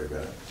have to worry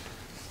about it.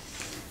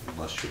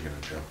 Unless you're gonna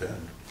jump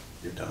in.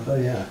 You're done. Oh,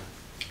 yeah.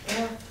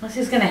 Unless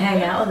he's gonna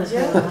hang out with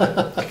us for a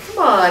while. Come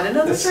on,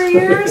 another 3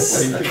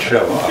 years? You can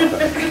show up.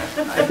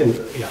 I can,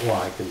 yeah,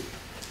 well, I can.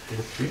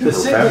 You can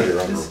prepare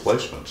your own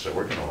replacement, so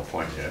we're gonna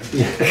appoint you.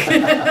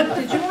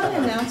 Did you want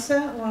to announce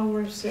that while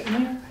we're sitting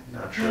here?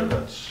 Not sure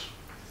that's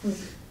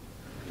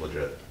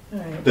legit. All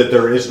right. That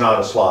there is not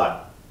a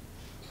slot.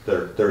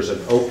 There's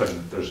an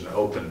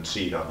open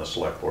seat on the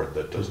select board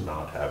that does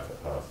not have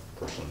a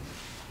person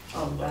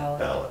on the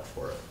ballot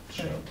for it.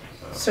 So,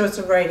 So it's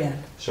a write-in.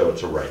 so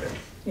it's a write-in,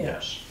 Yeah.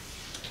 yes.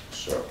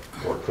 So,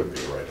 or it could be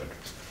a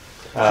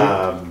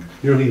write-in.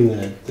 You're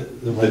leaving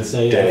the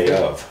Wednesday The day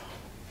after? of.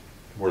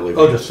 We're leaving.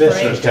 Oh, the fifth. As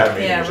soon as town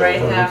meeting Yeah, is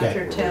right over.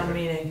 after town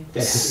meeting.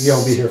 Yeah,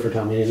 you'll be here for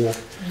town meeting, yeah?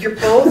 You're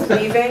both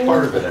leaving?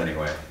 Part of it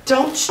anyway.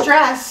 Don't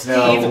stress, Steve.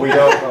 No,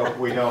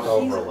 we don't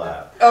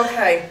overlap.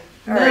 Okay,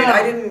 all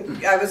right,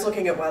 No. I was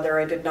looking at weather,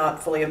 I did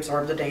not fully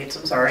absorb the dates,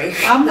 I'm sorry.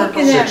 I'm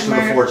looking at 6th to the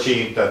March.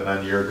 14th, and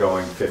then you're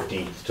going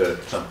 15th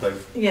to something.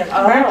 Yeah,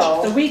 Oh.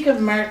 March, the week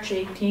of March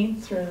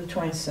 18th through the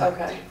 22nd.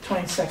 Okay.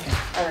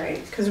 22nd. All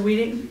right. Because we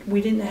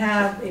didn't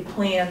have a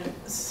planned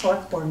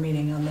select board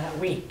meeting on that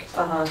week.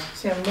 Uh-huh.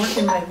 See, I'm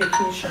working my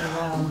vacation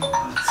around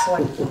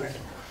select board.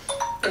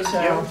 Thank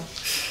So,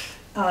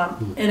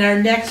 and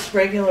our next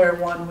regular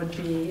one would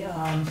be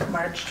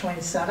March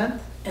 27th,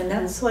 and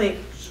that's like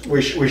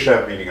We should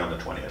have a meeting on the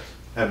 20th,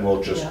 and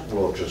we'll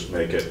just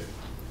make it,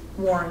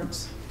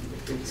 warrants.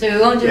 So we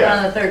won't do it Yeah.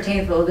 on the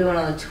 13th, but we'll do it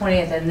on the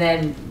 20th, and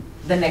then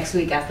the next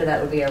week after that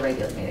would be our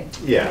regular meeting.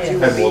 yeah, You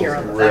and will be we'll here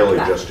on the really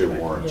back. just do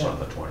warrants Yeah. on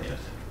the 20th.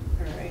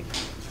 All right.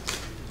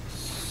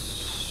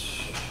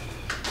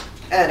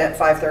 And at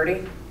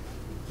 5:30?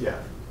 Yeah.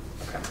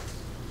 Okay.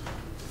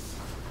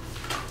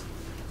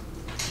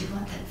 Do you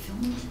want that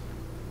filmed?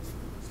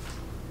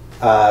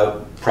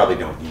 Probably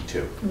don't need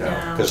to, no,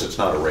 No. because it's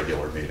not a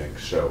regular meeting,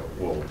 so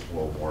we'll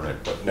warn it,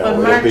 but no, But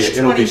it'll March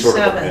be sort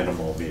of a 27th.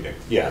 minimal meeting.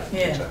 Yeah, Yeah.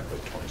 exactly,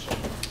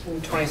 27th.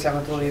 And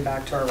 27th we'll be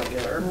back to our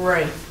regular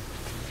Right.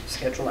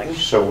 scheduling.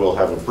 So we'll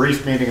have a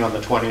brief meeting on the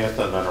 20th,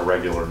 and then a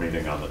regular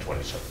meeting on the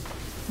 27th.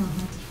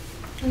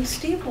 And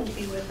Steve will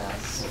be with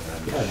us.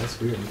 And Yeah, that's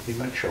weird. he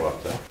might show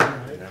up though.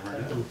 You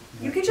never know.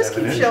 You could just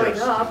Have an keep showing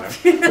interest, up.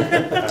 you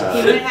know?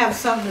 He might have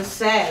something to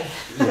say.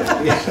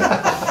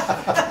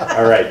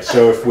 All right,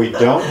 so if we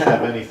don't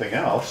have anything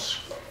else,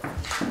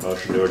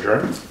 motion to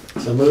adjourn?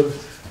 So moved.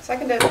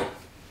 Seconded.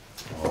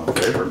 All in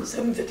favor?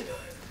 7:59.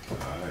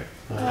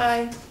 Aye.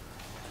 Bye.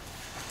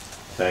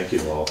 Thank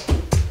you all.